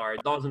plants are.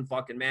 It doesn't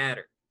fucking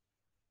matter.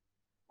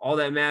 All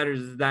that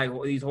matters is that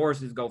these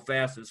horses go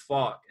fast as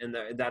fuck, and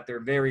that they're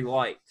very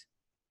light.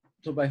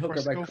 So by hook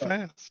or by go crook.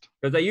 fast.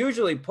 Because they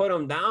usually put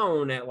them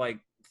down at like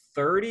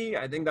 30.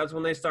 I think that's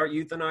when they start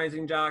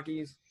euthanizing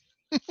jockeys.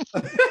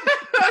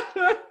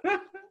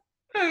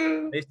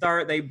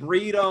 They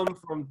breed them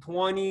from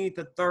 20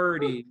 to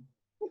 30.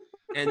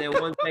 And then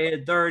once they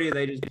hit 30,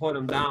 they just put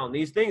them down.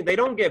 These things, they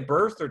don't get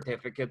birth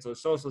certificates or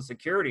social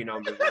security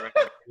numbers. Right?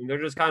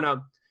 They're just kind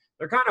of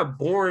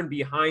born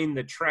behind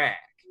the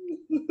track.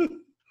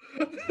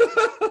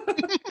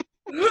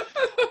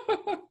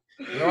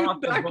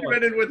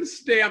 Documented with a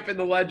stamp in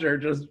the ledger.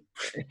 Just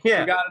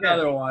got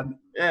another one.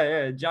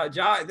 Yeah.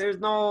 There's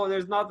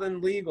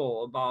nothing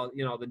legal about,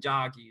 you know, the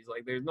jockeys.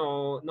 Like there's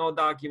no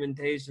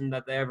documentation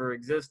that they ever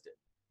existed.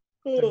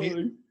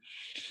 Holy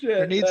shit!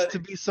 There needs to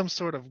be some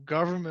sort of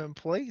government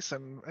place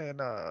and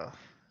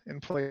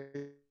in place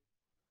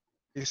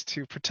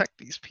to protect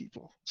these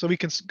people, so we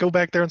can go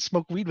back there and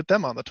smoke weed with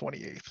them on the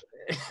 28th.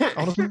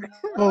 I want to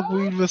smoke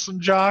weed with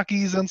some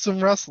jockeys and some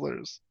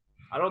wrestlers.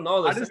 I don't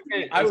know.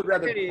 I would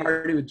rather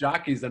party with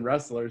jockeys than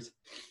wrestlers.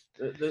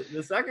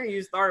 The second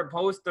you start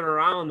posting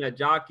around that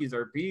jockeys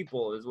are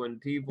people is when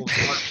people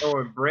start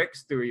throwing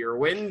bricks through your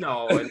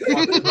window and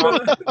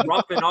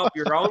roughing up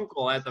your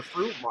uncle at the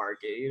fruit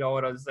market. You know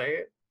what I'm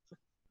saying?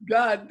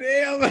 God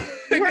damn.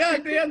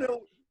 God damn.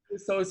 They'll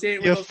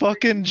associate with you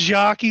fucking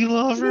jockey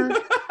lover.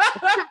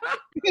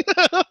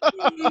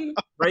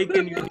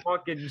 Breaking your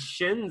fucking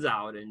shins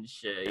out and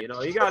shit. You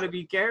know, you got to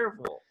be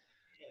careful.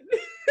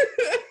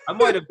 I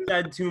might have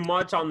said too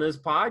much on this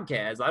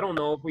podcast. I don't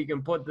know if we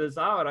can put this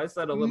out. I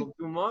said a little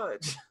too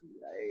much.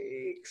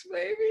 Yikes,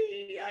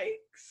 baby.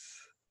 Yikes.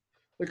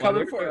 They're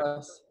coming for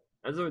us.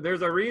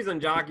 There's a reason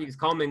jockeys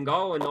come and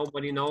go and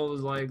nobody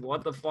knows, like,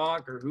 what the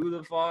fuck or who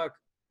the fuck.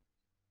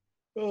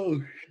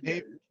 Oh,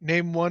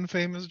 name one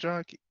famous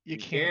jockey. You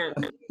can't.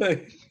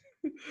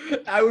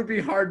 I would be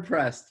hard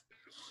pressed.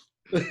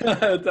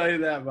 I'll tell you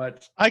that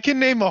much. I can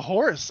name a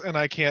horse and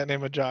I can't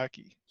name a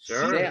jockey.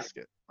 Sure.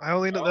 I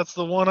only know that's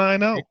the one I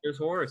know. This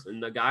horse,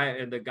 and the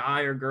guy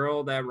or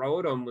girl that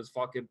rode him was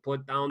fucking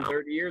put down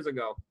 30 years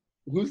ago.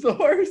 Who's the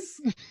horse?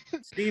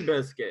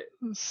 Seabiscuit.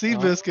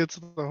 Seabiscuit's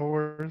the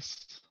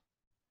horse.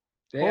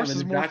 Damn, horse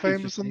is more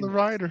famous than the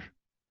rider.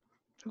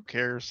 Who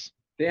cares?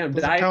 Damn,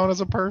 doesn't count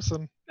as a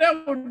person.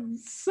 That would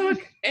suck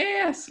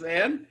ass,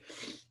 man.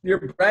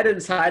 You're bred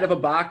inside of a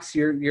box.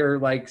 You're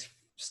like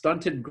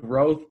stunted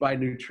growth by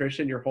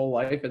nutrition your whole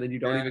life, and then you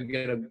don't even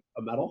get a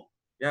medal.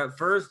 Yeah,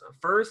 first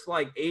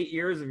like 8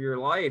 years of your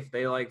life,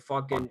 they like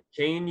fucking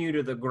chain you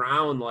to the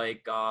ground,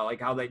 like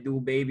how they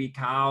do baby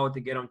cow to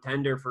get them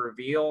tender for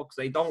veal, because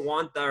they don't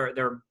want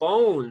their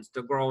bones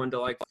to grow into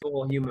like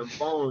full human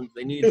bones.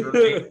 They need to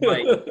remain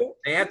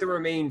they have to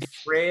remain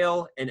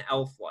frail and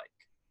elf-like.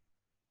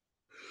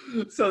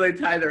 So they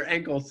tie their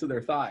ankles to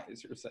their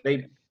thighs. You're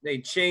saying they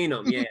chain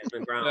them, in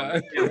the ground.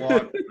 They can't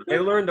walk. They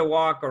learn to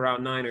walk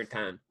around 9 or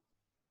 10.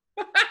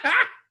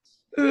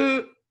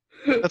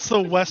 That's the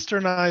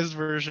westernized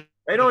version.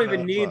 They don't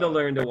even need to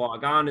learn to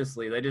walk,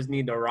 honestly. They just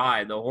need to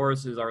ride. The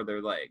horses are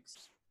their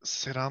legs.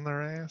 Sit on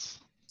their ass.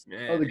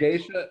 Yeah. Oh, the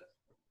geisha?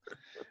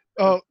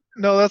 Oh,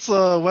 no, that's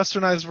a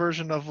westernized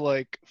version of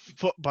like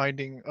foot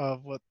binding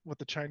of what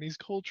the Chinese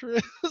culture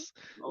is.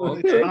 Oh,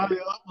 They okay. tie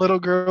up little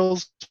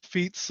girls'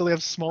 feet so they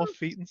have small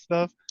feet and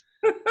stuff.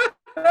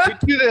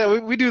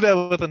 We do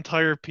that with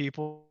entire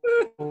people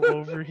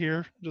over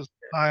here. Just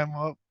tie them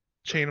up,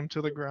 chain them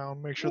to the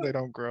ground, make sure they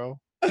don't grow.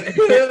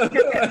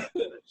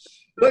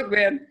 Look,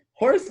 man,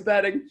 horse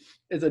betting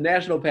is a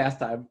national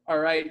pastime. All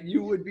right,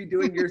 you would be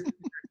doing your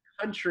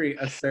country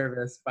a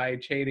service by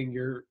chaining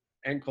your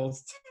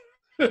ankles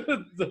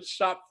to the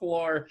shop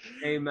floor.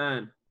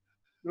 Amen.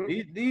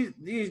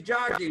 These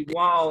jockeys,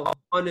 while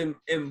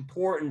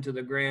unimportant to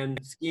the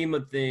grand scheme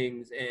of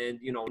things, and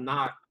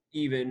not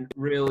even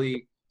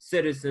really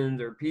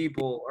citizens or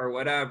people or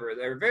whatever.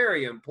 They're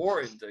very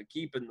important to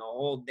keeping the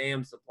whole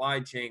damn supply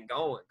chain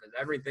going because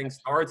everything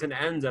starts and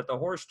ends at the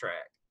horse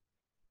track.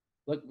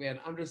 Look, man,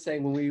 I'm just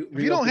saying when we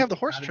If you don't have the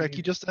horse track,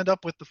 you just end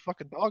up with the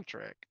fucking dog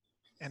track,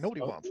 and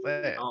nobody wants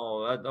that.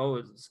 Oh,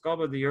 it's the scum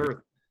of the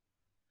earth.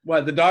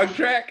 What, the dog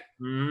track?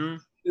 Mm-hmm.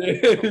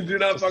 Do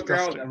not fuck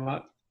around with them,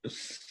 huh?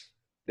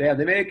 Yeah,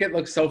 they make it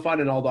look so fun,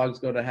 and all dogs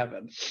go to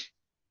heaven.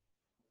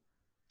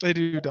 They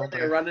do, don't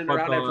They're they? running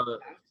around.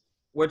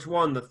 Which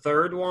one? The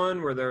third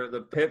one, where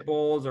the pit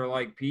bulls are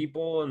like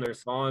people and they're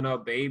sawing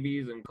up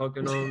babies and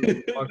cooking them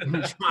and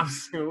fucking chop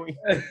suey.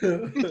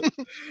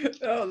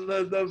 Oh,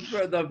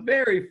 the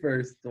very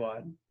first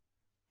one,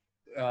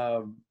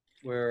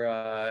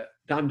 where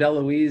Dom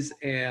DeLuise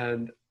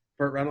and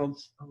Burt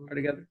Reynolds are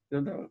together.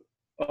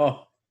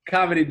 Oh,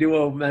 comedy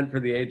duo meant for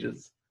the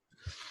ages.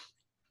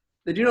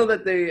 Did you know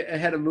that they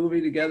had a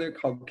movie together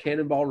called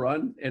Cannonball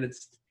Run, and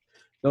it's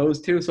those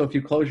two? So if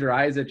you close your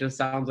eyes, it just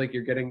sounds like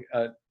you're getting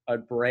a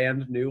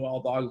brand new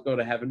All Dogs Go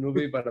to Heaven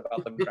movie, but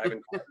about them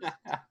driving cars.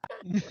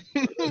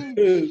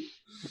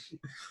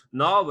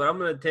 No, but I'm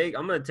gonna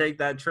take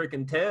that trick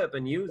and tip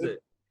and use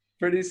it.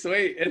 Pretty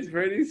sweet. It's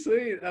pretty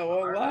sweet. I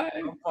won't lie.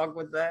 Don't fuck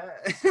with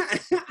that.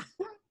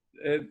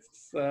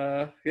 It's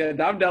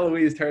Dom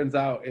DeLuise turns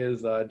out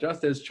is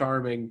just as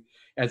charming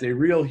as a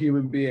real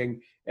human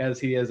being as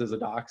he is as a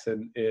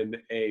dachshund in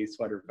a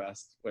sweater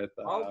vest with.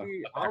 I'll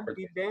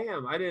be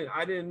damned. I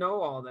didn't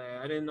know all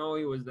that. I didn't know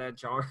he was that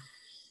charming.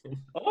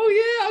 Oh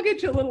yeah, I'll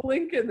get you a little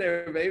link in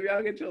there, baby.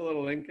 I'll get you a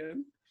little link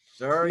in.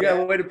 Sure. You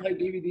got a way to play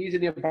DVDs in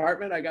the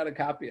apartment? I got a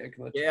copy. I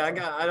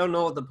don't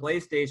know if the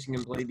PlayStation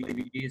can play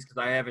DVDs because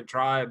I haven't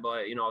tried,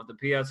 but if the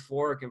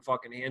PS4 can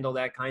fucking handle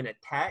that kind of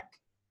tech,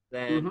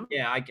 then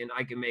I can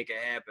make it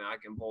happen. I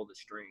can pull the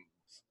strings.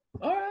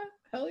 All right,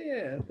 hell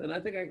yeah. Then I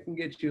think I can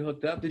get you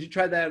hooked up. Did you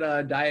try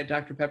that Diet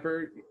Dr.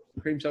 Pepper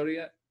cream soda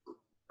yet?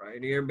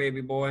 Right here,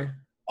 baby boy.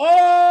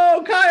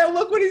 Oh, Kyle,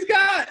 look what he's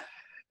got.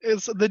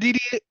 It's the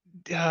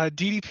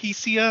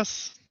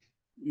DDPCS.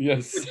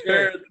 Yes,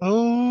 sir.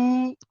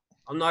 Oh.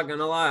 I'm not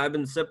gonna lie, I've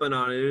been sipping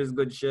on it. It is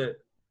good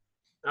shit.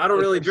 I don't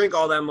really drink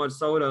all that much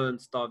soda and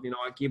stuff.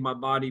 I keep my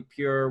body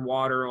pure,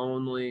 water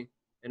only,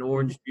 and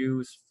orange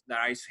juice that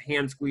I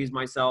hand squeeze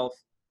myself.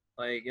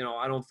 Like,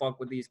 I don't fuck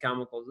with these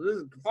chemicals.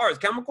 As far as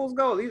chemicals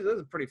go, this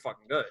is pretty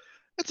fucking good.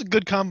 It's a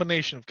good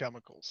combination of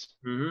chemicals.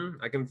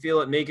 I can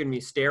feel it making me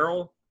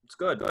sterile. It's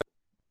good.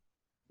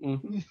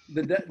 The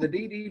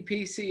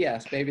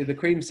DDPCS, baby, the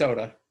cream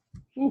soda.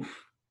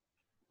 Oof.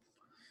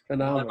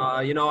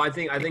 Phenomenal. I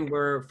think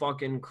we're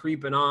fucking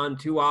creeping on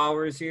 2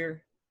 hours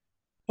here.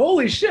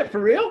 Holy shit, for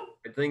real?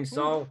 I think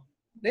so.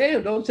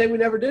 Damn, don't say we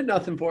never did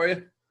nothing for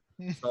you.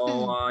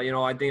 So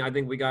I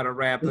think we gotta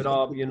wrap it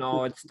up.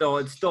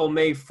 It's still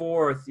May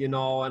 4th.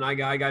 And I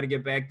got to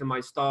get back to my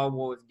Star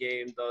Wars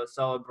game to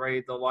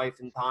celebrate the life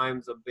and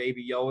times of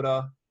Baby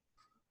Yoda.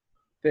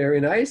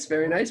 Very nice,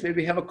 very nice.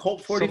 Maybe have a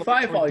Colt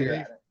 45 while you're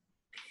at it.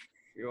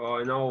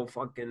 I know,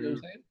 fucking. You know what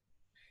I'm saying?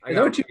 Is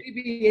that what you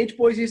BBH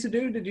boys used to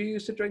do? Did you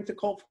used to drink the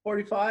Colt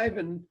 45?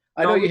 And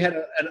I know you had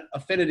an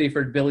affinity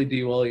for Billy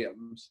D.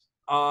 Williams.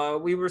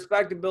 We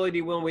respected Billy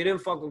D. Williams. We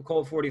didn't fuck with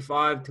Colt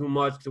 45 too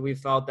much because we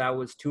felt that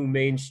was too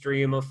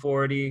mainstream of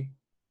 40.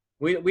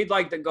 We'd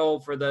like to go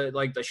for the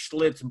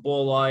Schlitz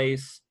Bull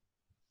Ice,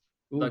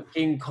 the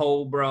King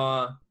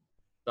Cobra,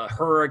 the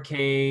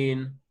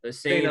Hurricane, the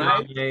St.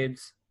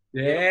 Ides.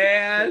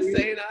 Yeah,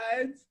 St.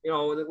 Ides.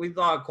 We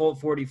thought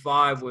Colt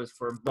 45 was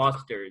for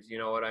busters. You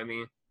know what I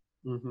mean?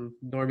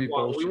 Normie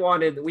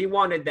bullshit. We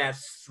wanted that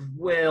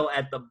swill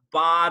at the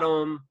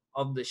bottom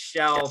of the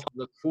shelf,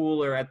 the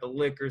cooler at the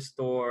liquor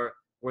store,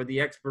 where the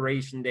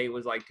expiration date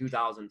was like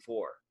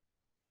 2004.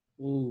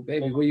 Ooh,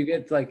 baby, well, you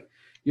get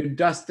you're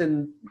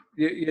dusting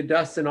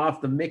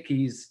off the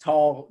Mickey's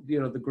tall,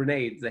 the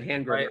grenades, the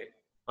hand grenades.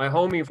 My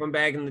homie from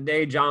back in the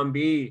day, John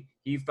B.,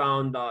 he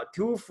found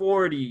 2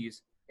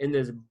 40s in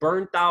this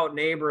burnt out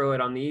neighborhood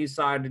on the east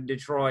side of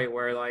Detroit,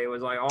 where it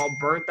was all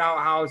burnt out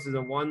houses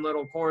and one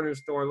little corner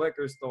store,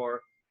 liquor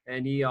store.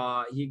 And he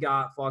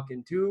got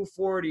fucking 2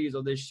 40s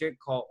of this shit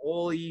called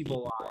Old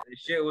Evil Eye. This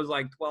shit was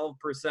like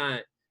 12%.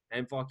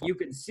 And you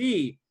could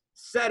see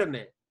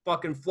sediment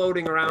fucking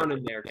floating around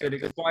in there. It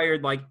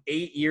expired like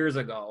 8 years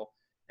ago.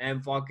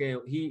 And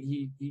fucking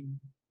we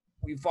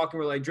fucking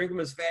were like, drink them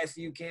as fast as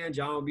you can,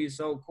 John, will be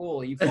so cool.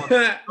 He fucking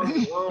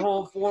one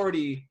whole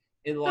 40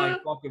 in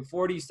like fucking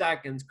 40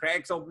 seconds,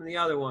 cracks open the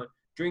other one,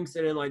 drinks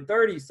it in like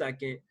 30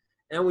 seconds.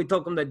 And we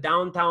took him to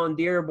downtown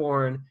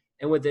Dearborn.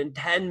 And within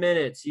 10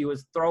 minutes, he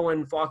was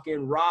throwing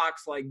fucking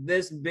rocks like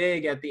this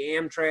big at the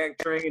Amtrak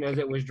train as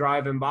it was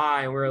driving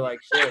by. And we were like,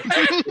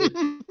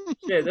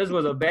 shit, this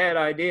was a bad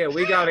idea.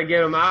 We got to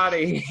get him out of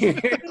here.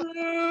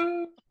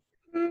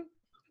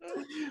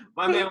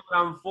 My man went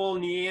on full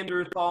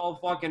Neanderthal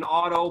fucking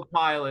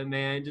autopilot,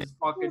 man. Just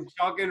fucking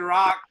chucking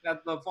rocks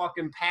at the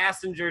fucking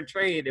passenger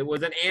train. It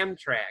was an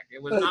Amtrak.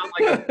 It was not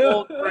like a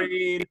full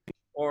train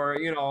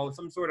or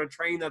some sort of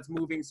train that's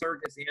moving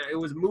circus. It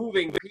was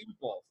moving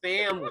people,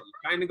 family,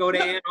 trying to go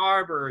to Ann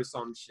Arbor or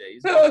some shit.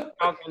 He's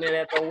talking it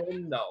at the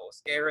window,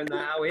 scaring the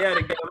hell. We had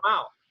to get him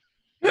out.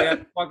 We had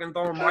to fucking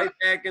throw him right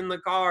back in the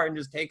car and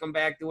just take him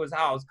back to his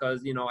house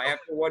because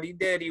after what he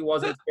did, he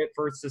wasn't fit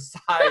for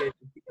society.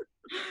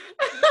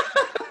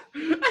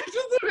 I'm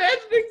just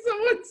imagining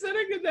someone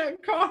sitting in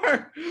that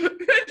car and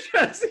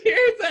just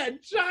hears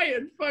that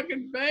giant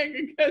fucking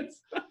bang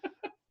against.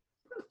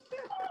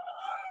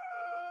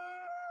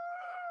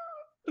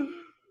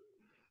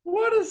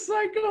 What a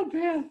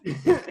psychopath!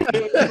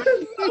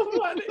 It's so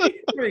funny.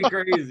 It's pretty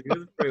crazy.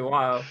 It's pretty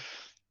wild.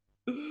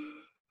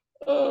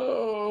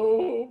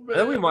 Oh man! I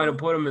think we might have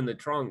put him in the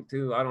trunk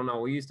too. I don't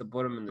know. We used to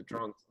put him in the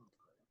trunk.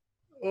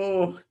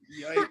 Oh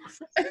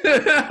yikes!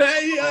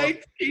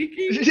 Yikes,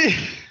 Kiki.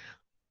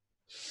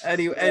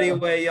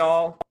 Anyway,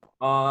 y'all.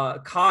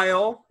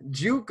 Kyle,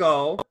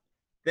 JUCO,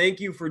 thank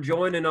you for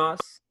joining us.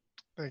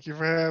 Thank you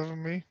for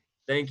having me.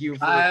 Thank you for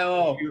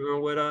Kyle.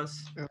 shooting with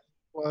us.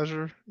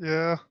 Pleasure.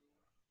 Yeah.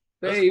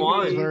 That's Baby,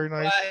 fun. Very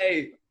nice.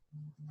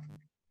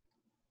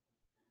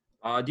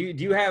 Right. Do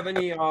you have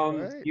any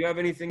Right. do you have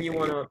anything you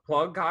want to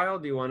plug, Kyle?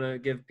 Do you want to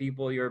give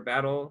people your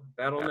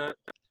BattleNet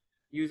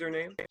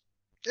username?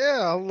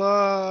 Yeah,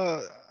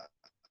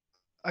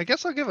 I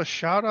guess I'll give a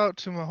shout out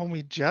to my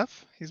homie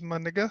Jeff. He's my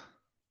nigga.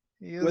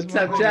 He is What's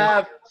my up, homie.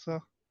 Jeff?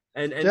 So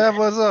And Jeff,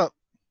 what's up?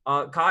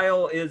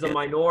 Kyle is a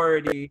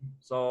minority,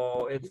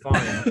 so it's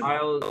fine.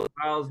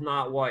 Kyle's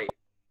not white.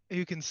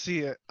 You can see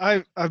it.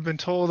 I've been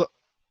told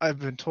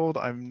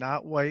I'm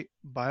not white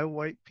by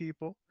white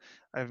people.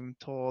 I've been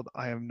told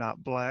I am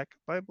not black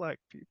by black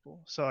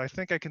people. So I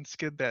think I can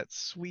skid that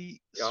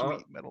sweet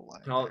middle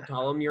line. there.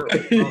 Tell him your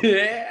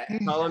Yeah.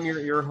 tell him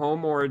your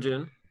home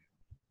origin.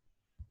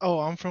 Oh,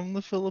 I'm from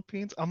the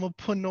Philippines. I'm a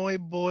Pinoy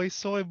boy,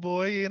 soy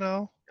boy,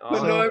 Pinoy So,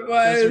 that's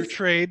your boys.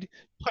 trade.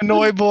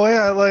 Pinoy boy,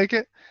 I like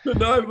it.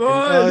 Pinoy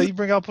boys. You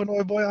bring out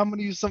Pinoy boy. I'm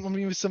gonna use some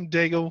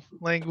Dago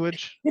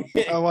language.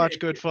 I watch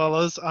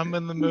Goodfellas. I'm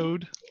in the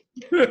mood.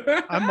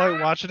 I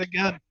might watch it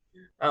again.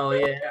 Oh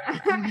yeah.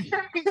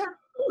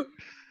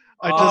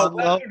 I just welcome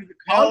love to the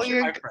culture,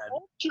 Italian my friend.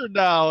 culture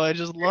now. I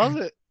just love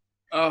it.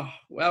 Oh, I want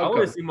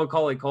welcome. to see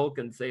Macaulay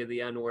Culkin say the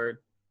N-word.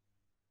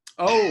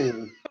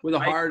 Oh, with a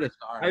hardest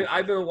R.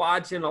 I've been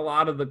watching a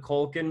lot of the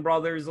Culkin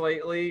brothers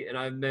lately, and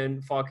I've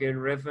been fucking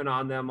riffing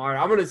on them hard.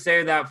 I'm gonna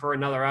save that for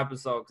another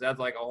episode because that's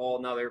like a whole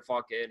another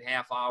fucking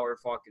half-hour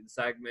fucking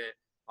segment.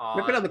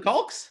 Ripping on the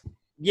Culks?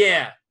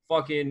 Yeah,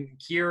 fucking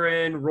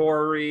Kieran,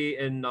 Rory,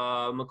 and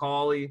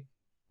Macaulay.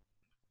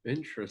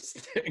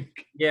 Interesting.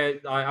 Yeah,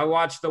 I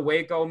watched the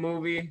Waco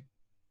movie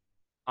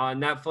on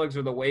Netflix,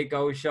 or the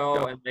Waco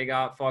show, and they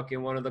got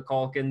fucking one of the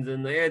Culkins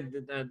in there.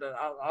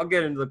 I'll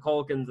get into the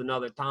Culkins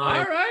another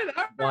time. All right.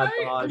 But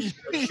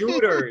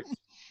shooters,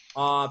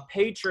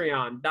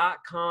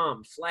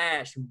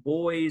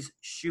 patreon.com/boys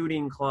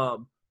shooting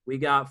club. We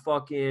got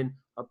fucking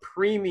a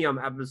premium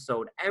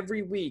episode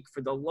every week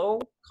for the low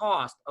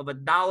cost of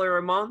 $1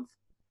 a month.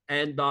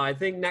 And I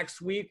think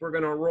next week we're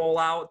going to roll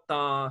out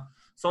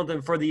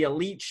something for the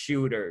elite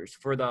shooters,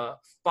 for the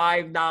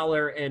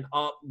 $5 and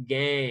up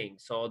gang.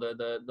 So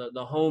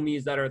the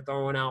homies that are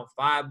throwing out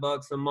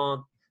 $5 a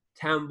month,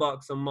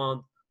 $10 a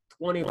month,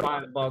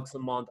 $25 a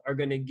month are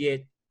going to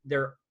get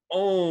their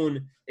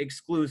own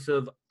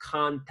exclusive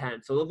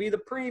content. So it'll be the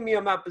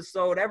premium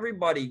episode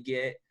everybody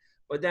get,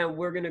 but then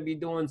we're going to be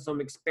doing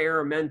some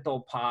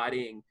experimental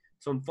podding,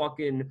 some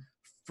fucking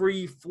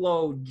free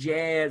flow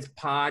jazz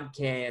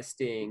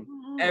podcasting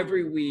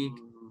every week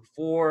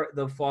for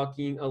the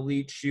fucking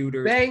elite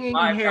shooters. Banging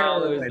 $5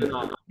 heroin. and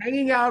up.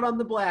 Hanging out on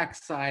the black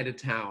side of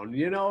town.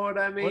 You know what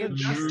I What a mean?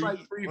 Just treat. like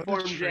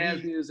What a freeform jazz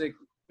treat. music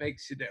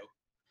makes you do.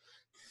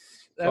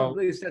 So- At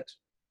least that's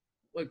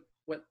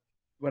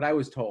what I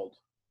was told.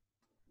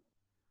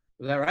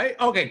 Was that right?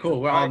 Okay, cool.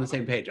 We're all on the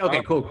same page.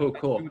 Okay, cool.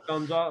 2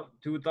 thumbs up.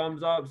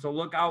 So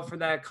look out for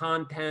that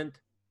content.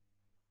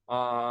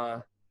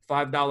 $5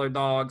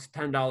 dogs,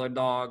 $10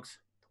 dogs,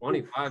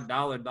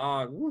 $25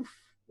 dog. Oof.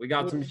 We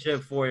got some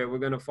shit for you.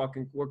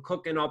 We're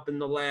cooking up in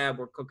the lab.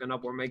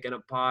 We're making a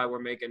pie. We're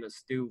making a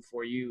stew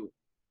for you.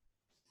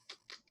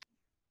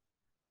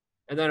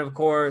 And then, of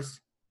course,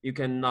 you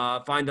can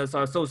find us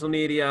on social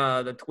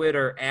media, the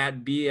Twitter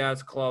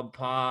 @BS Club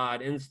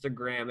Pod,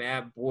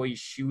 Instagram @Boys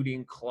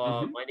Shooting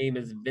Club. My name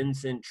is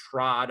Vincent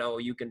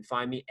Trotto. You can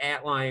find me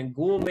 @Lion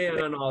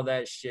Ghoulman on all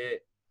that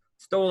shit.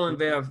 Stolen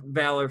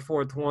Valor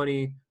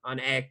 420 on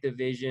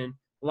Activision.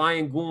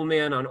 Lion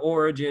Ghoulman on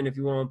Origin if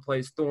you want to play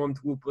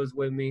Stormtroopers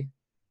with me.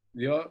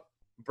 Yup.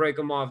 Break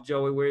them off,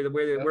 Joey.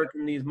 Where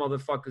can these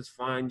motherfuckers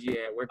find you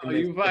at? Where can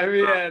You can find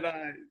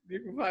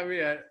me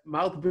at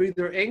Mouth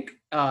Breather Inc.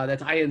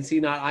 That's INC,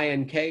 not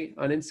INK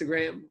on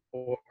Instagram,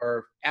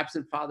 or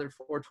Absent Father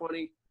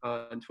 420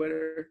 on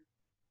Twitter.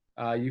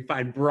 You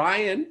find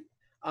Brian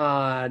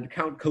on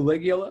Count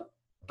Caligula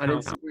on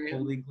Instagram.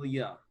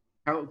 Caligula.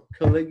 Count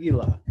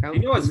Caligula. You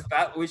know what's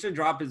fat? We should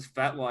drop his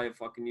FetLife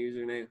fucking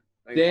username.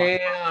 Like,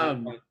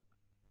 Damn.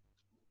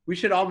 We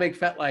should all make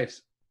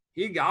FetLifes.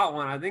 He got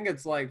one. I think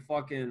it's like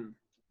fucking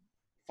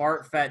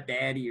Fart Fat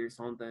Daddy or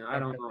something. I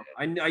don't know.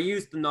 I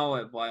used to know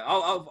it, but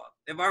I'll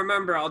if I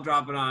remember, I'll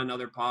drop it on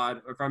another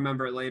pod. Or if I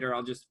remember it later,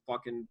 I'll just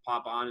fucking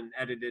pop on and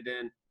edit it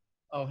in.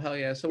 Oh, hell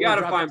yeah. So you got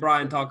to find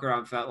Brian Tucker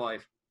on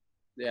FetLife.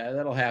 Yeah,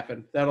 that'll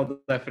happen. That'll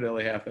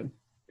definitely happen.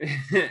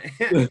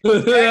 That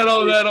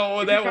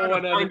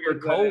will find your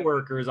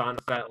coworkers on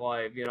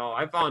FetLife. You know,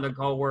 I found a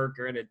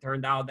coworker and it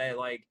turned out that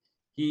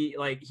he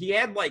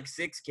had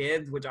 6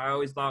 kids, which I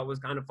always thought was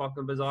kind of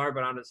fucking bizarre.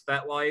 But on his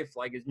FetLife,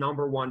 his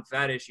number one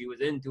fetish he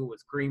was into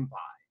was cream pie.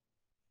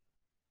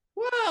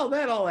 Well,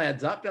 that all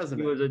adds up, doesn't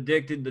it? He was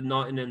addicted to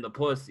nutting in the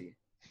pussy.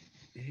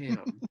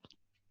 Damn.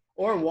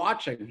 Or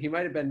watching. He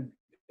might have been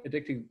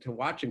addicted to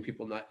watching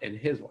people nut in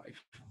his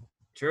wife.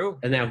 True.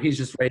 And now he's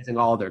just raising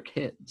all their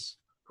kids.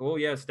 Cool.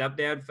 Yeah,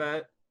 stepdad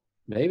fat.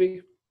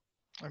 Maybe.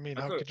 I mean,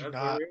 how could you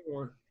not?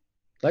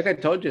 Like I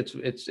told you,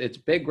 it's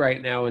big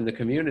right now in the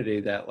community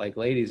that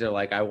ladies are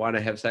I want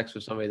to have sex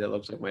with somebody that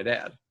looks like my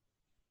dad.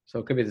 So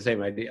it could be the same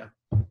idea.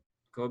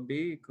 Could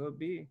be.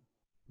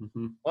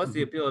 Mm-hmm. Plus,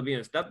 the appeal of being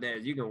a stepdad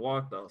is you can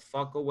walk the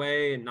fuck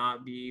away and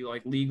not be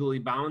legally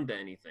bound to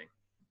anything.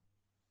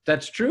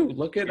 That's true.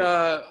 Look at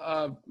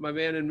my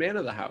man in Man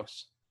of the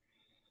House.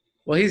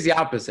 Well, he's the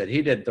opposite.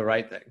 He did the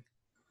right thing.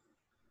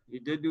 He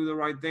did do the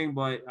right thing,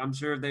 but I'm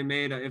sure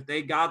if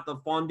they got the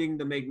funding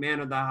to make Man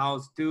of the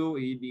House 2,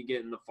 he'd be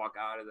getting the fuck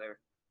out of there.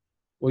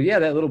 Well, yeah,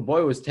 that little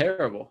boy was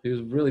terrible. He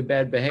was really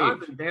bad behaved.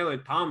 Jonathan Taylor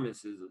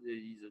Thomas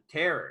he's a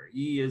terror.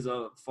 He is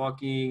a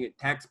fucking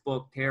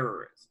textbook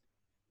terrorist.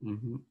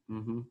 Mm-hmm,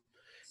 mm-hmm.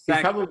 He's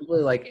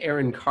probably like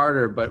Aaron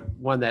Carter, but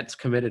one that's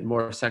committed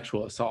more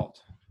sexual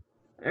assault.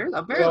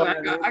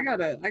 Apparently, I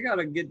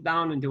gotta get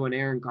down into an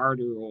Aaron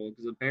Carter role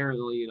because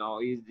apparently,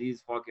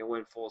 he's fucking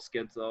went full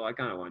schizo. I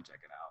kind of want to check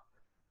it out.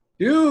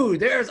 Dude,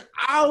 there's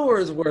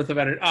hours worth of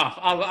energy. Oh,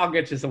 I'll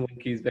get you some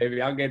Winkies,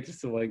 baby. I'll get you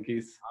some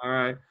Winkies. All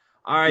right,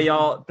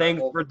 y'all. Thanks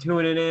for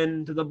tuning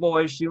in to the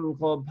Boys Shooting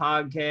Club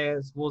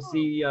podcast. We'll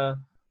see you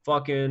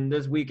fucking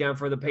this weekend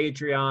for the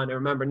Patreon. And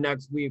remember,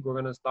 next week we're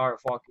gonna start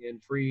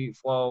fucking free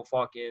flow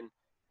fucking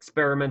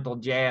experimental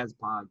jazz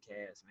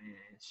podcast, man.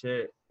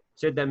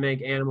 Shit that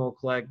make Animal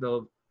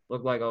Collective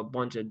look like a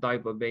bunch of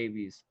diaper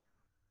babies.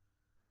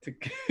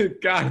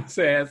 God's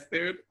ass,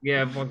 dude.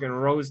 Yeah, fucking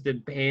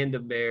roasted panda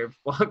bear,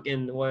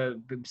 fucking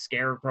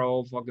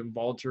scarecrow, fucking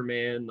vulture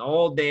man, the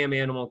whole damn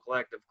Animal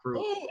Collective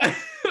crew.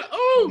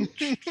 Oh.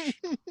 You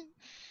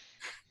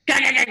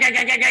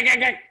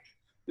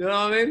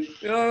know what I mean?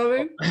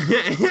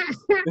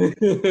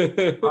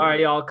 All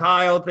right, y'all.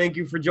 Kyle, thank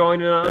you for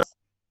joining us.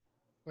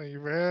 Thank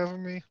you for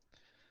having me.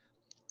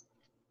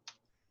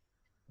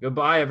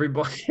 Goodbye,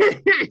 everybody.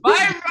 Bye,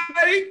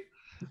 everybody.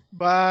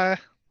 Bye.